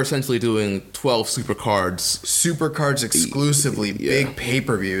the world. We're essentially doing 12 supercards exclusively, big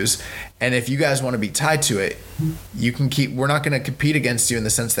pay-per-views. And if you guys want to be tied to it, you can we're not going to compete against you in the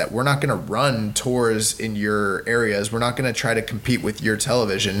sense that we're not going to run tours in your areas. We're not going to try to compete with your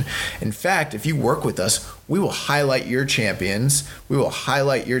television. In fact, if you work with us, we will highlight your champions. We will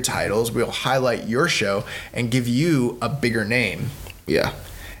highlight your titles. We will highlight your show and give you a bigger name. Yeah.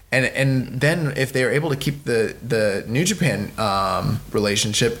 And then if they are able to keep the New Japan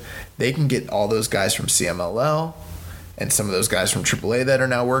relationship, they can get all those guys from CMLL and some of those guys from AAA that are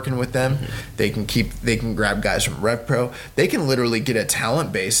now working with them. Mm-hmm. They can grab guys from Rev Pro. They can literally get a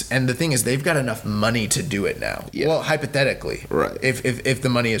talent base. And the thing is, they've got enough money to do it now. Yeah. Well, hypothetically, right? If the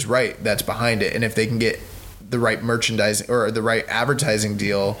money is right, that's behind it, and if they can get the right merchandise or the right advertising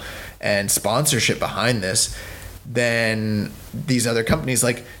deal and sponsorship behind this, then these other companies,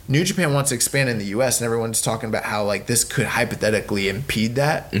 like New Japan wants to expand in the US, and everyone's talking about how like this could hypothetically impede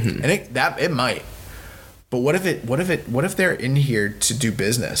that. Mm-hmm. And it might. But what if they're in here to do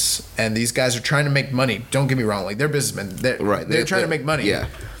business and these guys are trying to make money? Don't get me wrong, like they're businessmen. They're trying to make money. Yeah.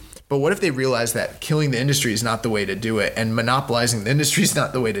 But what if they realize that killing the industry is not the way to do it, and monopolizing the industry is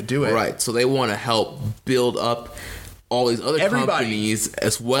not the way to do it? Right. So they want to help build up all these other companies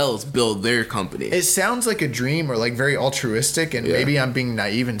as well as build their company. It sounds like a dream or like very altruistic, and maybe I'm being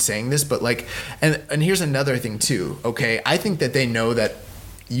naive in saying this, but like, and here's another thing too. Okay, I think that they know that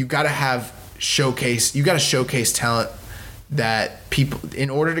you got to showcase talent that people, in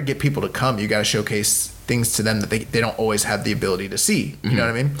order to get people to come, you got to showcase things to them that they don't always have the ability to see. You know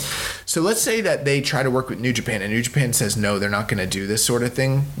what I mean? So let's say that they try to work with New Japan, and New Japan says, no, they're not going to do this sort of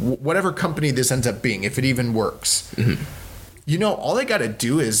thing. Whatever company this ends up being, if it even works, you know, all they got to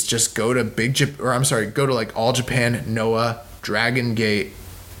do is just go to go to like All Japan, Noah, Dragon Gate,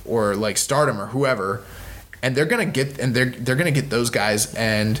 or like Stardom or whoever, and they're going to get those guys.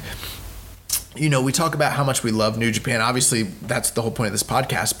 And you know, we talk about how much we love New Japan. Obviously, that's the whole point of this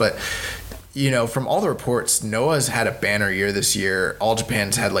podcast. But, you know, from all the reports, Noah's had a banner year this year. All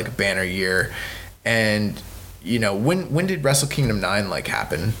Japan's had like a banner year. And, you know, when did Wrestle Kingdom 9 like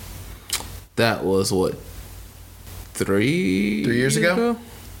happen? That was what, 3 years ago?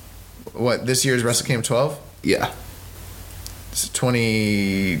 What, this year's Wrestle Kingdom 12? Yeah. It's next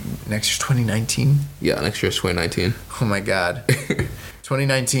year's 2019? Yeah, next year's 2019. Oh my God.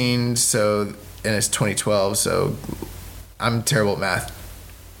 2019, so, and it's 2012, so I'm terrible at math.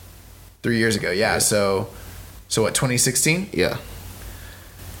 3 years ago, yeah. So what, 2016? Yeah.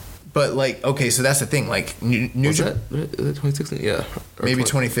 But like, okay, so that's the thing. Like, New Japan. Was it 2016? Yeah. Or maybe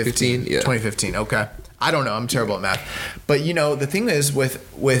 2015. Yeah. 2015. Okay. I don't know. I'm terrible at math. But you know, the thing is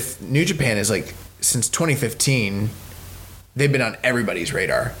with New Japan is like, since 2015, they've been on everybody's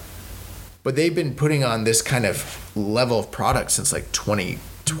radar. But they've been putting on this kind of level of product since like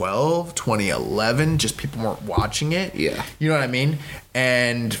 2012, 2011. Just people weren't watching it. Yeah. You know what I mean?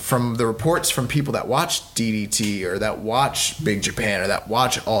 And from the reports from people that watch DDT or that watch Big Japan or that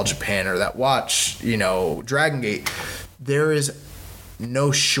watch All Japan or that watch, you know, Dragon Gate, there is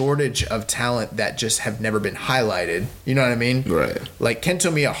no shortage of talent that just have never been highlighted. You know what I mean? Right. Like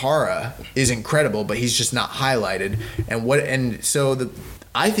Kento Miyahara is incredible, but he's just not highlighted.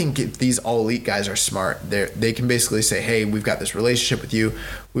 I think if these All Elite guys are smart, they can basically say, hey, we've got this relationship with you.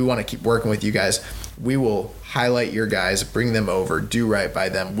 We want to keep working with you guys. We will highlight your guys, bring them over, do right by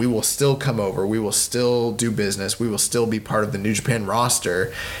them. We will still come over. We will still do business. We will still be part of the New Japan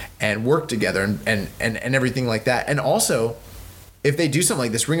roster and work together and everything like that. And also, if they do something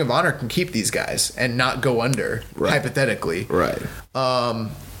like this, Ring of Honor can keep these guys and not go under, hypothetically. Right.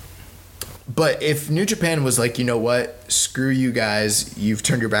 But if New Japan was like, you know what, screw you guys, you've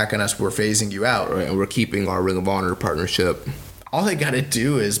turned your back on us, we're phasing you out. Right, and we're keeping our Ring of Honor partnership. All they got to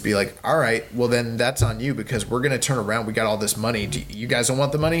do is be like, all right, well then that's on you because we're going to turn around. We got all this money. You guys don't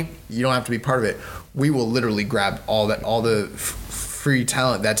want the money? You don't have to be part of it. We will literally grab all the free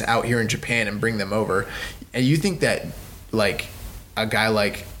talent that's out here in Japan and bring them over. And you think that like a guy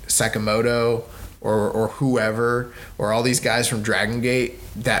like Sakamoto or whoever, or all these guys from Dragon Gate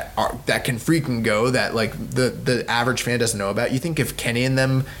that can freaking go, that like the average fan doesn't know about. You think if Kenny and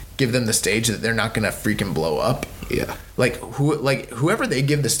them give them the stage that they're not gonna freaking blow up? Yeah. Like whoever they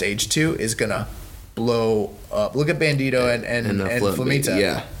give the stage to is gonna blow up. Look at Bandito and Flamita.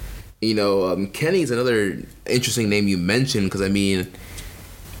 Yeah. You know, Kenny's another interesting name you mentioned because I mean,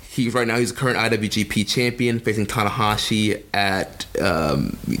 he's the current IWGP champion facing Tanahashi at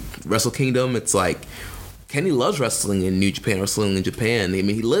Wrestle Kingdom. It's like Kenny loves wrestling in New Japan, wrestling in Japan. I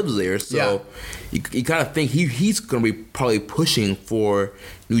mean, he lives there, so you kind of think he's going to be probably pushing for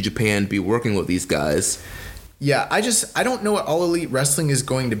New Japan to be working with these guys. Yeah, I don't know what All Elite Wrestling is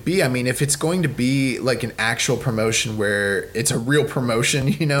going to be. I mean, if it's going to be like an actual promotion where it's a real promotion,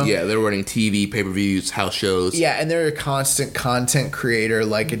 you know? Yeah, they're running TV, pay-per-views, house shows. Yeah, and they're a constant content creator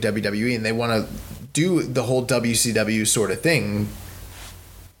like a WWE, and they want to do the whole WCW sort of thing.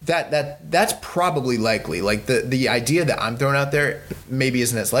 That's probably likely. Like the idea that I'm throwing out there maybe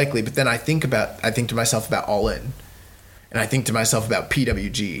isn't as likely, but then I think to myself about All In, and I think to myself about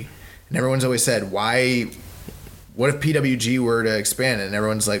PWG, and everyone's always said, what if PWG were to expand? And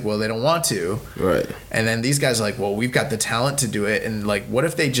everyone's like, well, they don't want to. Right. And then these guys are like, well, we've got the talent to do it. And like, what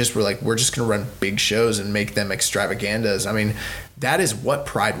if they just were like, we're just going to run big shows and make them extravaganzas? I mean, that is what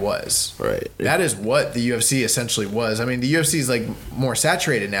Pride was. Right. That is what the UFC essentially was. I mean, the UFC is like more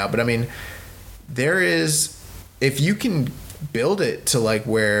saturated now, but I mean, if you can build it to like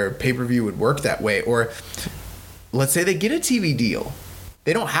where pay-per-view would work that way, or let's say they get a TV deal.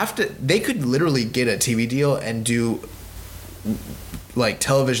 They don't have to. They could literally get a TV deal and do like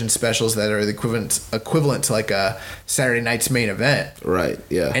television specials that are the equivalent to like a Saturday Night's Main Event. Right.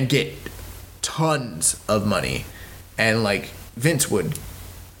 Yeah. And get tons of money, and like Vince would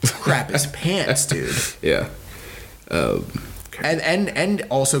crap his pants, dude. Yeah. And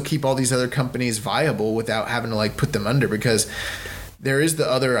also keep all these other companies viable without having to like put them under, because there is the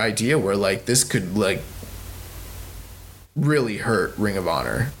other idea where like this could like really hurt Ring of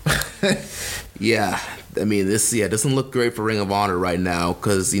Honor. Yeah, I mean this doesn't look great for Ring of Honor right now,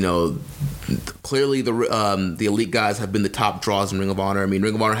 because clearly the elite guys have been the top draws in Ring of Honor. I mean,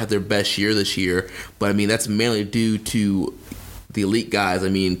 Ring of Honor had their best year this year, but I mean that's mainly due to the elite guys. I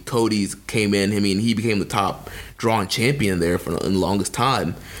mean, Cody's came in. I mean, he became the top drawing champion there for the longest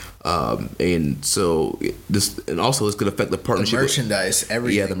time. And so also this could affect the partnership. The merchandise,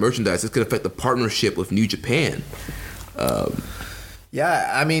 everything. Yeah, the merchandise. This could affect the partnership with New Japan.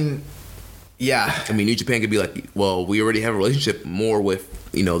 I mean, New Japan could be like, well, we already have a relationship more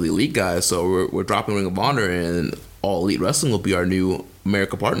with the elite guys, so we're dropping Ring of Honor, and All Elite Wrestling will be our new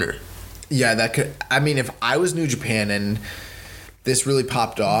America partner. Yeah, that could. I mean, if I was New Japan and this really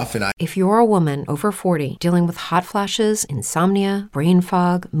popped off, and If you're a woman over 40 dealing with hot flashes, insomnia, brain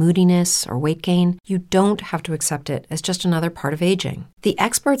fog, moodiness, or weight gain, you don't have to accept it as just another part of aging. The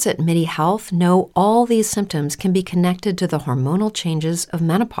experts at MIDI Health know all these symptoms can be connected to the hormonal changes of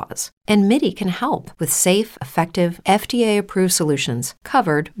menopause. And MIDI can help with safe, effective, FDA-approved solutions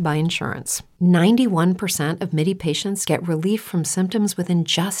covered by insurance. 91% of MIDI patients get relief from symptoms within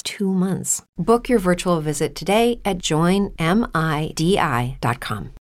just 2 months. Book your virtual visit today at joinmidi.com.